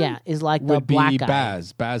Lantern? Yeah, is like the would be black guy.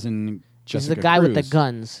 Baz and He's Jessica the guy with the Cruz.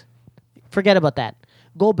 guns. Forget about that.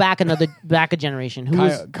 Go back a generation.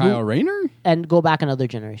 Kyle Rayner? And go back another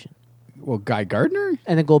generation. Well, Guy Gardner?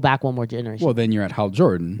 And then go back one more generation. Well, then you're at Hal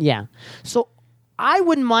Jordan. Yeah. So I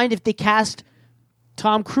wouldn't mind if they cast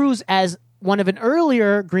Tom Cruise as one of an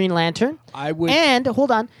earlier Green Lantern. I would. And hold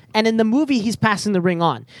on. And in the movie, he's passing the ring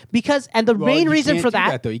on the Well, main you reason can't for do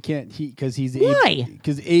that. though. He can't. Because he's Why?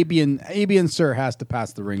 Because Abian Sir has to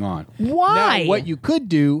pass the ring on. Why? Now, what you could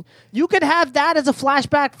do? You could have that as a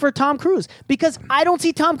flashback for Tom Cruise because I don't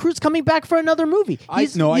see Tom Cruise coming back for another movie. I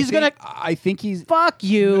Gonna think he's. fuck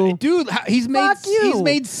you, Dude, he's made. Fuck you. He's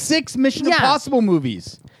made 6 Mission Yeah. Impossible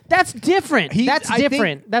movies. That's different. That's I think-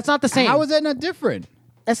 different. That's not the same. How is that not different?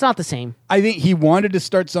 That's not the same. I think he wanted to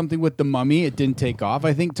start something with The Mummy. It didn't take off.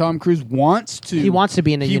 I think Tom Cruise wants to. He wants to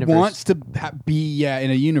be in a universe. He wants to be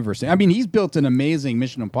in a universe. I mean, he's built an amazing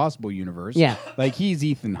Mission Impossible universe. Yeah. Like he's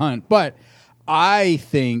Ethan Hunt. But I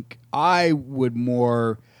think I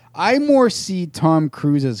more see Tom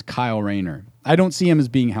Cruise as Kyle Rayner. I don't see him as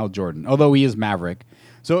being Hal Jordan, although he is Maverick.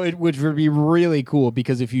 So which would be really cool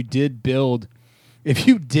because if he did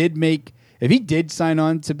sign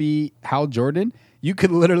on to be Hal Jordan, you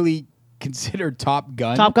could literally consider Top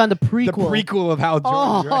Gun. Top Gun, the prequel. The prequel of Hal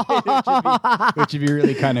Jordan, right? Which would be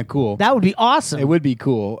really kind of cool. That would be awesome. It would be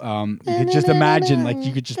cool. You could just imagine, like,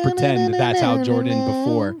 you could just pretend that that's Hal Jordan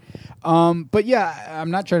before. But yeah,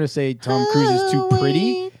 I'm not trying to say Tom Cruise is too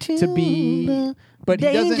pretty to be, but he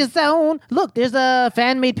Danger doesn't. Zone. Look, there's a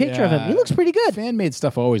fan-made picture of him. He looks pretty good. Fan-made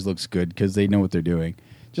stuff always looks good because they know what they're doing.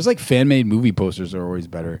 Just like fan-made movie posters are always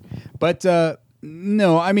better. But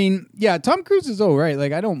no, I mean, yeah, Tom Cruise is all right.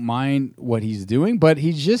 Like, I don't mind what he's doing, but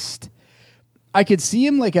he's just. I could see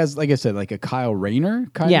him like I said, like a Kyle Rayner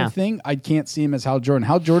kind of thing. I can't see him as Hal Jordan.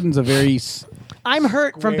 Hal Jordan's a very. I'm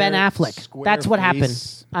hurt from Ben Affleck. square That's what face.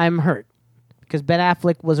 happened. I'm hurt because Ben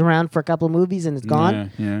Affleck was around for a couple of movies and is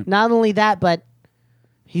gone. Yeah. Not only that, but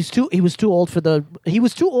he was too old for the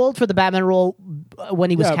Batman role when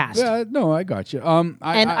he was cast. Yeah, no, I got you.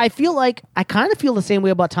 I feel like I kind of feel the same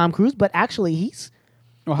way about Tom Cruise, but actually he's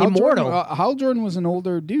Hal immortal. Jordan, Hal Jordan was an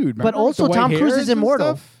older dude, but remember, with also the white Tom Cruise hairs is and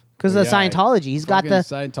immortal stuff? because of Yeah, Scientology. He's got the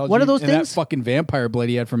Scientology, what are those and things? that fucking vampire blood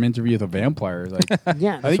he had from Interview with a Vampire. Like,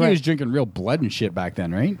 Yeah, I think right. he was drinking real blood and shit back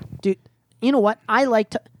then, right? Dude, you know what? I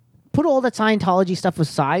like to put all that Scientology stuff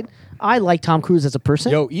aside. I like Tom Cruise as a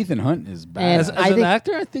person. Yo, Ethan Hunt is bad. And As I an think-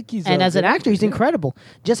 actor, I think he's and as an actor, he's incredible.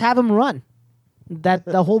 Just have him run. That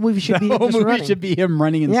the whole movie should be The whole just movie running. should be him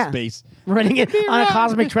running in Yeah. space. running it on a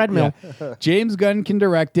cosmic treadmill. Yeah. James Gunn can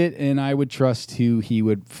direct it, and I would trust who he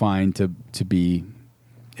would find to be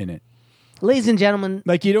in it. Ladies and gentlemen,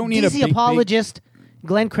 Like, you don't need a DC big, apologist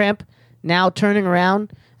Glenn Kremp now turning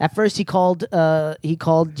around. At first, he called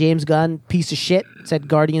James Gunn piece of shit. Said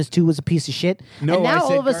Guardians 2 was a piece of shit. No, and now I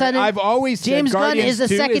said all of a sudden, I've always said James Gunn Guardians is the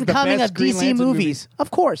 2 second the coming best of Green DC Lantern movies. Of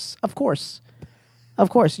course.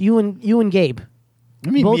 You and Gabe I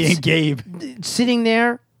mean, Both me and Gabe. sitting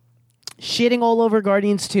there, shitting all over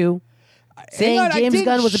Guardians 2. Saying Hang on, I James didn't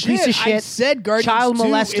Gunn was a piece of shit. I said Guardians child 2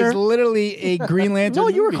 molester. is literally a Green Lantern No,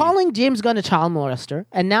 you were movie. calling James Gunn a child molester,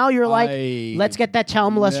 and now you're like, let's get that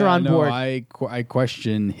child molester on board. I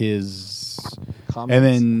question his Comments. and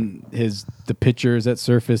then the pictures that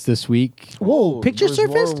surfaced this week. Whoa, picture There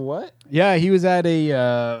was more surfaced? What? Yeah, he was at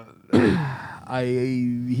a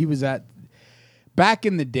he was at back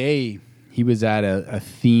in the day. He was at a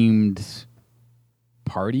themed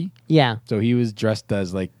party. Yeah. So he was dressed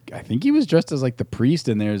as I think he was dressed as like the priest,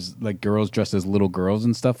 and there's like girls dressed as little girls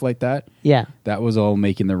and stuff like that. Yeah. That was all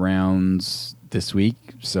making the rounds this week.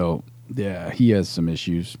 So yeah, he has some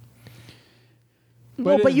issues.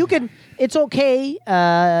 But you can. It's okay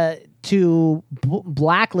to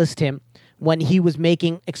blacklist him when he was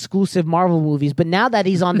making exclusive Marvel movies. But now that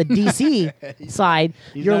he's on the DC side,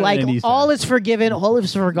 you're not like, on any all side. is forgiven, all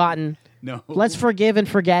is forgotten. No, Let's forgive and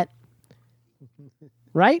forget.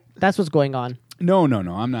 Right? That's what's going on. no.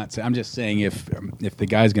 I'm not. I'm just saying if the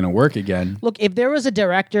guy's gonna work again. Look, if there was a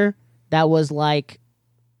director that was like,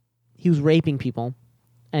 he was raping people,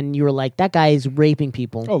 and you were like, that guy is raping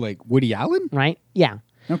people, Oh, like Woody Allen? right? Yeah.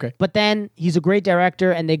 Okay. But then he's a great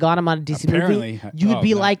director, and they got him on a DC Apparently. movie. You'd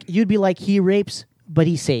be no. like, he rapes, but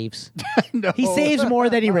he saves. No. He saves more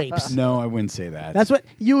than he rapes. No, I wouldn't say that. That's what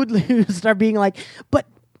you would start being like. But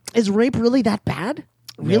is rape really that bad?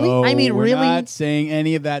 Really? No, I mean, we're really? not saying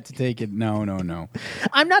any of that to take it. No.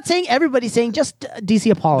 I'm not saying everybody's saying, just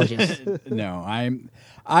DC apologists. No,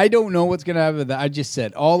 I don't know what's gonna happen with that. I just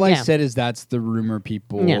said all I Yeah. said is that's the rumor.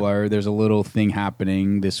 People Yeah. are there's a little thing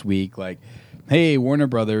happening this week. Like, hey, Warner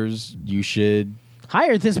Brothers, you should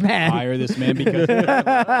Hire this man. hire this man because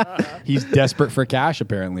he's desperate for cash.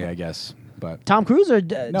 Apparently, I guess. But Tom Cruise or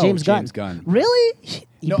No, James Gunn? James Gunn. Really? He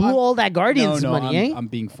No, blew I'm- all that Guardians no, money, I'm, eh? I'm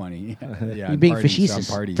being funny. Yeah, You're on being parties, facetious.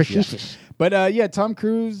 on parties, Facetious. Yeah. But yeah, Tom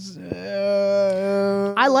Cruise.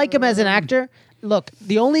 I like him as an actor. Look,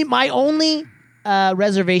 my only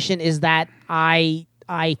reservation is that I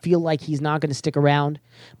feel like he's not going to stick around.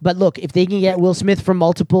 But look, if they can get Will Smith from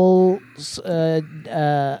multiple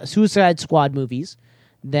Suicide Squad movies,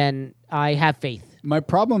 then I have faith. My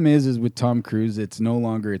problem is with Tom Cruise, it's no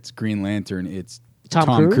longer it's Green Lantern, it's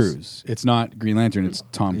Tom Cruise? It's not Green Lantern, it's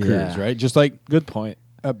Tom Cruise, Yeah. right? Just like Good point.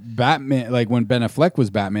 Batman, like when Ben Affleck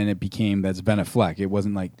was Batman, it became that's Ben Affleck. It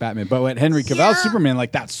wasn't like Batman. But when Henry Cavill's Superman,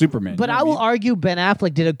 like that's Superman. But You know I what will mean? argue Ben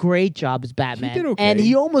Affleck did a great job as Batman. did okay. And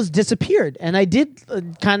he almost disappeared. And I did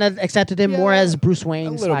kind of accepted him more as Bruce Wayne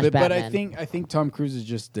a little / bit, Batman. but I think Tom Cruise is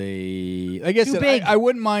just a. Like I Too said, big. I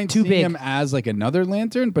wouldn't mind Too seeing big. him as like another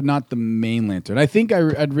Lantern, but not the main Lantern. I think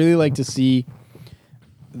I'd really like to see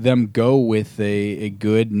them go with a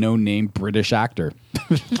good no name British actor.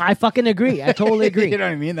 I fucking agree. I totally agree. You know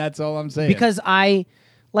what I mean? That's all I'm saying. Because I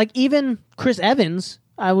like even Chris Evans,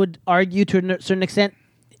 I would argue to a certain extent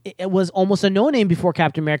it was almost a no name before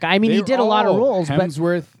Captain America. I mean, he They're did a lot of all roles,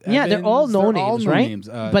 Hemsworth, but yeah, they're all Evans, no they're all names, right? no-names.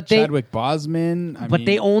 But they Chadwick Boseman, but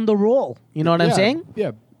they own the role. You know what I'm saying?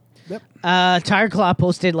 Yeah. Yep. Tire Claw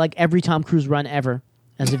posted like every Tom Cruise run ever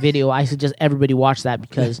as a video. I suggest everybody watch that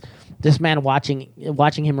because this man watching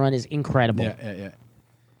him run is incredible. Yeah.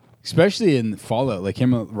 Especially in Fallout, like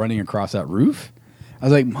him running across that roof. I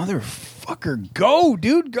was like, motherfucker, go,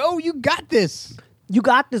 dude, go. You got this. You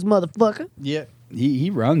got this, motherfucker. Yeah.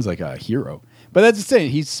 He runs like a hero. But that's the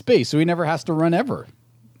thing. He's space, so he never has to run ever.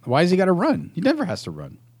 Why has he got to run? He never has to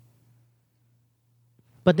run.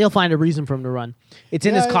 But they'll find a reason for him to run. It's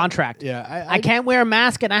in his contract. Yeah. I can't wear a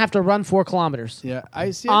mask and I have to run 4 kilometers Yeah.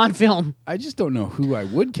 I see. on film. I just don't know who I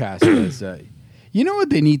would cast as. You know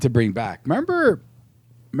what they need to bring back? Remember?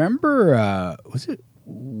 Was it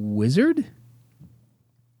Wizard?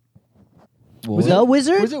 The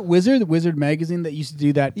Wizard? Was it Wizard? The Wizard magazine that used to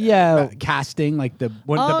do that. Yeah. Casting like the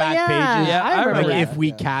Oh, back yeah. pages. Yeah, I remember like that. if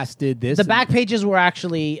we casted this, The and- back pages were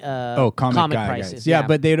actually comic guy prices. guys. Yeah,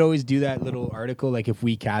 but they'd always do that little article like if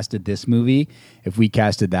we casted this movie, if we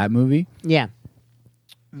casted that movie. yeah.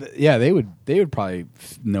 Yeah, they would probably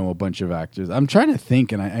know a bunch of actors. I'm trying to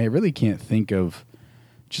think, and I really can't think of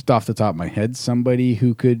just off the top of my head somebody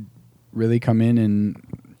who could really come in and.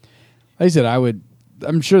 Like I said, I would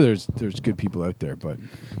I'm sure there's good people out there, but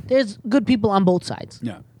There's good people on both sides.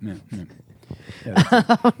 yeah. Yeah,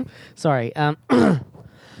 Sorry.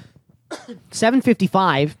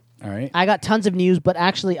 7:55. all right. I got tons of news, but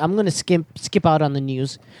actually, I'm going to skip out on the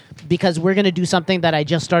news because we're going to do something that I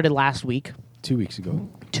just started last week. 2 weeks ago.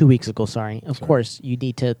 2 weeks ago, sorry. Of course, you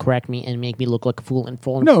need to correct me and make me look like a fool in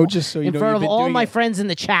front No, just so you in know, front you've of been all doing my it- friends in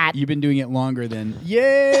the chat. You've been doing it longer than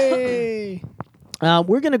yay.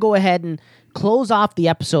 We're going to go ahead and close off the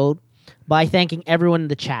episode by thanking everyone in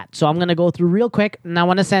the chat. So I'm going to go through real quick, and I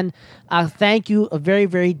want to send a thank you, a very,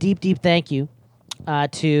 very deep thank you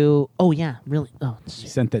to... Oh, yeah, really? Oh, I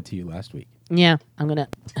sent that to you last week. yeah, I'm going to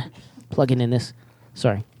plug it in this.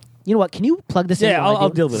 Sorry. You know what? Can you plug this in? Yeah, while I I'll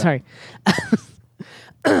do- deal with it. Sorry.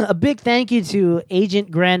 A big thank you to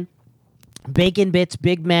Agent Gren, Bacon Bits,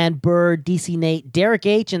 Big Man, Bird, DC Nate, Derek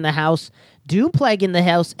H in the house, Doom Plague in the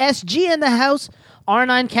house, SG in the house,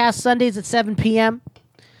 R9 Cast Sundays at 7 p.m.,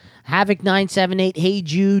 Havoc 978, Hey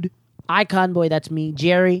Jude, Icon Boy, that's me,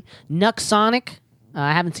 Jerry, Nux Sonic,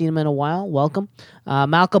 I haven't seen him in a while, welcome,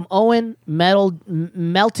 Malcolm Owen,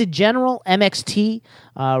 Melted General, MXT,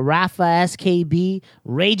 Rafa SKB,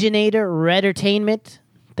 Raginator, Redertainment.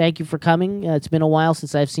 Thank you for coming. It's been a while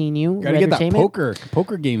since I've seen you. Got to get that Redertainment.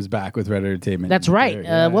 poker games back with Red Entertainment. That's right.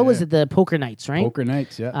 Yeah, What was yeah. it? The Poker Nights, right? Poker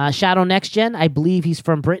nights, yeah. Shadow Next Gen. I believe he's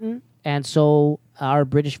from Britain, and so our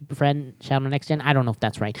British friend Shadow Next Gen. I don't know if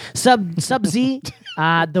that's right. Sub Z,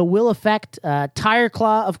 the Will Effect, Tire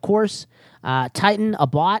Claw, of course, Titan, a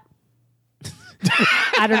bot.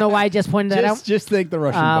 I don't know why I just pointed that out. Just think the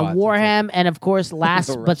Russian bots. Warham, and of course, last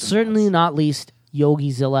but Russian certainly not least,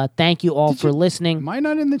 Yogizilla. Thank you all for listening. Am I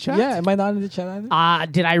not in the chat? Yeah, am I not in the chat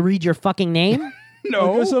either? Did I read your fucking name?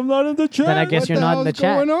 No. I guess I'm not in the chat. Then I guess What you're the not in the hell's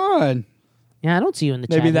chat. going on? Yeah, I don't see you in the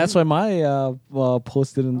chat. Maybe that's man. why my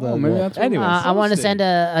posted in the. Oh, maybe that's what- Anyways, I want to Posting. send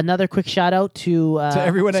another quick shout out to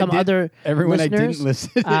everyone some other everyone listeners, I didn't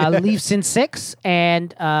listen. Leaf Sin 6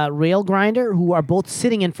 and Rail Grinder, who are both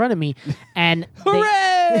sitting in front of me, and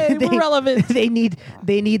Hooray! We're relevant. They need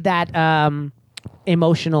that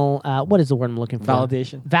emotional. What is the word I'm looking for?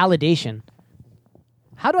 Validation. Validation.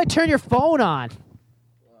 How do I turn your phone on?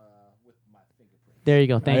 There you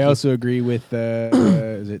go. Thank I you. also agree with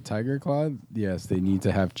is it Tiger Claw? Yes, they need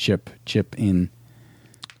to have Chip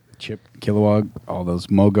Kilowog, all those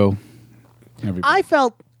Mogo. Everybody. I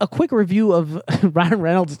felt a quick review of Ryan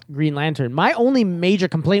Reynolds' Green Lantern. My only major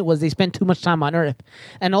complaint was they spent too much time on Earth,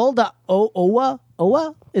 and all the Oa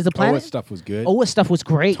is the planet. Oa stuff was good. Oa stuff was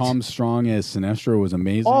great. Tom Strong as Sinestro was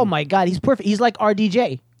amazing. Oh my god, he's perfect. He's like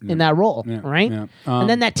RDJ in that role, Yeah, right? yeah. And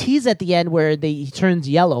then that tease at the end where he turns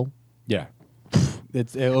yellow. Yeah.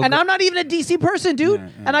 And I'm not even a DC person, dude. Yeah,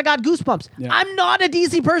 yeah. And I got goosebumps. Yeah. I'm not a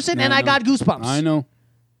DC person, and I got goosebumps. I know.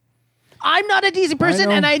 I'm not a DC person,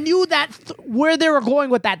 know. and I knew that where they were going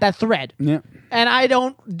with that thread. Yeah. And I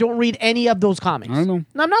don't read any of those comics. I know. And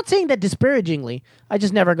I'm not saying that disparagingly. I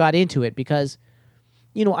just never got into it because,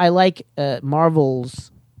 I like Marvel's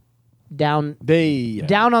down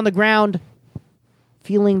on the ground,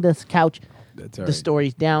 feeling this couch, That's all the right.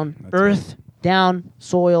 stories down, That's earth, down,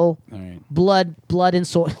 soil, All right. blood and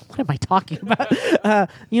soil. What am I talking about?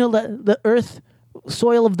 The earth,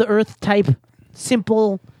 soil of the earth type,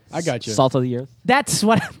 simple. I got you. Salt of the earth. That's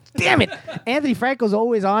what. Damn it, Anthony Franco's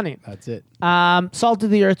always on it. That's it. Salt of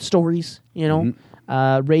the earth stories.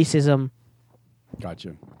 Racism, Got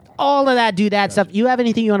you. all of that, dude. That stuff. You have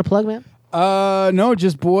anything you want to plug, man? No,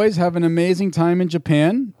 just boys. Have an amazing time in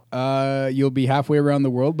Japan. You'll be halfway around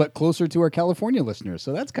the world, but closer to our California listeners.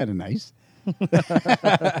 So that's kind of nice.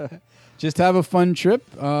 Just have a fun trip,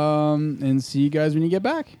 and see you guys when you get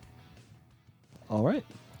back. All right.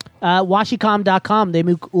 Washicom.com. They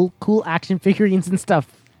make cool action figurines and stuff.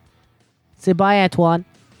 Say bye, Antoine.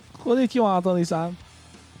 こんにちは、トニーさん。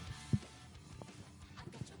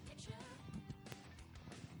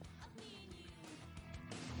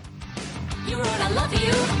 You wrote I love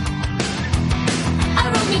you. I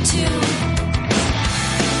wrote me too.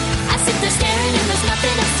 I sit there staring and there's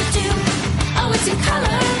nothing else to do. Oh, it's in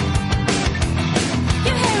color.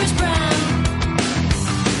 Your hair is brown.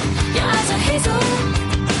 Your eyes are hazel.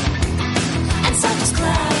 And soft as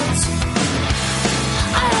clouds.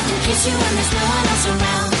 I often kiss you when there's no one else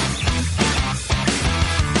around.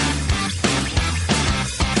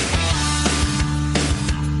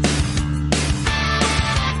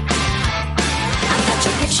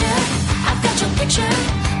 I've got your picture.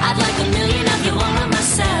 I'd like a million of you all on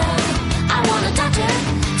myself. I want a doctor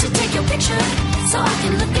to take your picture so I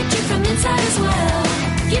can look at you from inside as well.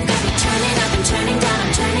 You've got me turning up and turning down.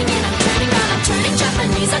 I'm turning in, I'm turning round. I'm turning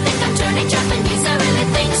Japanese. I think I'm turning Japanese. I really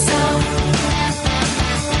think so.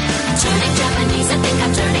 Turning Japanese. I think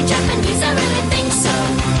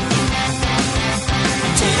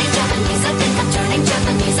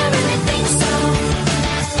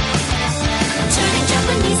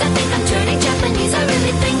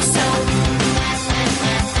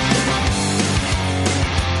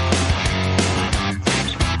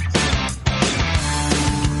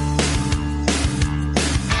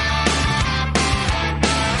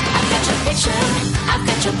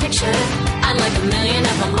at your picture. I'd like a million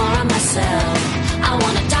of them all on myself. I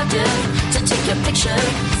want a doctor to take your picture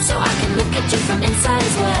so I can look at you from inside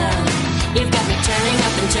as well. You've got me turning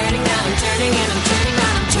up and turning down and turning and I'm turning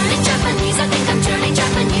round. I'm turning Japanese, I think I'm turning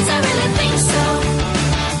Japanese, I really think so.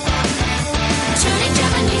 Turning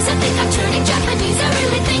Japanese, I think I'm turning Japanese, I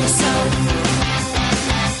really think so.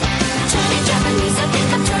 Turning Japanese, I think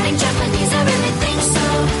I'm turning Japanese, I really think so.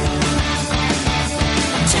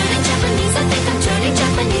 Turning Japanese, I think I'm turning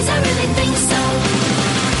Japanese, I really think so.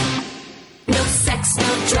 No sex, no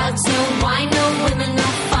drugs, no wine, no women, no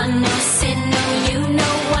fun, no sin, no you, no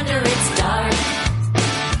wonder it's dark.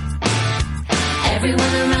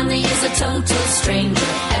 Everyone around me is a total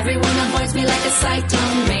stranger. Everyone avoids me like a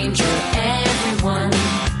cyclone ranger. Everyone.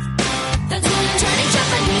 That's when I'm turning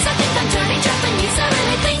Japanese, I think I'm turning Japanese, I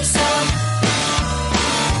really think so.